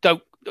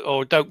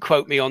don't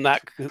quote me on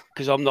that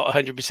because I'm not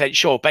 100%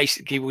 sure.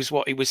 Basically, was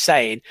what he was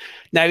saying.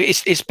 Now,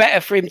 it's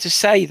better for him to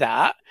say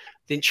that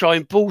than try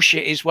and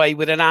bullshit his way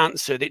with an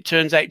answer that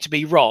turns out to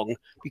be wrong,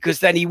 because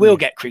then he will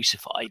get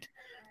crucified.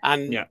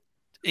 And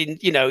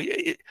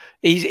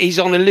he's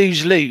on a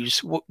lose-lose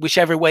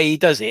whichever way he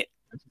does it.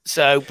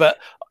 So, but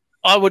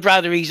I would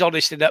rather he's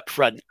honest and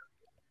upfront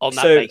on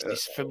that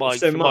basis from my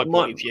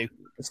point of view.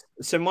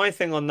 So my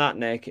thing on that,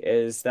 Nick,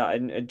 is that,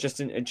 and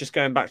just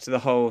going back to the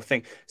whole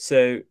thing.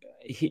 So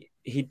he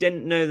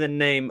didn't know the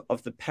name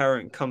of the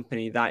parent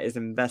company that is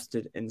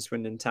invested in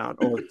Swindon Town,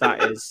 or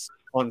that is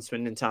on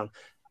Swindon Town.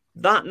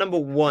 That, number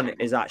one,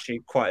 is actually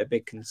quite a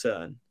big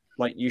concern.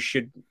 Like, you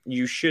should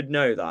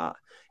know that.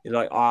 You're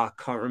like, I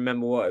can't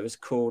remember what it was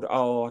called.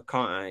 Oh, I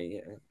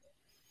can't.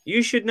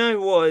 You should know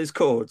what it's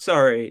called.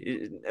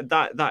 Sorry,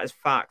 that is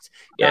fact.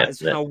 That is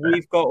how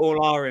we've got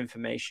all our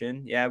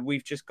information. Yeah,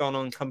 we've just gone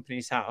on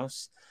Company's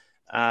House,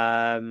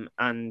 and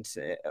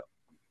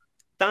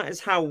that is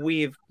how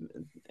we've.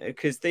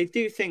 Because they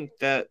do think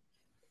that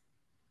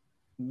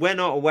we're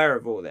not aware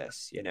of all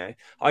this.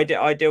 I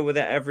deal with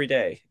it every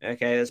day.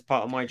 Okay, that's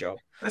part of my job.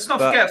 Let's not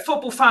forget,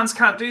 football fans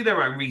can't do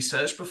their own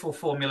research before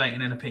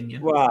formulating an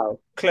opinion.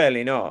 Well,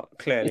 clearly not.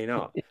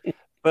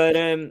 But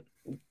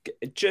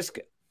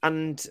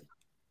and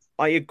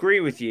I agree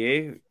with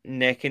you,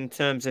 Nick, in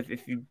terms of,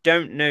 if you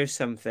don't know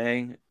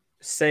something,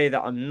 say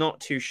that I'm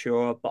not too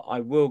sure, but I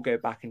will go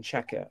back and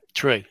check it.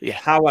 True. Yeah.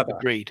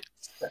 Agreed.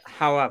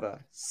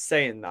 However,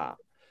 saying that,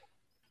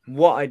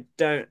 what I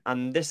don't,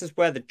 and this is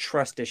where the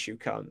trust issue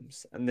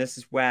comes, and this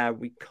is where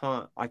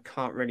I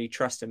can't really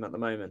trust him at the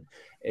moment,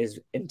 is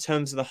in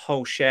terms of the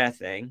whole share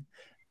thing.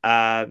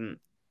 Rob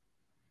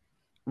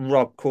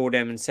called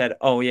him and said,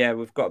 "Oh yeah,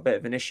 we've got a bit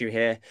of an issue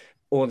here.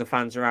 All the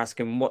fans are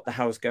asking what the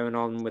hell's going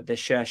on with this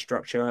share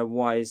structure.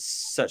 Why is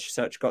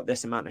such got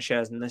this amount of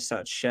shares and this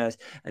such shares?"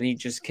 And he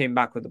just came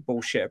back with a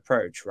bullshit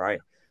approach, right?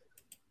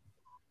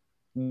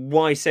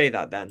 Why say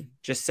that then?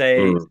 Just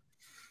say,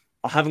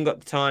 I haven't got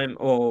the time,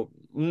 or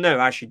no,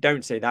 actually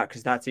don't say that,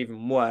 because that's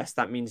even worse.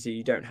 That means that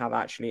you don't have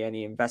actually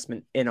any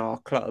investment in our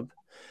club.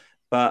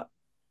 But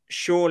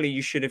surely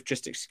you should have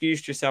just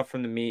excused yourself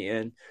from the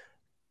meeting,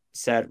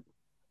 said,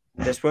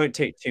 this won't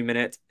take 2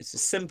 minutes. It's a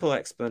simple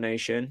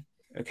explanation.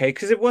 Okay,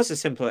 because it was a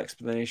simple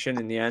explanation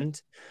in the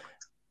end.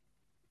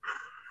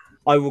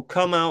 I will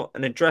come out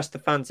and address the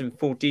fans in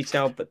full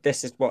detail, but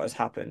this is what has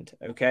happened.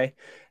 Okay.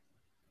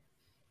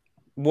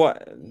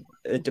 What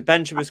the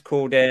debenture was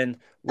called in,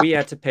 we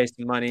had to pay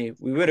some money.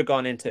 We would have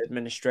gone into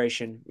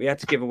administration. We had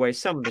to give away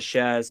some of the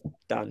shares.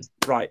 Done.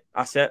 Right.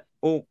 That's it.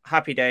 All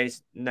happy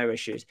days, no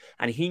issues.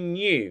 And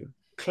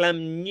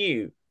Clem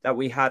knew that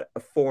we had a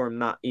forum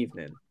that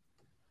evening.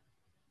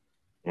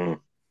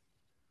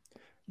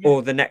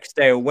 Or the next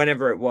day, or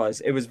whenever it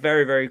was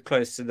very, very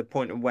close to the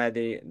point of where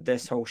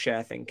this whole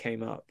share thing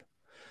came up.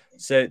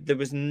 So there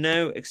was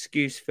no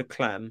excuse for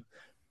Clem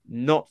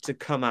not to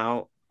come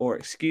out or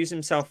excuse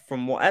himself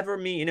from whatever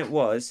meeting it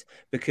was,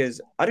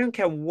 because I don't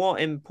care what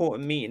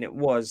important meeting it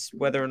was,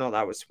 whether or not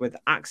that was with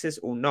Axis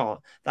or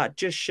not. That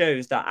just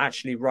shows that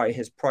actually, right,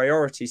 his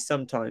priorities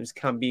sometimes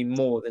can be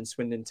more than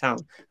Swindon Town,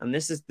 and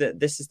this is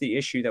the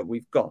issue that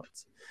we've got.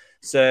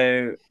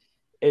 So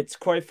it's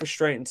quite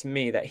frustrating to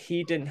me that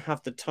he didn't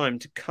have the time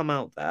to come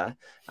out there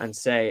and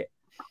say,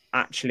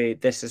 actually,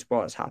 this is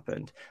what has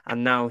happened.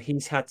 And now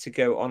he's had to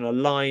go on a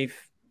live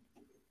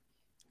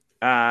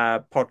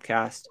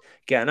podcast,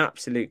 get an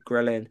absolute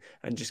grilling,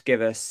 and just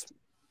give us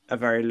a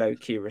very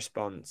low-key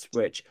response,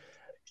 which,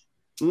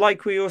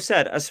 like we all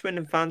said, as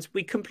Swindon fans,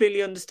 we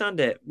completely understand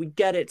it. We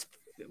get it.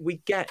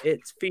 We get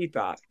its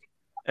feedback.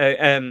 We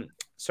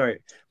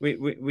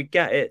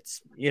get it.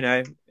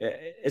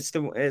 It's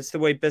the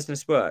way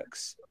business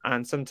works,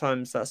 and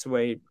sometimes that's the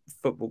way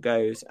football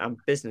goes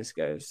and business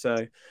goes.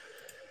 So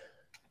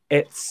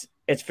it's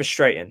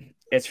frustrating.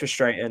 It's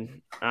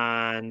frustrating,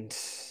 and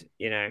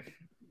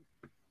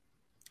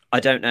I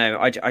don't know.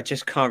 I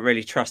just can't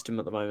really trust him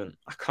at the moment.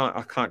 I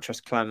can't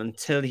trust Clem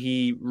until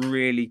he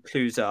really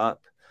clues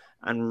up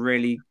and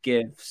really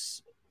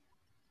gives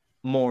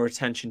more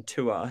attention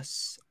to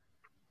us.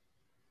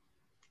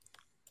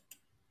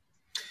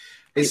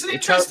 It's an It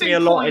interesting tells me a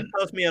lot. point. It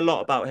tells me a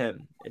lot about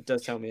him. It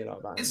does tell me a lot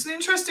about him. It's an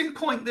interesting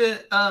point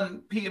that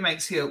Peter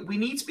makes here. We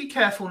need to be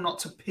careful not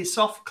to piss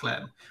off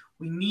Clem.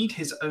 We need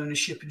his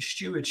ownership and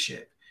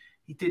stewardship.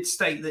 He did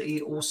state that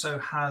he also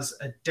has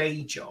a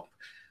day job.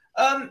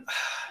 But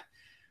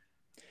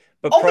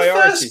on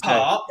priorities, the first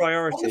part,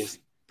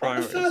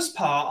 priorities. The first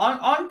part,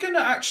 I'm going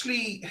to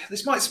actually,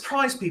 this might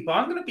surprise people,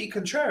 I'm going to be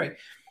contrary.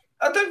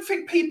 I don't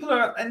think people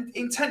are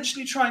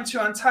intentionally trying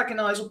to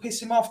antagonise or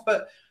piss him off,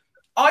 but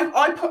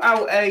I put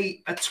out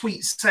a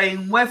tweet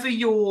saying whether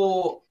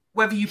you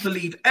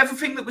believe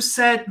everything that was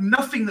said,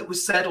 nothing that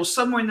was said, or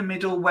somewhere in the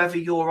middle, whether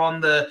you're on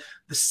the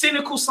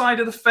cynical side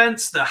of the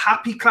fence, the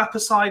happy clapper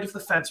side of the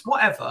fence,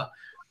 whatever,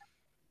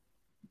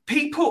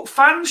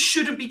 fans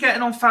shouldn't be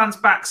getting on fans'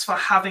 backs for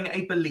having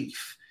a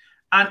belief.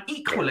 And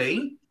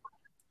equally,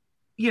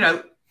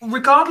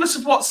 regardless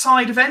of what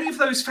side of any of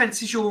those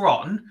fences you're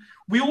on,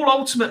 we all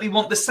ultimately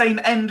want the same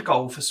end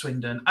goal for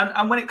Swindon.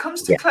 And when it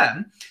comes to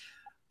Clem,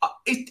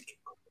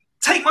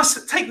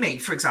 take me,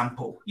 for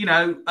example.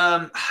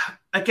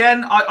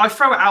 Again, I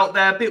throw it out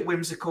there, a bit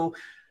whimsical.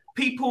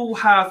 People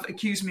have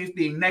accused me of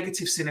being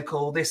negative,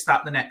 cynical, this,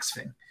 that, the next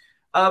thing,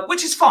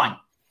 which is fine.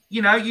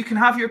 You can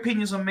have your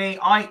opinions on me.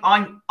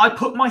 I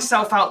put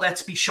myself out there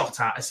to be shot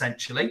at,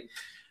 essentially.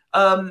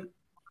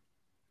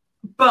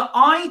 But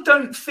I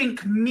don't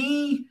think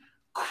me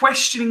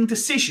questioning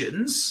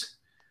decisions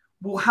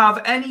will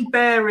have any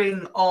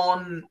bearing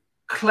on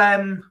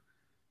Clem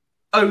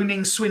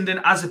owning Swindon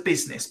as a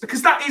business,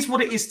 because that is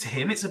what it is to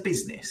him. It's a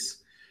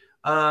business.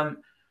 I'm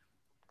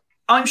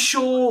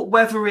sure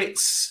whether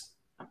it's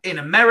in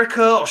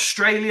America,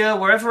 Australia,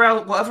 whatever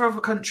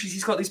other countries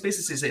he's got these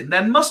businesses in,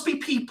 there must be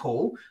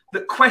people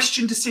that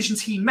question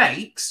decisions he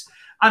makes,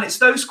 and it's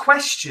those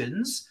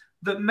questions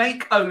that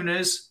make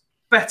owners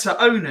better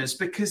owners,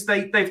 because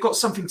they've got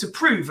something to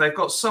prove. They've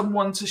got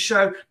someone to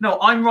show, no,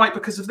 I'm right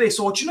because of this,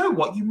 or do you know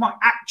what? You might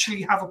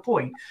actually have a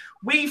point.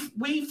 We've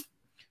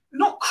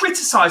not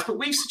criticised, but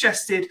we've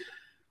suggested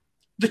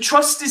the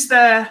trust is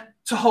there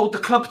to hold the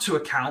club to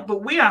account.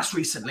 But we asked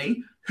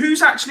recently,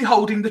 who's actually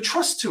holding the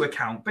trust to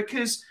account?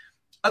 Because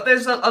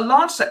there's a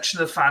large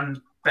section of the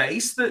fan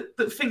base that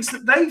thinks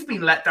that they've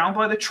been let down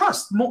by the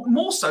trust,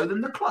 more so than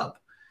the club.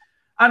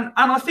 And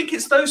I think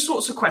it's those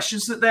sorts of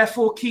questions that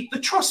therefore keep the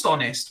trust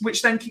honest,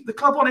 which then keep the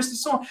club honest and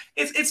so on.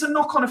 It's a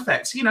knock-on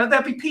effect.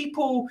 There'll be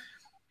people,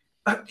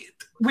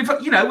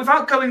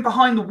 without going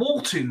behind the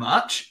wall too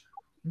much,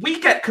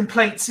 we get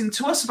complaints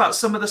into us about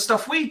some of the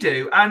stuff we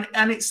do.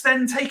 And it's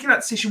then taking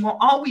that decision, well,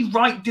 are we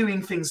right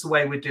doing things the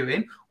way we're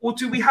doing? Or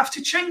do we have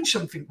to change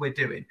something we're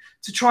doing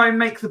to try and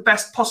make the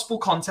best possible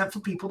content for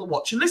people to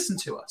watch and listen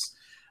to us?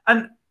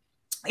 And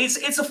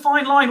it's a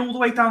fine line all the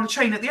way down the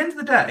chain. At the end of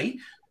the day,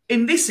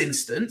 in this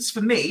instance,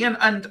 for me,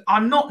 and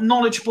I'm not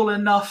knowledgeable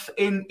enough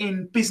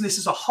in business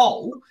as a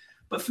whole,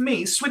 but for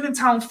me, Swindon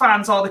Town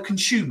fans are the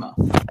consumer.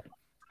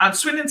 And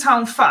Swindon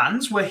Town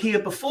fans were here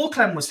before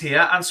Clem was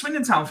here, and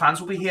Swindon Town fans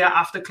will be here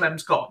after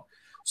Clem's gone.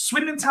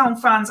 Swindon Town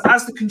fans,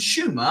 as the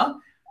consumer,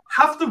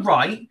 have the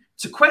right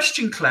to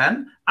question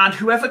Clem and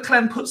whoever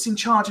Clem puts in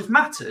charge of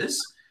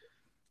matters.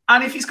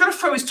 And if he's going to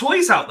throw his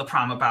toys out the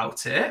pram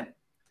about it,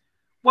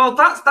 well,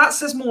 that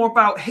says more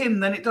about him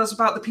than it does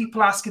about the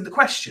people asking the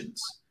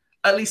questions.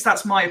 At least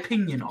that's my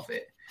opinion of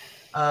it.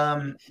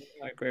 I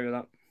agree with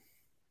that.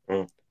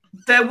 Mm.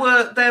 There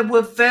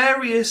were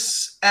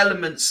various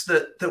elements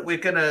that we're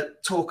going to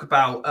talk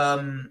about,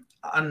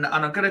 and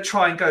I'm going to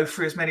try and go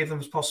through as many of them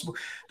as possible.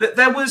 That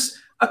there was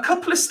a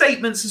couple of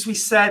statements, as we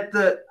said,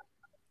 that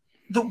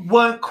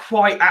weren't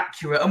quite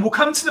accurate, and we'll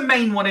come to the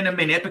main one in a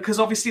minute, because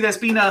obviously there's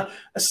been a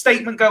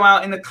statement go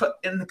out in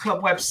the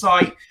club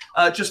website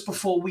just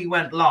before we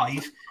went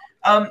live.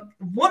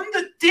 One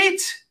that did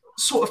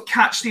sort of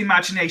catch the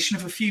imagination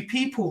of a few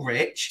people,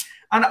 Rich,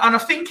 and I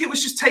think it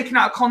was just taken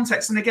out of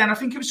context. And again, I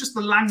think it was just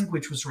the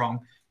language was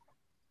wrong,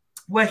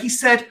 where he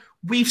said,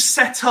 we've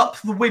set up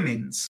the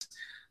women's.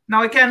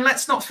 Now, again,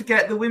 let's not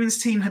forget the women's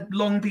team had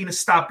long been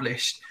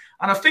established.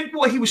 And I think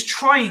what he was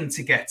trying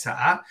to get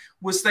at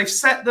was they've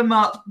set them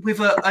up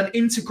with an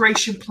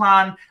integration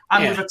plan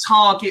and with a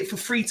target for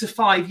 3 to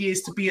 5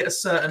 years to be at a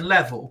certain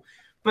level.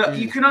 But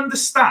you can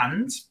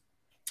understand,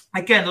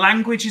 again,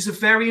 language is a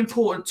very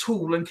important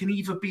tool and can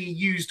either be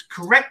used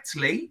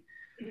correctly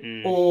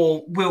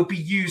or will be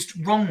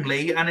used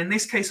wrongly. And in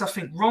this case, I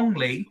think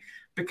wrongly,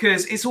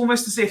 because it's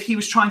almost as if he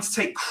was trying to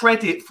take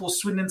credit for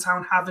Swindon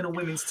Town having a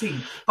women's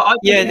team. But I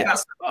think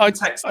that's the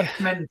context of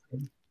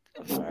commenting.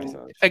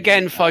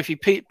 Again,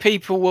 Fifey,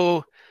 people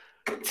will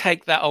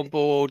take that on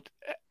board.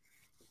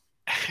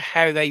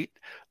 How they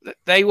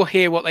will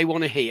hear what they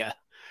want to hear.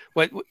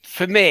 Well,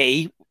 for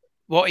me,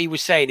 what he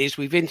was saying is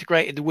we've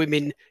integrated the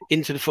women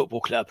into the football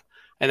club,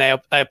 and they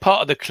are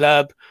part of the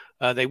club.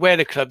 They wear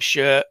the club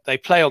shirt. They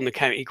play on the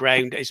county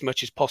ground as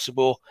much as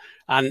possible,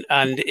 and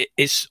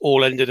it's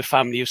all under the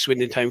family of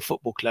Swindon Town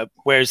Football Club,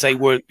 whereas they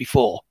weren't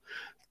before.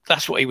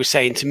 That's what he was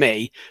saying to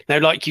me. Now,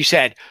 like you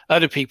said,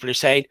 other people are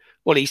saying,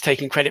 well, he's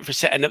taking credit for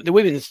setting up the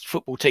women's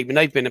football team, and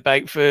they've been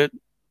about for,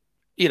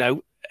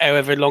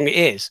 however long it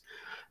is.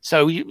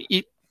 So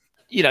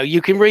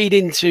you can read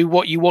into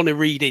what you want to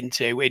read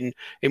into in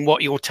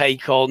what your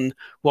take on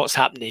what's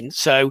happening.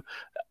 So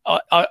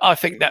I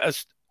think that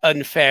is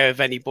unfair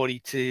of anybody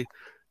to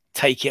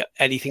take it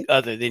anything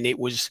other than it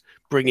was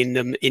bringing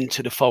them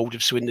into the fold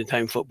of Swindon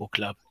Town Football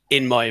Club,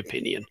 in my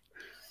opinion.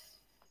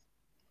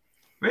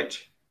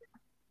 Rich?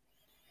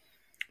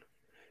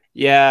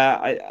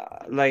 Yeah,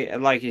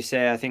 like you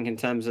say, I think in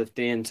terms of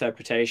the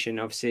interpretation,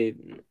 obviously,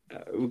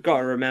 we've got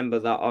to remember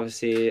that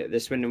obviously the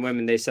Swindon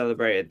women, they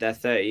celebrated their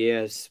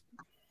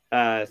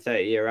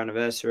 30-year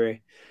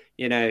anniversary,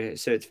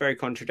 so it's very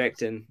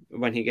contradicting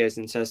when he goes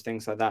and says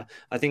things like that.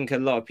 I think a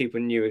lot of people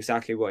knew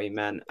exactly what he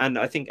meant, and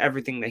I think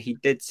everything that he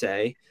did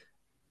say,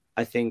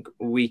 I think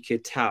we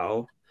could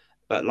tell.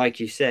 But like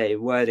you say,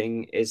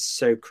 wording is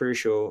so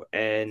crucial,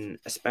 and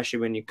especially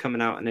when you're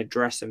coming out and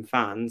addressing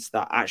fans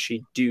that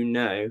actually do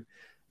know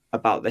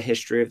about the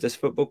history of this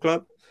football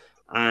club.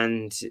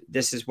 And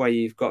this is why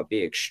you've got to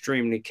be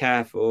extremely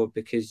careful,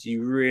 because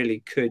you really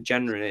could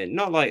generally,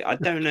 not like, I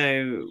don't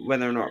know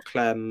whether or not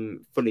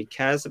Clem fully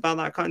cares about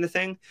that kind of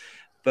thing,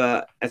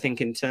 but I think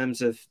in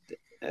terms of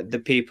the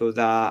people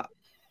that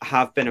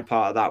have been a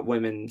part of that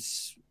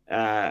women's,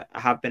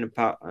 have been a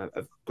part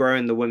of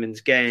growing the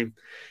women's game,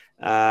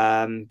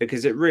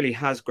 because it really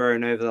has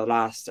grown over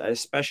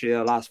especially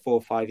the last 4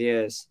 or 5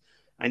 years.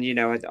 And,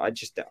 I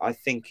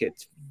think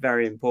it's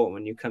very important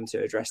when you come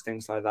to address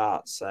things like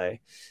that. So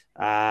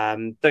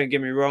don't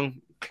get me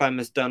wrong, Clem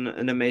has done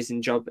an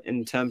amazing job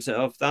in terms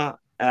of that,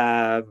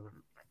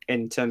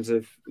 in terms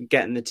of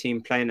getting the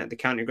team playing at the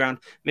county ground.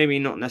 Maybe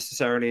not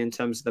necessarily in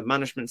terms of the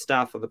management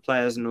staff or the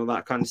players and all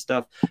that kind of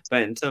stuff,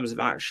 but in terms of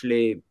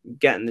actually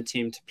getting the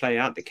team to play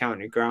at the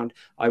county ground,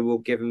 I will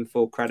give him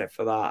full credit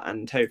for that.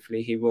 And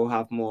hopefully he will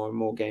have more and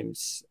more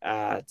games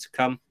to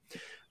come.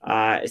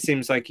 It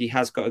seems like he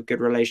has got a good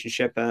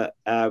relationship with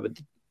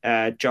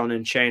John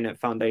and Shane at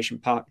Foundation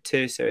Park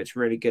too, so it's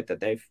really good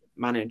that they've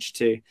managed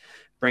to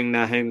bring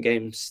their home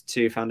games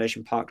to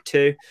Foundation Park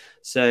too.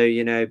 So,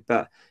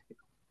 but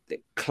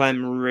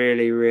Clem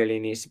really, really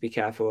needs to be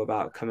careful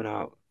about coming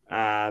out.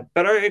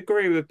 But I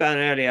agree with Ben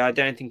earlier. I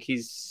don't think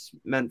he's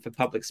meant for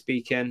public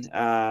speaking.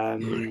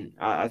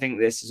 I think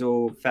this is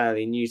all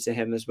fairly new to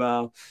him as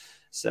well.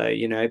 So,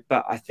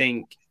 but I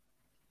think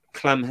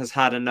Clem has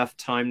had enough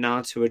time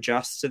now to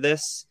adjust to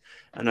this.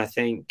 And I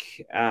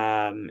think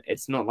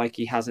it's not like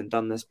he hasn't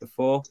done this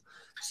before.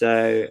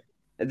 So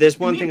there's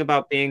one thing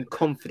about being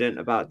confident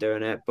about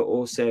doing it, but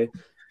also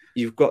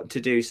you've got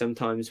to do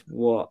sometimes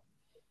what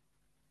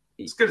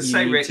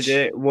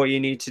you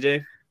need to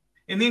do.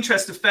 In the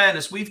interest of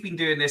fairness, we've been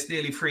doing this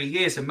nearly 3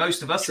 years, and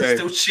most of us are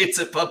still shit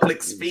at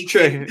public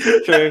speaking.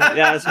 True.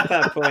 Yeah, that's a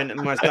fair point,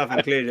 and myself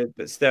included.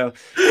 But still,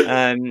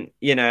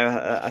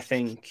 I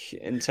think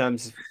in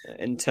terms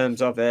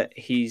of it,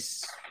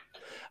 he's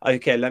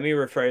okay. Let me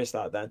rephrase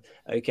that then.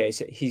 Okay,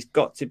 so he's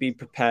got to be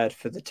prepared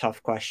for the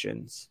tough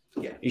questions.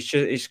 Yeah,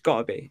 he's got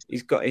to be.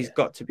 He's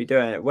got to be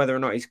doing it, whether or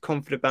not he's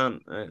confident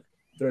about.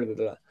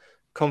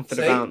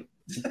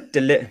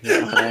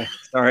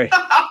 Sorry.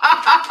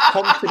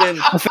 Confident.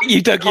 I think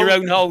you dug your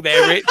own hole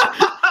there, Rich.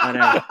 I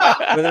know.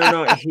 Whether or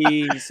not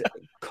he's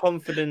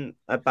confident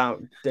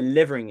about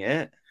delivering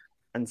it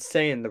and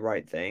saying the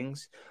right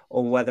things,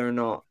 or whether or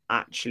not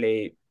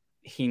actually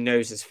he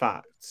knows his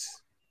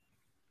facts.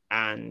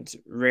 And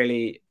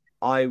really,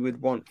 I would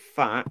want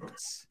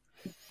facts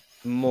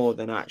more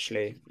than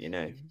actually,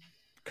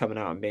 coming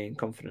out and being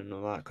confident and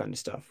all that kind of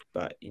stuff.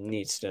 But he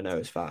needs to know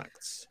his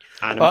facts.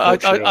 And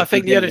I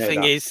think the other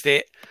thing is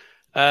that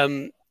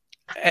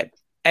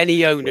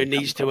any owner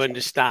needs to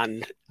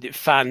understand that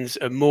fans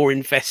are more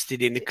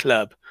invested in the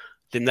club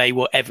than they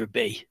will ever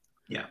be.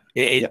 Yeah,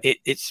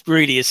 it's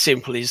really as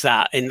simple as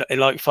that. And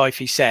like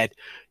Fifey said,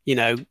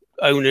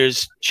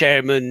 owners,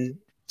 chairman,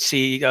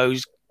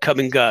 CEOs come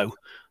and go.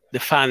 The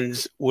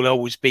fans will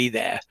always be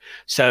there.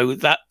 So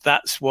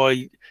that's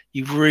why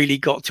you've really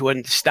got to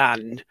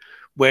understand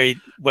where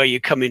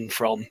you're coming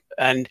from.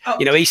 And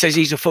he says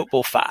he's a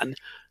football fan.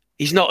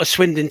 He's not a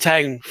Swindon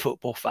Town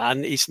football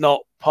fan. He's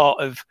not part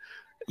of,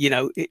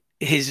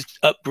 his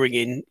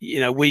upbringing.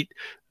 We,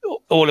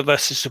 all of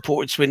us have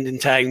supported Swindon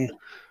Town.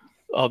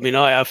 I mean,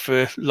 I have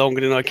for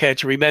longer than I care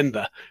to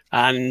remember.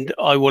 And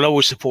I will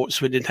always support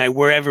Swindon Town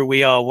wherever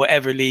we are,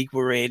 whatever league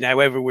we're in,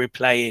 however we're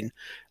playing.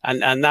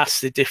 And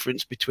that's the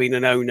difference between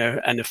an owner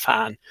and a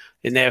fan.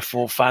 And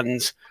therefore,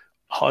 fans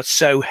are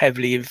so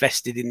heavily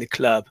invested in the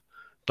club,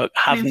 but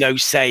have no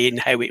say in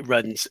how it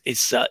runs as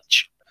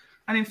such.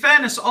 And in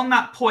fairness, on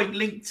that point,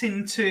 linked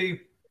into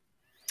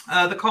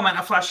the comment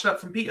I flashed up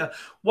from Peter,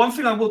 one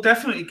thing I will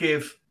definitely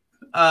give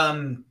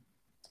Clem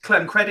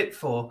credit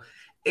for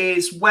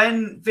is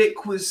when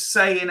Vic was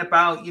saying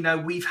about,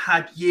 we've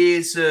had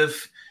years of,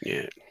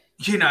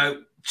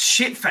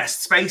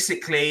 shitfests,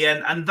 basically.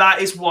 And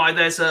that is why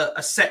there's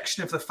a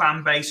section of the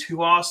fan base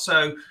who are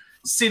so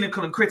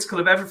cynical and critical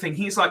of everything.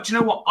 He's like, do you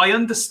know what? I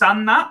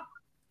understand that.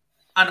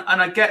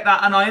 And I get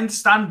that. And I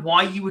understand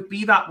why you would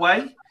be that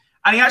way.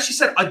 And he actually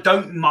said, I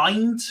don't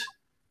mind.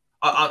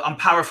 I'm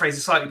paraphrasing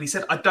slightly, but he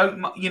said, I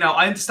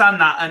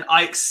understand that. And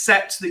I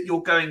accept that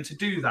you're going to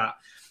do that.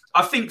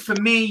 I think for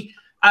me,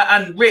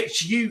 and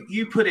Rich,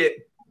 you put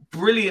it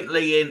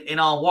brilliantly in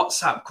our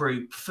WhatsApp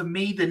group. For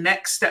me, the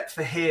next step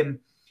for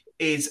him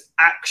is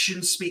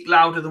actions speak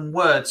louder than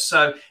words.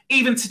 So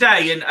even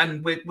today,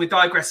 and we're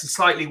digressing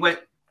slightly,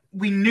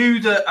 we knew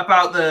that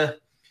about the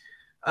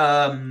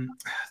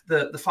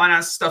the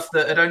finance stuff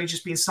that had only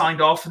just been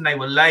signed off and they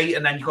were late,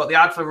 and then you got the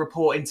advert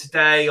reporting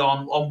today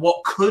on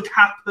what could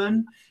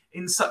happen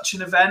in such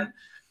an event.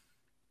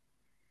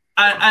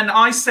 And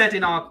I said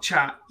in our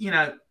chat,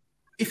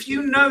 if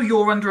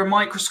you're under a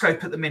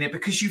microscope at the minute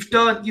because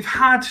you've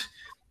had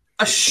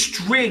a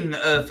string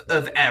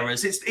of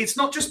errors. It's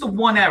not just the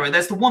one error.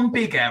 There's the one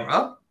big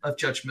error of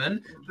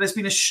judgment. But there's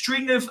been a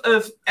string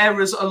of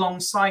errors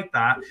alongside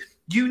that.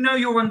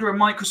 You're under a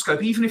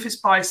microscope, even if it's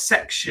by a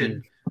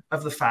section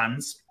of the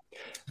fans.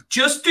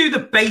 Just do the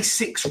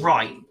basics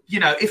right.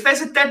 If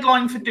there's a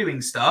deadline for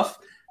doing stuff,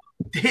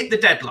 hit the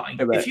deadline.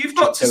 If you've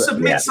got to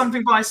submit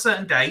something by a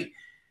certain date,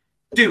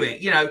 do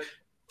it.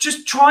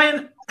 Just try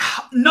and...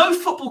 No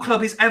football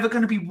club is ever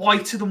going to be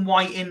whiter than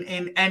white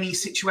in any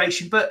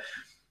situation, but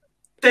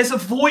there's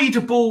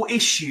avoidable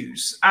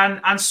issues,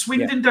 and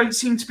Swindon don't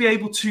seem to be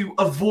able to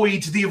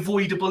avoid the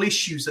avoidable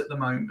issues at the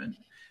moment.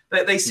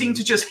 They seem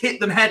to just hit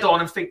them head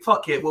on and think,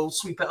 fuck it, we'll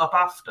sweep it up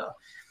after.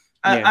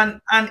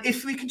 And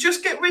if we could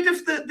just get rid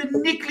of the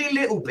niggly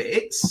little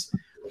bits,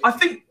 I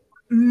think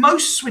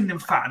most Swindon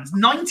fans,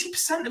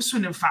 90% of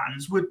Swindon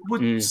fans would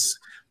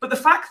but the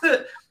fact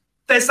that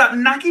there's that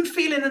nagging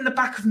feeling in the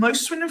back of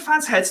most Swindon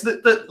fans' heads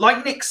that,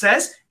 like Nick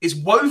says, is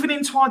woven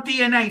into our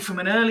DNA from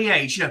an early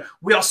age.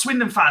 We are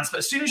Swindon fans, but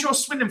as soon as you're a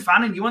Swindon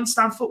fan and you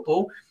understand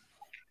football,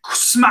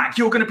 smack,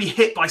 you're going to be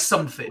hit by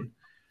something.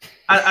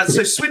 And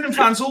so Swindon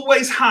fans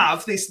always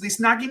have this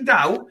nagging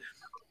doubt.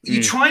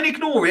 You try and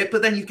ignore it,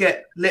 but then you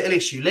get little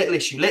issue.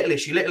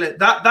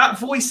 That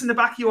voice in the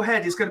back of your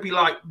head is going to be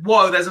like,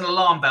 whoa, there's an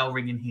alarm bell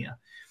ringing here.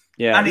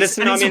 Yeah, and it's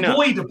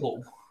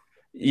avoidable.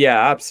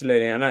 Yeah,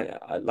 absolutely. And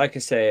I like I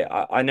say,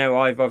 I know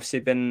I've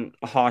obviously been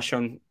harsh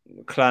on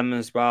Clem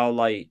as well.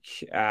 I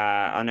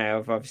know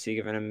I've obviously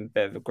given him a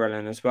bit of a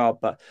grilling as well,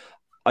 but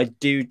I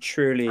do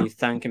truly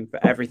thank him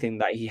for everything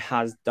that he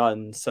has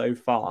done so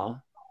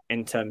far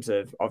in terms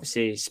of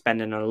obviously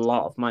spending a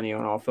lot of money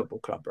on our football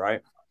club,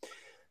 right?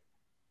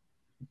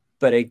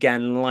 But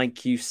again,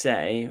 like you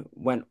say,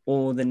 when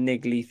all the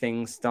niggly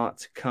things start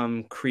to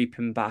come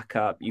creeping back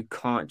up, you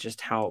can't just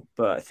help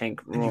but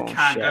think, you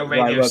can't go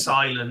radio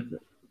silent.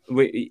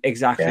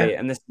 Exactly.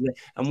 Yeah.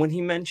 And when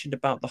he mentioned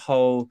about the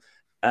whole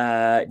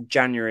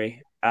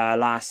January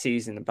last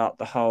season, about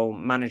the whole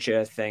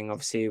manager thing,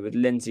 obviously with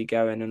Lindsay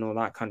going and all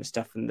that kind of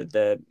stuff, and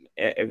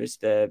it was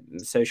the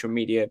social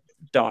media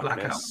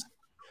darkness.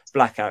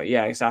 Blackout.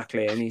 Yeah,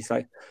 exactly. And he's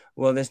like,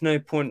 well, there's no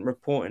point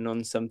reporting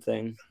on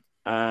something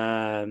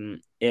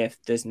if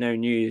there's no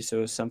news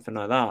or something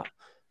like that.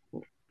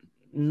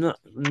 No,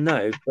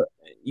 but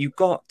you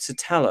got to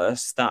tell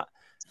us that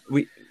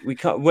we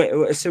can't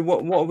wait. So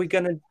what are we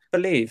going to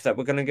believe, that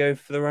we're going to go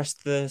for the rest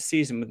of the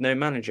season with no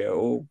manager,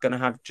 or going to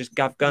have just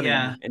Gav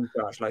Gunning in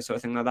charge, like sort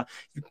of thing like that?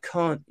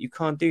 You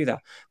can't do that.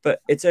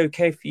 But it's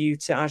okay for you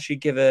to actually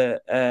give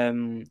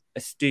a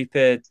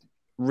stupid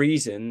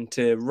reason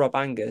to Rob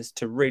Angus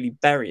to really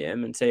bury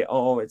him and say,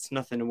 oh, it's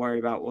nothing to worry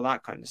about, all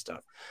that kind of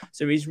stuff.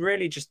 So he's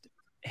really just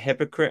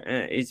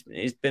hypocrite.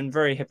 He's been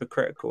very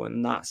hypocritical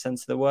in that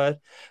sense of the word.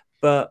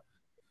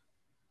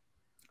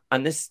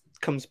 And this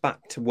comes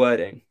back to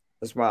wording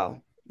as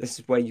well. This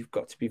is where you've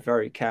got to be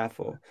very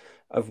careful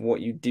of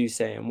what you do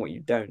say and what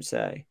you don't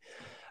say.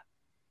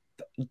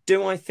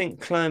 Do I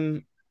think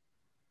Clem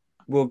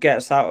will get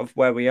us out of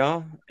where we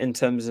are in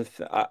terms of,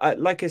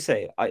 like I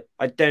say,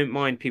 I don't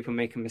mind people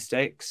making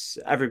mistakes.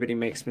 Everybody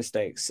makes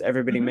mistakes.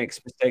 Everybody makes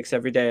mistakes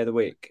every day of the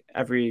week.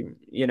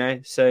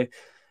 So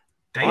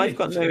daily, I've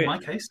got no, in my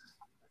case.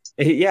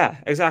 Yeah,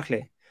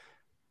 exactly.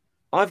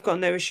 I've got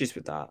no issues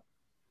with that.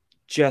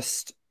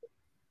 Just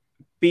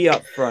be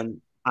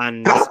upfront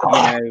and,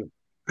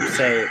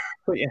 say,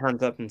 put your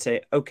hands up and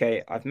say,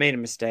 okay, I've made a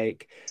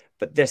mistake,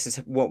 but this is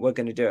what we're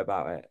going to do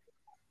about it.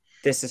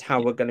 This is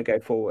how we're going to go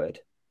forward.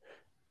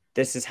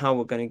 This is how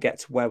we're going to get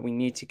to where we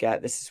need to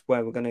get. This is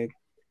where we're going to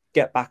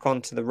get back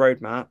onto the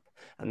roadmap.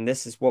 And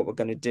this is what we're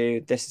going to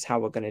do. This is how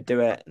we're going to do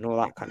it, and all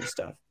that kind of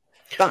stuff.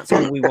 That's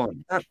all we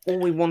want. That's all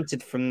we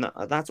wanted from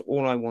that. That's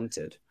all I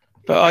wanted.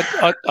 But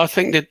I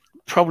think the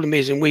problem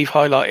is, and we've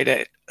highlighted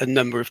it a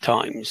number of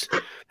times,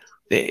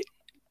 that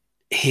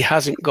he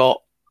hasn't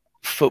got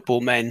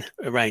football men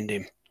around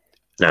him.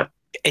 No.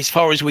 As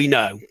far as we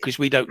know, because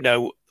we don't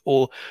know,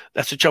 or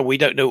that's the trouble, we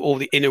don't know all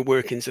the inner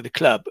workings of the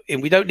club,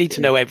 and we don't need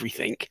to know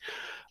everything.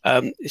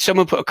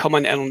 Someone put a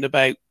comment on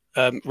about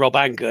Rob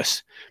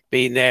Angus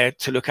being there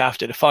to look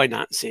after the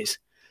finances.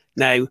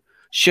 Now,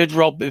 should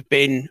Rob have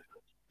been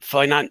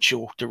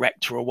financial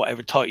director or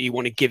whatever title you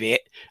want to give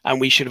it, and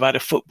we should have had a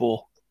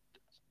football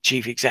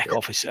chief exec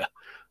officer?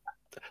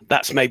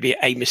 That's maybe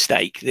a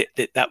mistake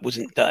that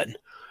wasn't done.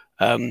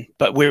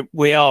 But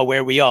we are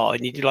where we are,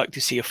 and you'd like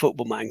to see a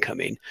football man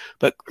come in.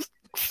 But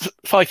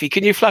Fifey,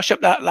 can you flash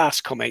up that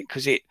last comment?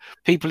 Because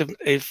people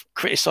have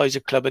criticised the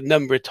club a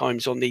number of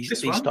times on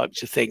these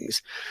types of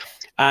things.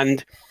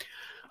 And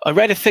I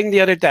read a thing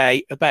the other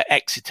day about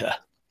Exeter.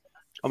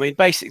 I mean,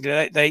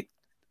 basically, they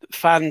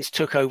fans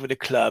took over the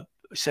club,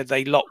 said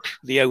they locked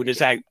the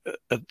owners out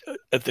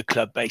of the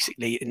club,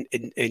 basically,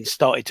 and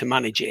started to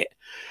manage it.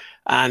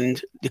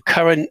 And the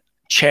current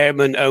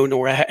chairman, owner,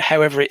 or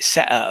however it's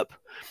set up,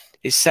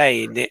 is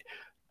saying that,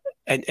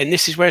 and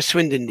this is where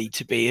Swindon need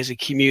to be as a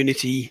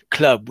community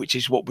club, which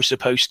is what we're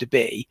supposed to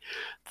be.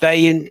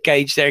 They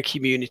engage their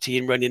community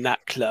in running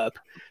that club,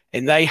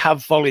 and they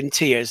have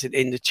volunteers.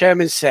 And the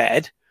chairman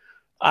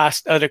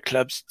asked other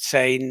clubs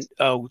saying,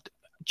 "Oh,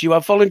 do you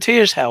have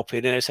volunteers helping?"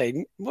 And they're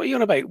saying, "What are you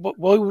on about?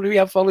 Why would we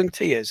have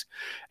volunteers?"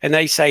 And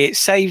they say it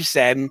saves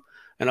them,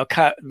 and I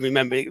can't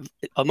remember,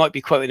 I might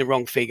be quoting the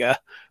wrong figure,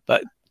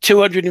 but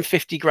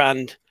 250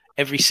 grand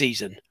every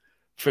season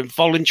from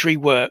voluntary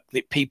work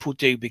that people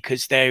do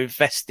because they're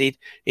invested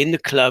in the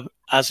club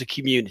as a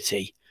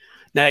community.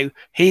 Now,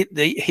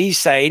 he's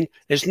saying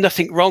there's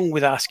nothing wrong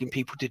with asking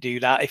people to do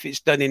that if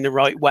it's done in the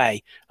right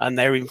way and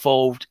they're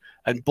involved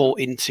and bought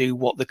into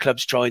what the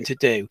club's trying to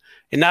do.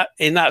 And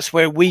that's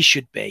where we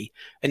should be.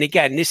 And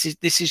again, this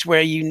is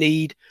where you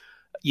need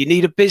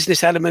a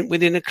business element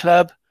within a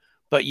club,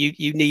 but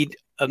you need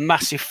a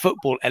massive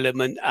football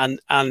element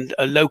and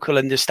a local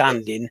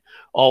understanding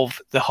of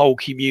the whole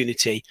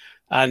community.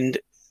 And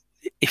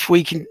if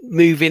we can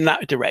move in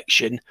that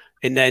direction,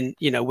 and then,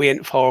 we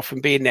ain't far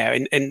from being there.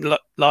 And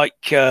like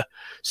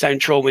Sound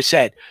Trauma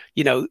said,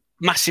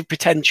 massive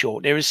potential.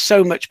 There is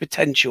so much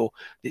potential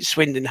that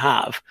Swindon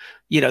have.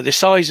 The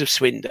size of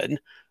Swindon,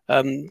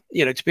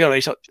 to be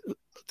honest,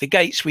 the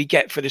gates we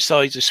get for the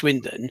size of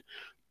Swindon,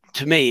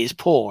 to me, is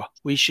poor.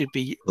 We should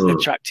be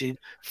attracting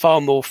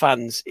far more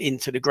fans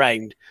into the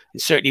ground,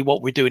 and certainly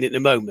what we're doing at the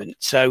moment.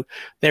 So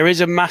there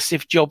is a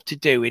massive job to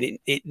do, and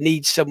it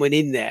needs someone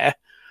in there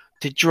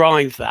to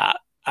drive that,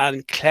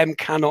 and Clem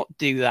cannot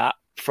do that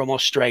from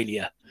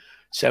Australia.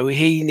 So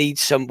he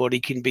needs somebody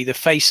who can be the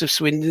face of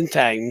Swindon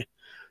Town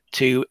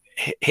to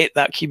hit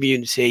that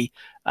community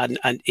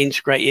and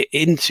integrate it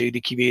into the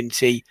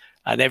community,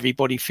 and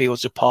everybody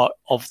feels a part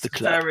of the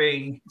club.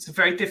 It's a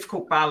very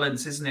difficult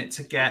balance, isn't it,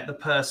 to get the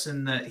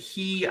person that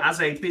he,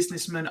 as a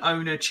businessman,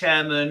 owner,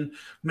 chairman,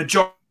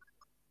 majority.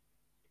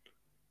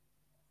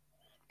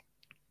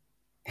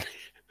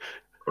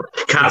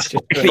 Cat's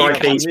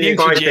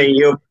muted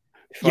you.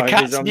 Your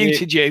cat's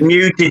muted you.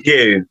 Muted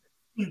you.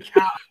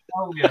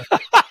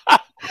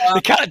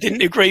 The cat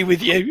didn't agree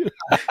with you.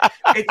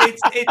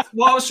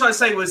 What I was trying to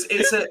say was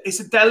it's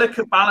a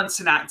delicate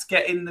balancing act,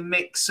 getting the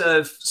mix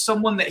of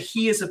someone that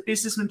he, as a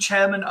businessman,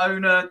 chairman,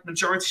 owner,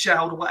 majority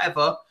shareholder,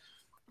 whatever,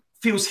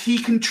 feels he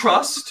can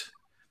trust,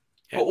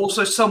 but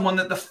also someone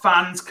that the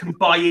fans can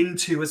buy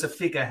into as a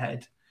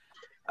figurehead.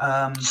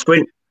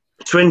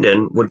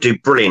 Swindon would do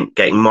brilliant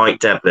getting Mike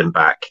Devlin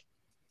back.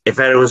 If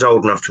anyone's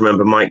old enough to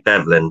remember Mike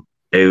Devlin,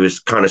 who was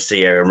kind of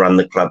CEO and run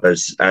the club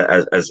as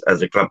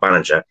a club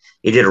manager,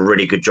 he did a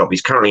really good job.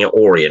 He's currently at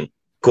Orient.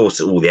 Of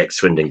course, all the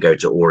ex-Swindon go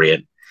to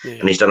Orient,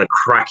 and he's done a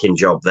cracking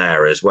job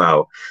there as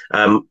well.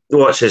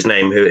 What's his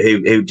name?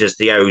 Who does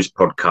the O's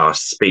podcast?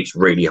 Speaks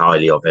really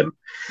highly of him.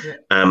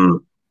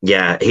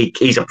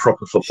 He's a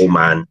proper football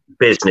man,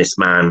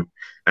 businessman,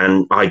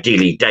 and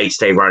ideally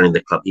day-to-day running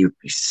the club. He would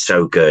be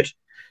so good.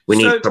 We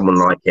need someone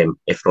like him,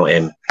 if not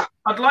him.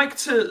 I'd like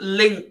to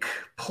link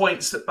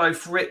points that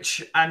both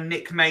Rich and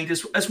Nick made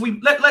as we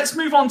let's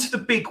move on to the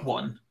big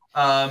one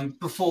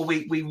before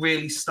we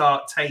really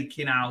start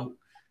taking out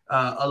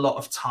a lot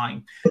of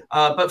time.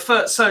 But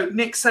first, so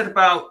Nick said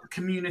about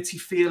community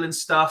feel and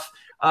stuff.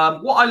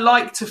 What I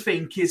like to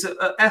think is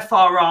at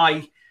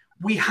FRI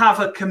we have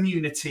a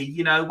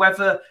community.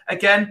 Whether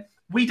again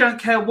we don't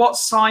care what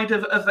side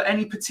of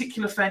any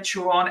particular fence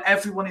you're on.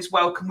 Everyone is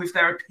welcome with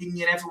their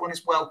opinion. Everyone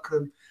is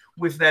welcome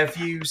with their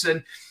views.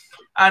 And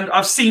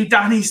I've seen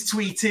Danny's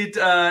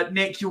tweeted,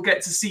 Nick, you'll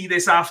get to see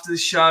this after the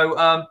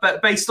show.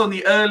 But based on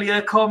the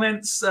earlier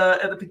comments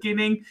at the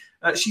beginning,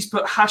 she's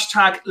put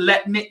hashtag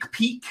let Nick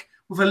peek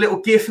with a little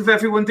gif of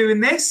everyone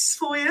doing this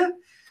for you.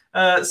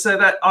 So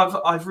that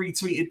I've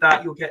retweeted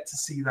that. You'll get to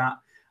see that.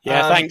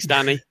 Yeah, thanks,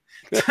 Danny.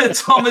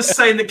 Thomas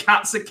saying the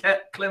cat's a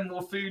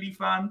Clemmore foodie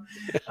fan.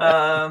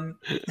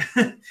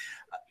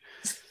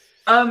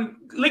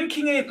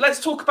 Linking it,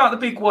 let's talk about the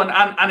big one.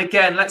 And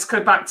again, let's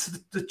go back to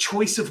the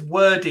choice of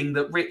wording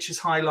that Rich has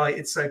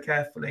highlighted so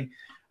carefully.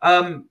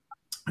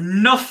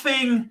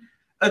 Nothing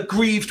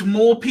aggrieved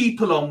more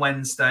people on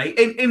Wednesday.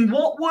 In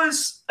what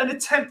was an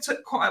attempt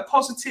at quite a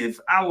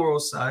positive hour or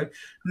so,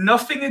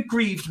 nothing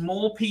aggrieved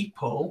more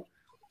people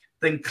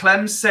than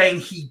Clem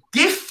saying he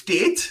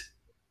gifted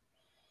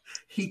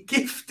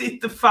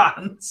the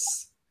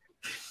fans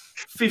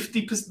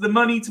 50%, the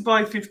money to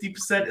buy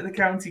 50% of the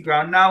county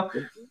ground. Now,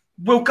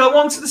 we'll go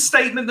on to the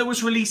statement that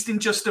was released in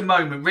just a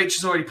moment. Rich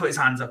has already put his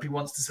hands up. He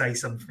wants to say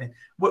something.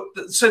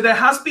 So there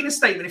has been a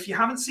statement. If you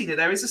haven't seen it,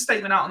 there is a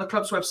statement out on the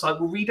club's website.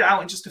 We'll read it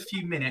out in just a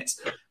few minutes.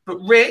 But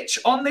Rich,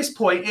 on this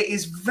point, it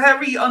is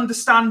very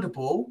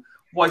understandable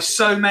why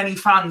so many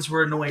fans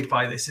were annoyed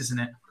by this, isn't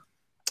it?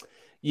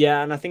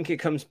 Yeah, and I think it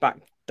comes back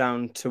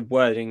down to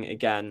wording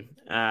again,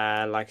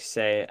 like I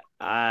say.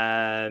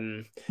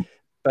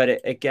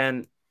 But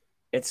again,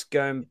 it's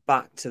going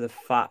back to the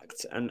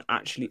fact and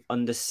actually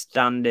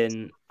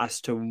understanding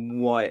as to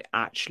what it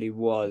actually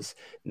was.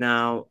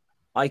 Now,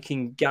 I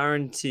can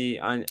guarantee,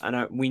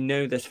 we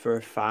know this for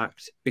a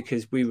fact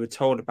because we were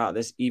told about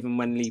this even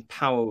when Lee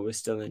Power was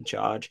still in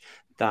charge,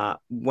 that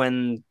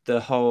when the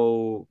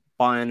whole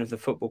buy-in of the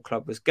football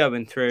club was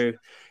going through,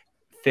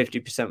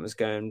 50% was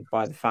going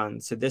by the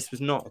fans. So this was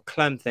not a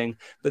Clem thing,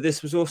 but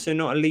this was also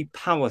not a Lee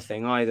Power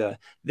thing either.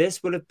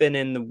 This would have been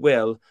in the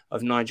will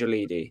of Nigel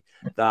Eady,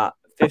 that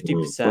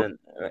 50%,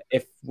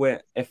 if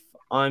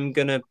I'm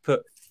going to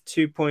put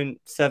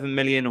 2.7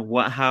 million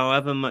or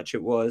however much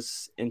it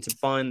was into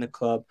buying the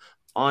club,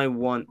 I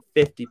want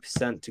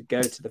 50% to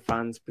go to the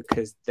fans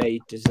because they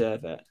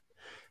deserve it.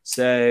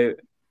 So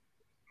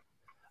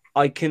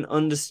I can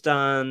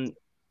understand.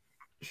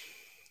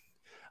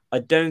 I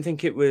don't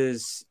think it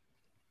was,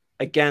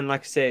 again,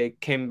 like I say, it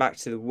came back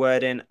to the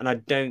wording, and I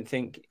don't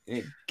think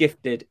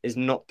gifted is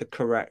not the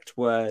correct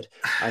word.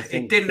 I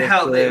think it didn't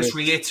help that it was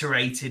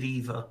reiterated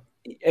either.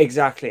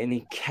 Exactly, and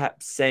he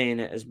kept saying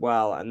it as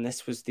well, and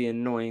this was the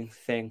annoying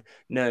thing.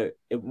 No,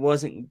 it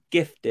wasn't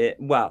gifted.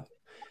 Well,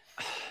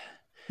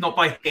 not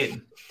by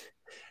him.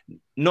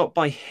 Not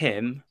by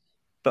him,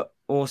 but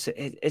also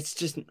it's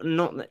just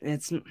not.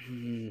 It's.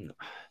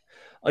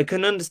 I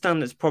can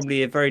understand it's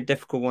probably a very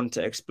difficult one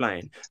to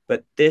explain,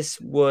 but this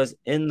was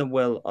in the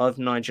will of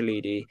Nigel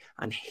Eady,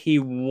 and he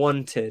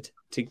wanted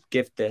to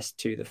give this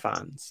to the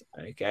fans.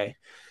 Okay,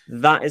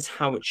 that is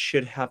how it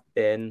should have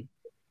been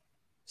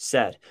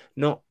said.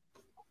 Not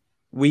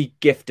we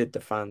gifted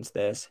the fans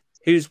this.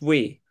 Who's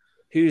we?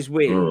 Who's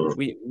we?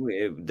 We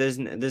there's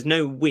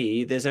no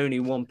we. There's only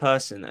one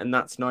person, and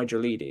that's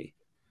Nigel Eady.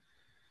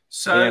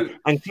 So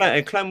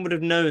and Clem would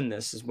have known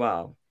this as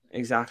well.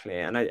 Exactly,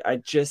 and I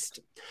just.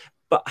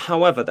 But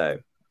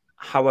however,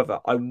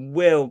 I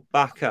will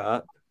back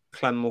up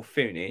Clem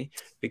Morfuni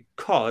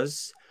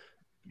because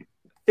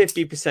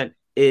 50%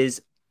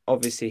 is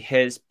obviously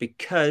his,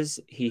 because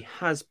he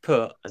has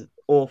put an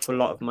awful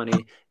lot of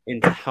money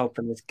into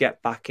helping us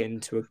get back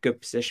into a good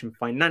position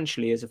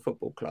financially as a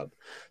football club.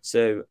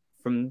 So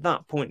from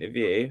that point of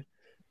view,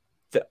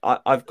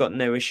 I've got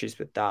no issues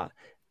with that.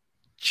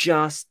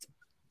 Just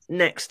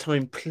next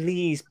time,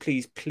 please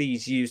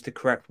use the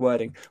correct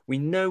wording. We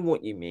know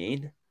what you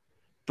mean.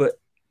 But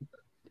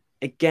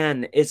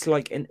again, it's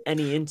like in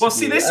any interview. Well,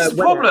 see, this is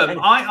the problem.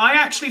 I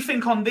actually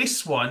think on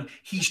this one,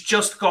 he's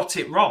just got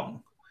it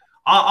wrong.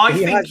 I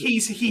think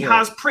he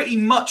has pretty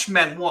much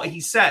meant what he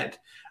said.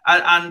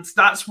 And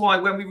that's why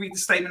when we read the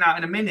statement out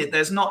in a minute,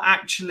 there's not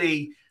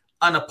actually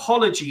an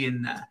apology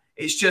in there.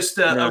 It's just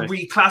a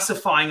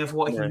reclassifying of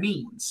what he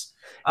means.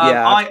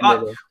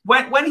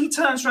 When he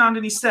turns around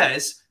and he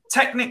says,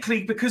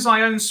 technically, because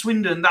I own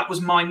Swindon, that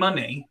was my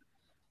money,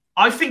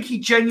 I think he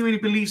genuinely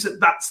believes that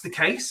that's the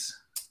case.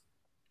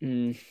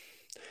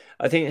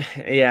 I think,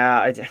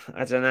 I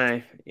don't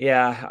know.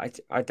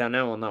 I don't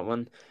know on that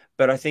one.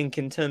 But I think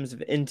in terms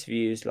of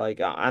interviews,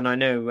 and I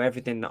know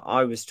everything that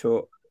I was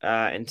taught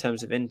in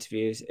terms of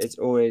interviews, it's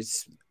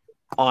always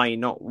I,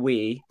 not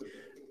we.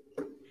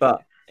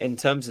 But in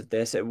terms of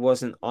this, it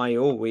wasn't I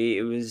or we,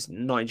 it was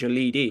Nigel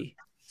Eady.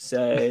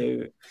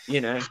 So,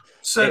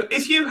 So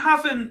if you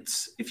haven't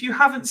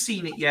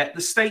seen it yet,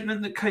 the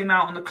statement that came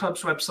out on the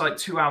club's website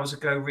 2 hours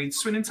ago reads: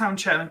 Swindon Town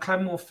Chairman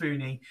Clem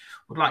Morfuni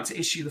would like to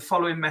issue the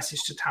following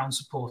message to town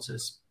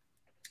supporters.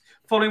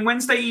 Following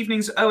Wednesday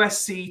evening's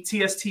OSC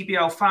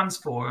TSTBL Fans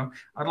Forum,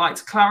 I'd like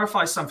to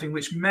clarify something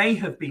which may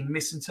have been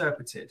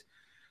misinterpreted.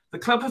 The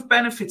club have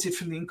benefited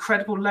from the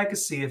incredible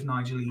legacy of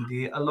Nigel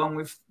Eady, along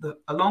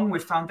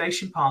with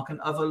Foundation Park and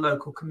other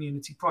local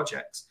community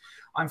projects.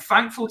 I'm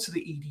thankful to the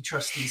Eady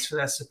trustees for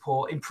their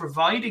support in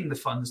providing the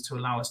funds to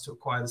allow us to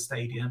acquire the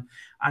stadium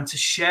and to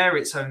share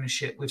its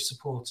ownership with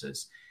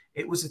supporters.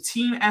 It was a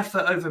team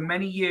effort over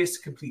many years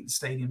to complete the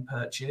stadium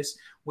purchase,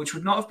 which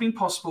would not have been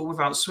possible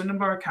without Swindon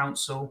Borough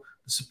Council,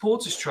 the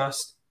Supporters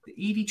Trust, the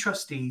Eady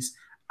trustees,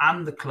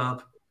 and the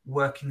club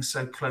working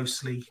so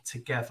closely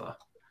together.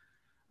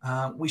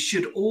 We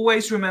should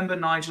always remember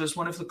Nigel as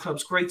one of the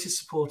club's greatest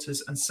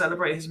supporters and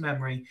celebrate his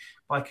memory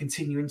by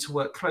continuing to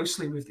work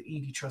closely with the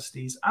Eady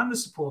trustees and the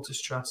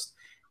Supporters Trust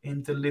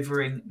in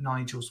delivering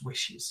Nigel's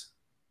wishes.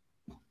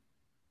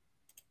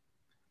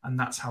 And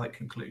that's how it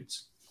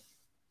concludes.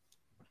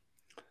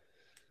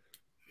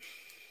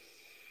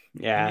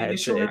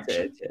 It's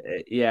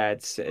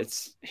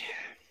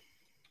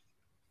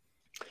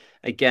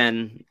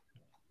again,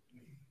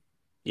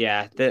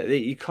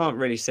 you can't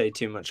really say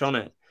too much on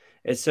it.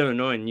 It's so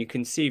annoying. You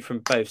can see from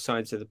both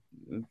sides of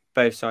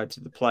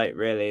the plate,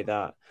 really,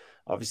 that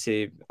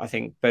obviously I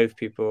think both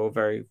people are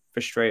very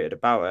frustrated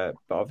about it.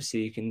 But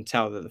obviously you can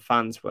tell that the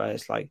fans were.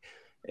 It's like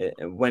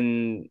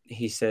when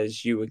he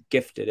says you were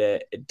gifted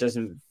it, it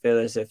doesn't feel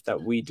as if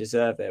that we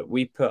deserve it.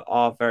 We put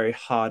our very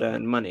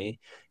hard-earned money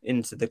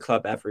into the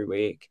club every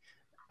week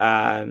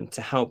to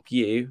help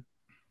you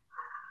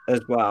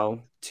as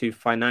well, to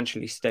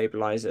financially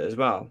stabilize it as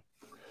well.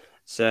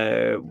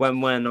 So when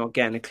we're not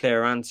getting a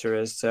clear answer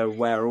as to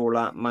where all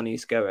that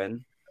money's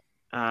going,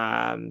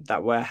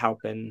 that we're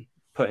helping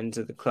put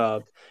into the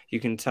club, you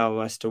can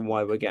tell as to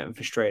why we're getting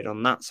frustrated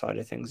on that side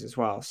of things as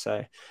well.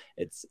 So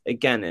it's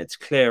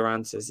clear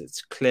answers,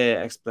 it's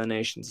clear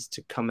explanations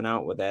to coming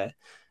out with it.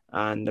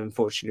 And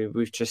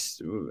unfortunately,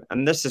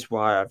 and this is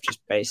why I've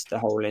just based the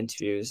whole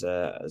interview as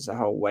a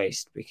whole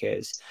waste,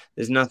 because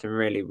there's nothing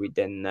really we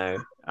didn't know.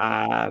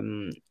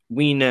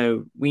 We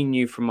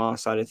knew from our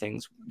side of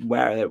things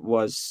where it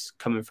was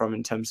coming from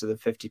in terms of the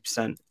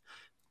 50%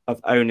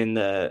 of owning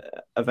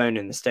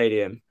the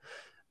stadium.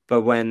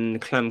 But when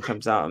Clem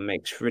comes out and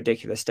makes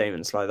ridiculous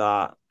statements like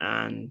that,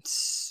 and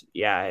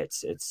yeah,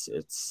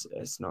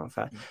 it's not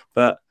fair.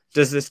 But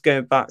does this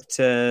go back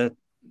to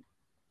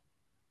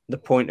the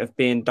point of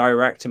being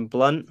direct and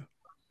blunt?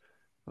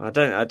 I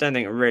don't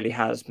think it really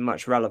has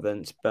much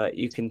relevance, but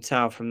you can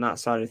tell from that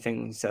side of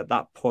things at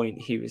that point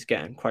he was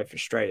getting quite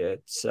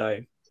frustrated.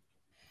 So,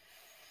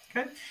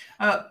 okay,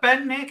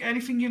 Ben, Nick,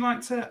 anything you'd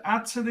like to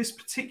add to this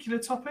particular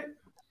topic?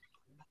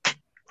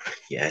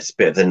 Yeah, it's a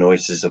bit of the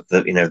noises of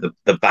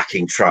the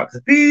backing truck,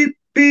 the beep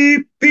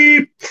beep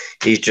beep.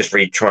 He's just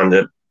really trying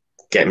to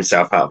get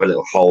himself out of a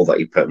little hole that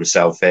he put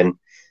himself in.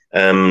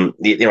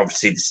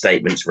 Obviously the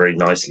statement's very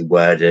nicely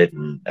worded,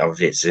 and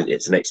obviously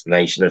it's an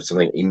explanation of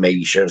something he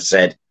maybe should have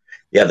said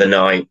the other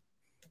night.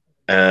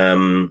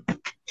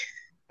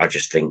 I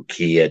just think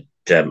he had.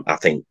 I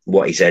think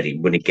what he said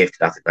when he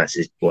gifted, I think that's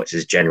what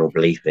his general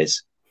belief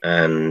is,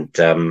 and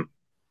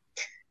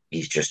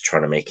he's just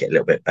trying to make it a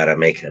little bit better,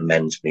 making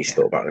amends when he's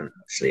thought about it.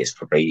 Actually,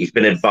 he's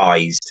been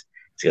advised,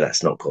 so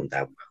that's not gone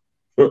down.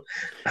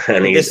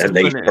 and he's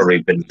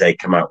probably they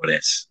come out with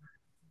this.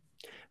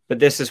 But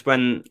this is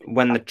when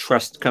the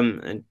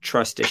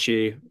trust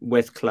issue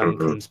with Clem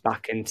comes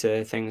back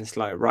into things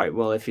like, right,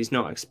 well, if he's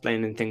not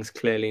explaining things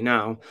clearly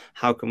now,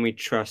 how can we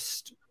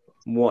trust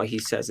what he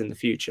says in the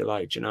future?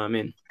 Like, do you know what I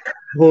mean?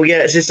 Well, yeah,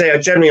 as I say,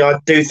 I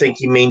do think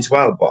he means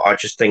well, but I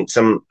just think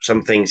some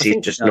things he's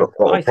just not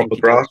got a proper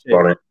grasp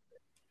on it.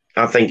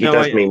 I think he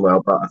does mean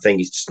well, but I think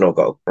he's just not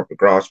got a proper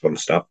grasp on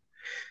stuff.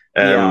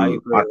 I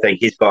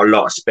think he's got a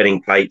lot of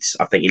spinning plates.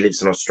 I think he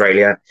lives in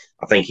Australia.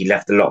 I think he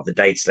left a lot of the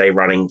day-to-day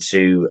running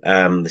to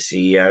the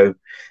CEO,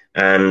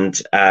 and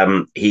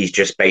he's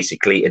just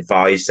basically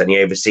advised and he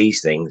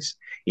oversees things.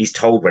 He's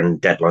told when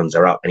deadlines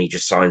are up and he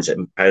just signs it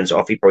and pounds it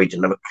off. He probably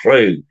didn't have a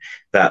clue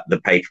that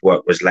the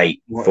paperwork was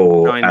late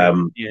for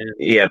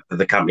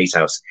the company's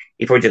house.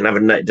 He probably didn't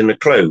have a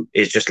clue.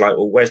 It's just like,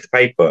 well, where's the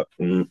paperwork?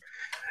 And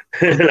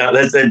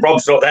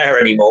Rob's not there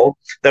anymore,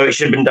 though it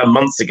should have been done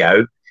months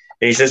ago.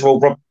 And he says, well,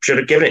 Rob should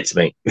have given it to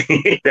me.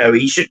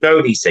 He should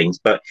know these things,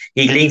 but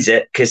he leaves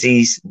it because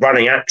he's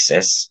running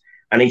Access,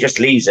 and he just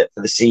leaves it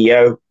for the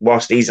CEO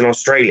whilst he's in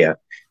Australia.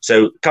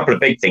 So a couple of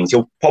big things.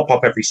 He'll pop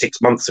up every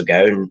 6 months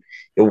ago, and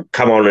he'll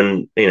come on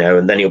and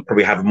then he'll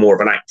probably have more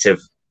of an active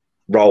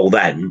role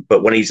then.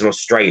 But when he's in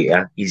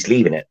Australia, he's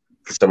leaving it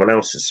for someone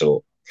else to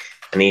sort.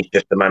 And he's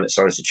just the man that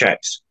signs the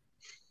checks.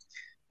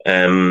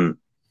 I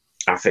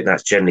think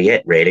that's generally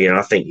it, really. And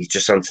I think he's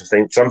just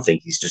something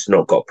he's just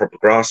not got a proper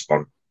grasp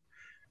on.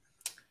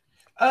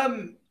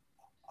 I'm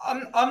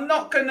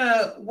not going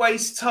to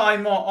waste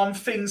time on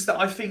things that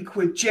I think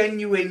were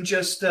genuine,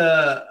 just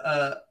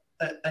an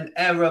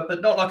error,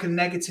 but not like a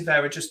negative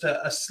error, just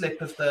a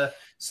slip of the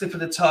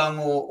tongue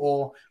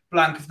or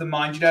blank of the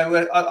mind.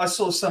 I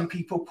saw some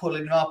people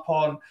pulling up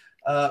on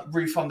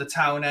Roof on the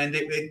Town End.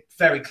 It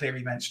very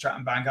clearly meant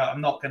Stratton Bang.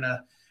 I'm not going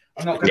to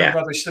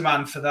rubbish the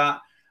man for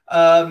that.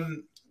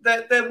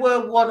 There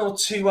were one or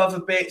two other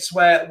bits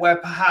where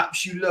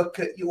perhaps you look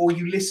at or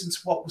you listen to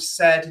what was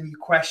said and you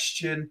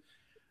question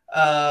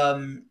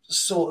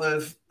sort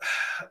of,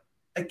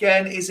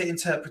 again, is it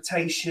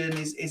interpretation?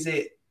 Is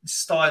it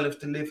style of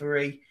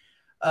delivery?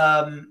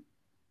 But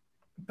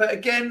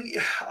again,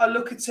 I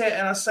look at it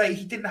and I say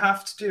he didn't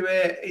have to do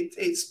it.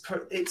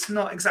 It's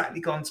not exactly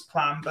gone to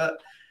plan,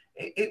 but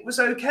it was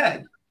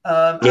okay.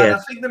 And I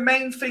think the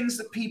main things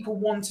that people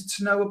wanted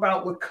to know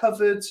about were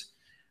covered.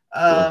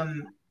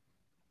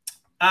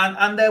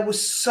 And there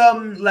was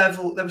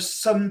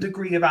some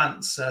degree of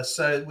answer,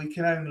 so we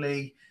can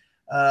only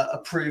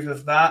approve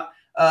of that.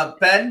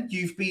 Ben,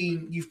 you've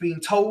been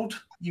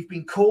told, you've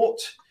been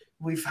caught.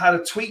 We've had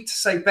a tweet to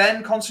say,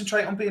 Ben,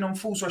 concentrate on being on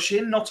Fools Rush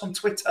In, not on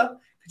Twitter.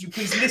 Could you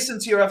please listen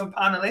to your other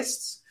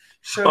panelists?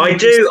 I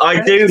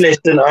do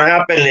listen. I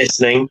have been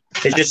listening.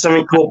 It's just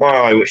something caught my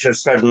eye, which I've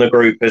said in the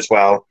group as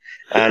well.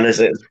 And there's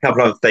a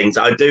couple of things.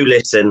 I do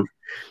listen.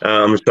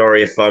 I'm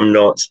sorry if I'm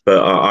not,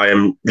 but I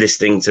am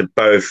listening to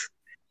both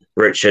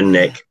Rich and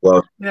Nick.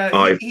 Well,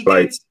 he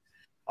did.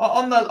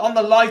 On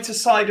the lighter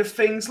side of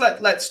things,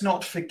 let's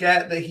not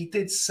forget that he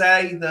did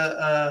say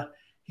that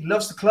he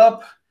loves the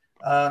club.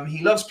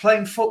 He loves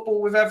playing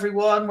football with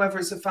everyone, whether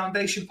it's at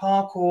Foundation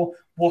Park or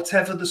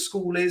whatever the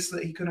school is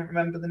that he couldn't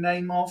remember the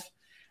name of.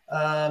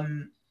 All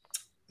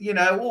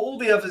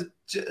the other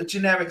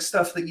generic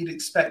stuff that you'd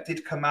expect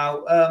did come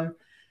out.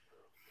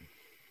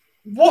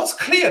 What's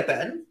clear,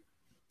 Ben,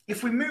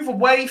 if we move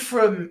away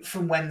from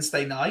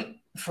Wednesday night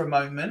for a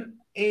moment,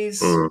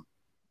 is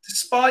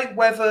despite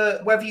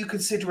whether you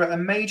consider it a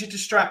major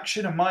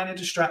distraction, a minor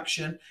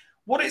distraction,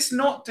 what it's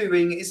not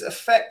doing is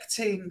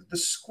affecting the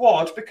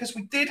squad, because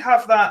we did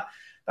have that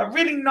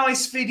really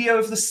nice video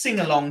of the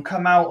sing-along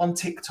come out on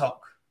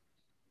TikTok.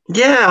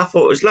 Yeah, I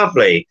thought it was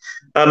lovely.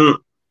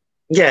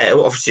 Yeah,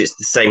 obviously it's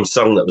the same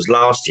song that was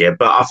last year,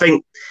 but I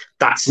think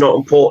that's not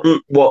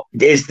important. What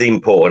is the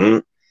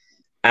important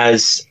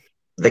as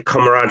the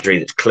camaraderie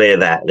that's clear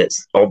there,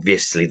 that's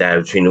obviously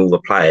there between all the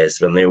players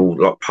when they all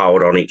like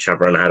piled on each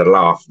other and had a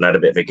laugh and had a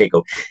bit of a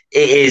giggle.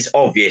 It is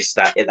obvious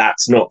that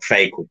that's not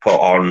fake or put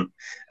on.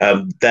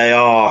 They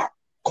are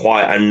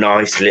quite a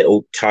nice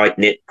little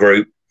tight-knit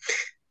group.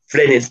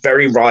 Flynn is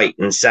very right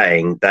in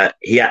saying that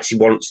he actually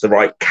wants the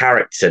right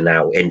character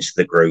now into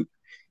the group,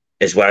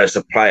 as well as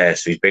the player.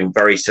 So he's been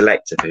very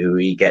selective who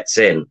he gets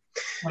in.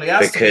 Well, he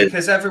has to,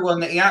 because everyone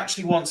that he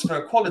actually wants for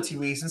equality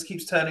reasons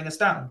keeps turning us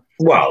down.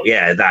 Well,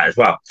 yeah, that as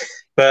well.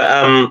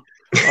 But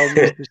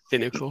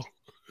cynical.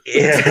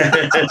 Yeah,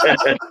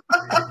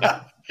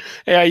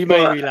 yeah, you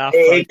made me laugh.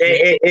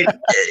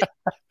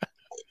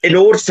 In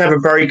order to have a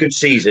very good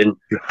season,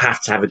 you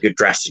have to have a good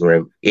dressing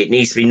room. It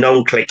needs to be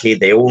non-clicky.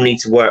 They all need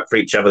to work for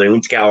each other. They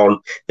need to get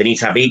on. They need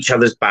to have each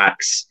other's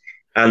backs,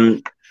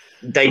 and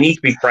they need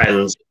to be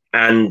friends.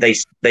 And they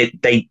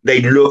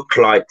look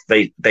like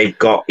they've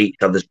got each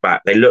other's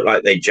back. They look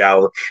like they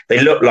gel.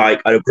 They look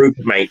like a group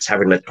of mates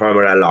having the time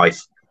of their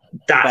life.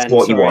 That's Ben,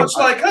 what you want. Much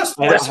like us.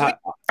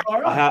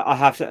 I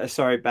have to.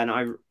 Sorry, Ben.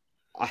 I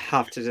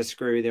have to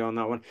disagree with you on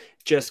that one.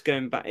 Just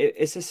going back,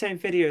 it's the same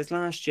video as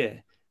last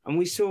year, and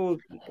we saw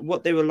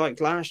what they were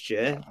like last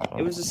year.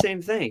 It was the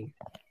same thing.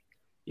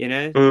 You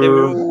know, they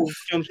were all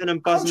jumping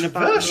and buzzing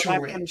about and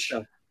all that kind of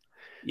stuff.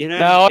 You know,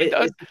 no,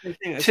 it's the same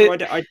thing. So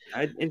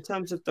I, in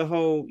terms of the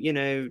whole, you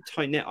know,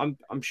 tight knit,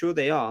 I'm sure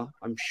they are.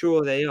 I'm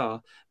sure they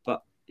are.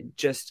 But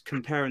just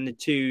comparing the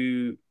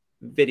two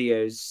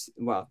videos,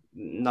 well,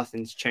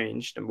 nothing's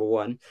changed. Number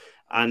one,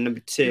 and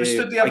number two, you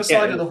stood the other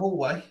side of the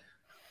hallway.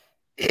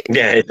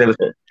 Yeah, come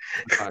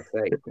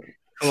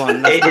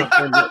on, let's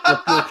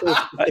not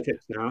talk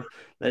specifics now.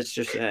 Let's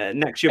just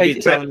next you'll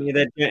be telling me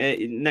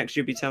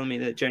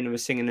that Jonah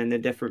was singing in a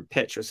different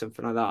pitch or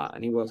something like that,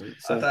 and he wasn't.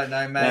 So, I don't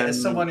know, mate.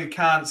 As someone who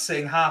can't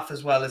sing half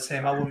as well as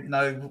him, I wouldn't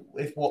know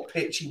what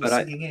pitch he was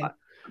singing in.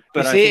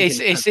 But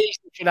it's easy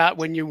for that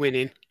when you're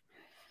winning.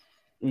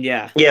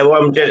 Yeah.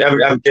 Well, I'm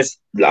just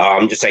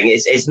saying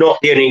it's not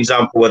the only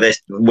example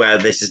where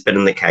this has been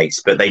in the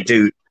case, but they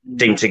do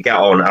seem to get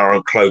on, are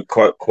on quite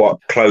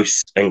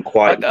close and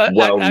quite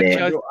well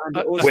near,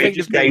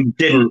 which they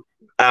didn't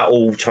at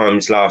all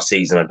times last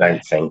season. I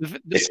don't think,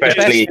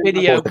 especially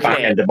towards the back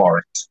end of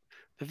Morris.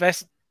 The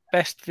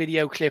best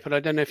video clip, and I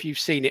don't know if you've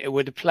seen it,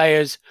 were the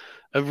players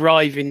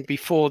arriving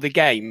before the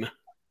game,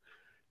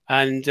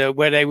 and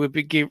where they were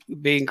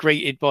being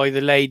greeted by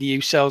the lady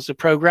who sells the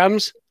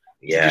programs.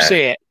 Yeah. Did you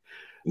see it?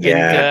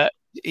 Yeah.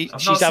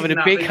 And she's having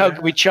a big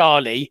hug with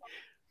Charlie,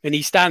 and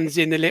he stands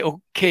in the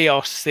little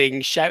kiosk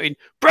thing shouting,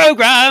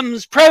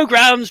 programs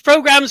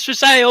for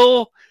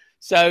sale.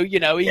 So, you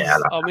know,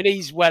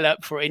 he's well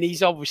up for it. And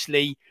he's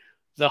obviously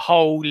the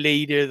whole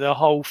leader, the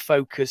whole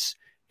focus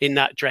in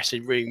that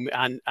dressing room,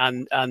 and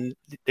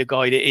the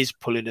guy that is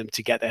pulling them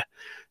together.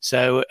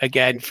 So,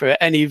 again, for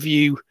any of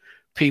you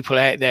people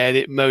out there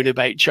that moan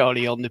about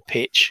Charlie on the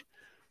pitch,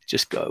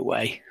 just go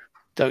away.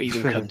 Don't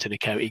even come to the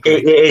county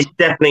group. It is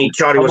definitely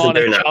Charlie wasn't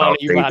doing that last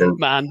season.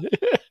 Man.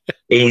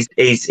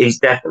 he's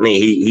definitely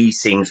he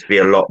seems to be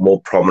a lot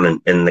more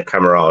prominent in the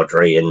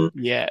camaraderie, and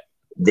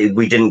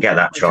we didn't get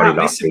that Charlie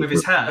last season. With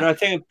his hair. And I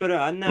think,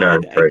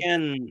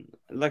 again,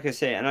 like I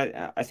say, and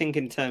I think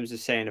in terms of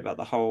saying about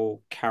the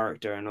whole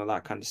character and all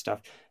that kind of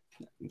stuff,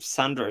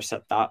 Sandro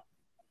said that.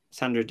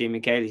 Sandro Di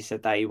Michele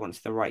said that he wants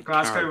the right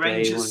Glasgow character.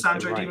 Rangers,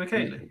 Sandro Di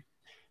Michele.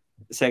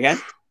 Say again.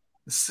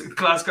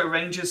 Glasgow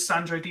Rangers,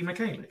 Sandro Di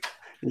Michele.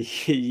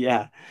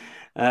 Yeah,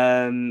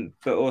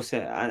 but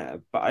also,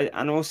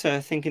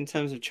 I think in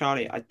terms of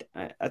Charlie, I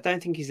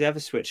don't think he's ever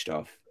switched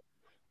off.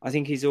 I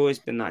think he's always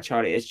been that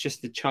Charlie. It's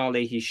just the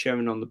Charlie he's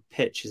showing on the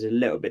pitch is a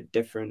little bit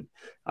different.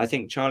 I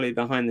think Charlie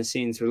behind the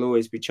scenes will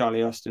always be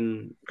Charlie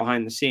Austin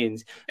behind the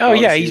scenes. Oh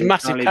yeah, he's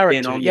massive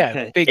character.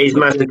 Yeah, he's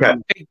massive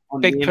character.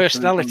 Big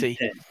personality.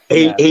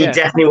 He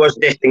definitely was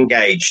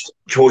disengaged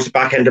towards the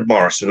back end of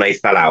Morris when they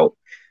fell out.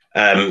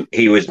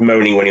 He was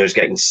moaning when he was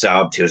getting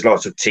subbed. He was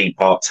lots of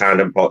teapots,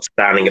 hand pots,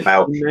 standing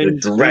about. It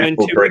was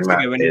dreadful during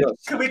matches.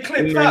 Can we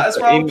clip that as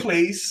well,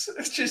 please?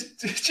 It's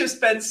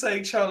just Ben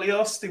saying Charlie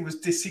Austin was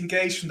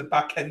disengaged from the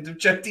back end of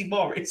Jody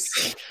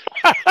Morris.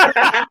 But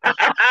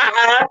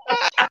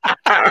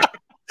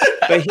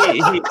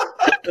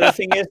the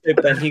thing is,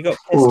 though, Ben, he got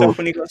pissed off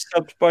when he got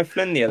subbed by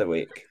Flynn the other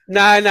week.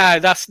 No,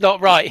 that's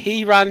not right.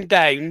 He ran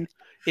down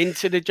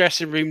into the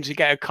dressing room to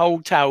get a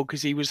cold towel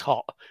because he was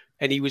hot.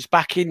 And he was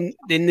back in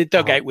the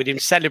dugout with him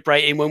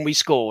celebrating when we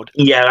scored.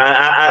 Yeah,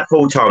 at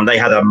full time they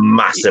had a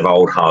massive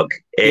old hug.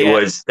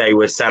 They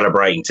were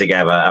celebrating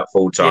together at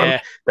full time.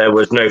 Yeah. There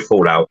was no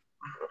fallout.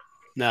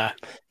 No,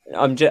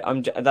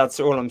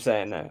 that's all I'm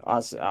saying. No,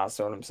 that's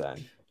all I'm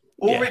saying.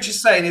 All Rich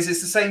is saying is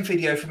it's the same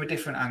video from a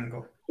different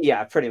angle.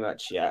 Yeah, pretty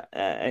much. Yeah,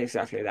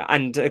 exactly that,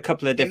 and a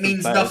couple of different. It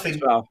means nothing.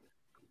 As well.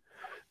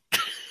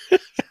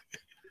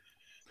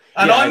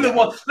 And I'm the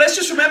one. Let's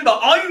just remember,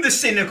 I'm the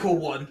cynical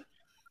one.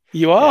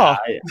 You are.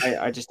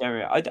 Yeah, I just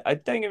don't. I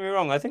don't get me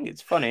wrong. I think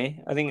it's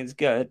funny. I think it's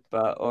good,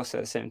 but also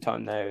at the same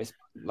time, though, it's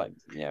like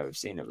we've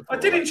seen it before. I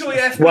did enjoy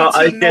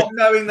FBT not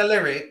knowing the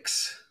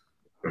lyrics.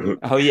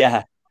 Oh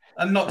yeah,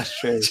 and not that's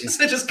true.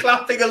 just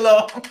clapping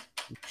along.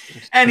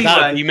 Anyway,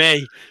 that'd be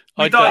me.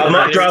 I'd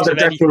much rather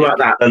definitely like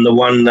that than the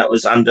one that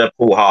was under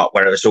Paul Hart,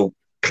 where it was all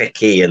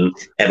clicky and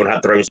everyone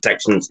had their own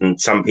sections, and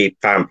some people,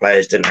 fan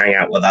players, didn't hang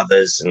out with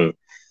others and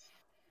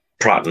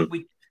plotting.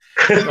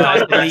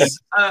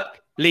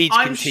 Leeds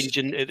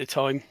contingent at the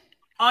time.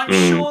 I'm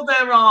sure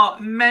there are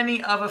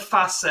many other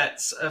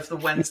facets of the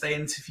Wednesday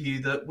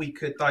interview that we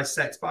could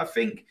dissect, but I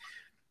think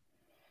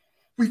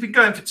we've been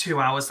going for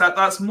 2 hours.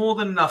 That's more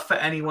than enough for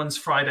anyone's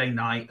Friday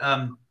night.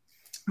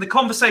 The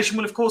conversation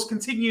will, of course,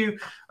 continue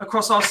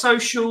across our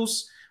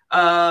socials.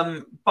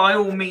 By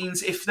all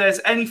means, if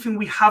there's anything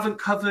we haven't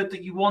covered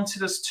that you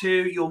wanted us to,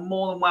 you're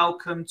more than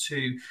welcome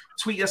to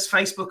tweet us,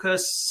 Facebook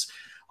us.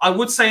 I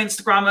would say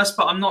Instagram us,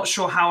 but I'm not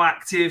sure how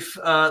active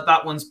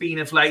that one's been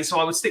of late. So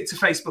I would stick to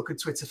Facebook and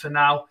Twitter for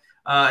now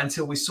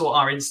until we sort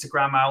our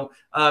Instagram out.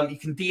 You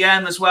can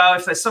DM as well.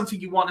 If there's something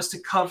you want us to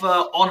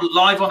cover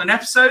live on an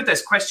episode,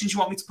 there's questions you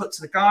want me to put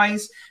to the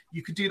guys,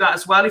 you could do that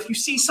as well. If you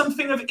see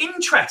something of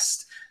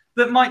interest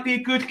that might be a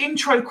good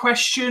intro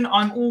question,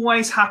 I'm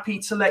always happy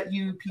to let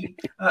you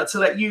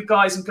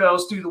guys and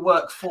girls do the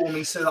work for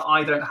me so that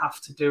I don't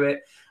have to do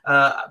it.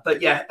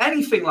 But yeah,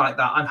 anything like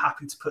that, I'm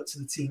happy to put to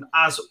the team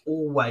as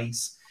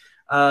always.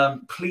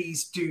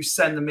 Please do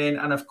send them in,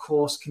 and of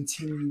course,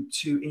 continue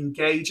to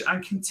engage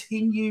and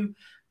continue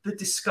the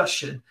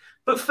discussion.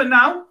 But for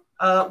now,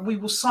 we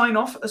will sign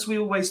off as we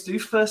always do.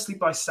 Firstly,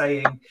 by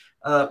saying,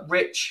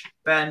 Rich,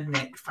 Ben,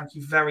 Nick, thank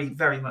you very,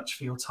 very much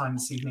for your time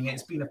this evening.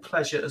 It's been a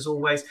pleasure as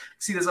always.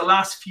 See, there's a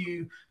last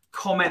few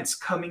comments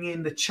coming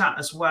in the chat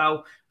as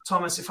well.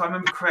 Thomas, if I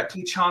remember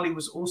correctly, Charlie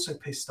was also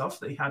pissed off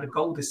that he had a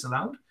goal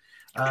disallowed.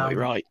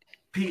 Right.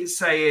 Peter's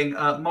saying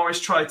Morris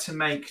tried to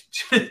make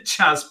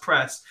Chaz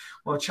press.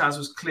 Well, Chaz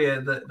was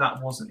clear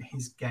that wasn't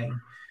his game.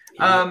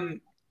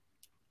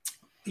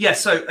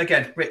 So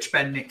again, Rich,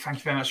 Ben, Nick, thank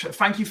you very much.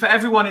 Thank you for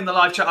everyone in the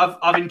live chat.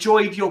 I've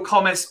enjoyed your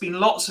comments. Been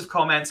lots of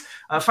comments.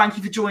 Thank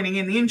you for joining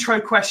in the intro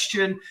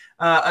question,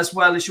 as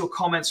well as your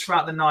comments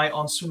throughout the night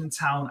on Swindon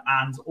Town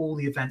and all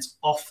the events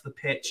off the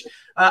pitch.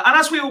 And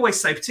as we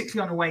always say,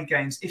 particularly on away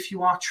games, if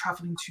you are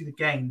travelling to the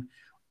game,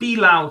 be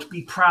loud,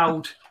 be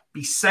proud,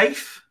 be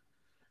safe,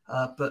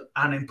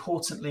 and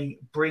importantly,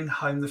 bring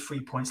home the 3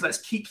 points. Let's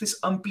keep this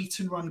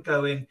unbeaten run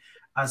going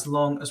as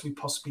long as we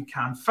possibly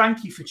can.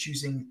 Thank you for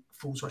choosing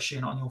Fools Rush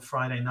In on your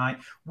Friday night.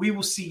 We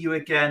will see you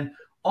again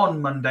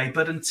on Monday.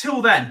 But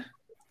until then,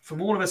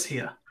 from all of us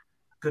here,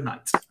 good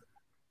night.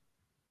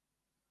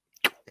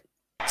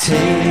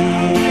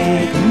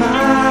 Take my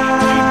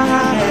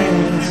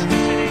hand,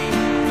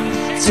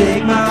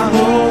 take my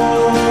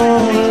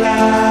whole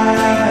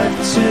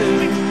life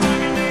too,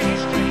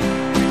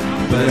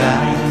 but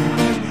I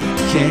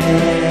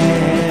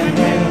can't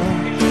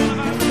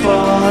help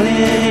falling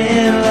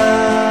in love.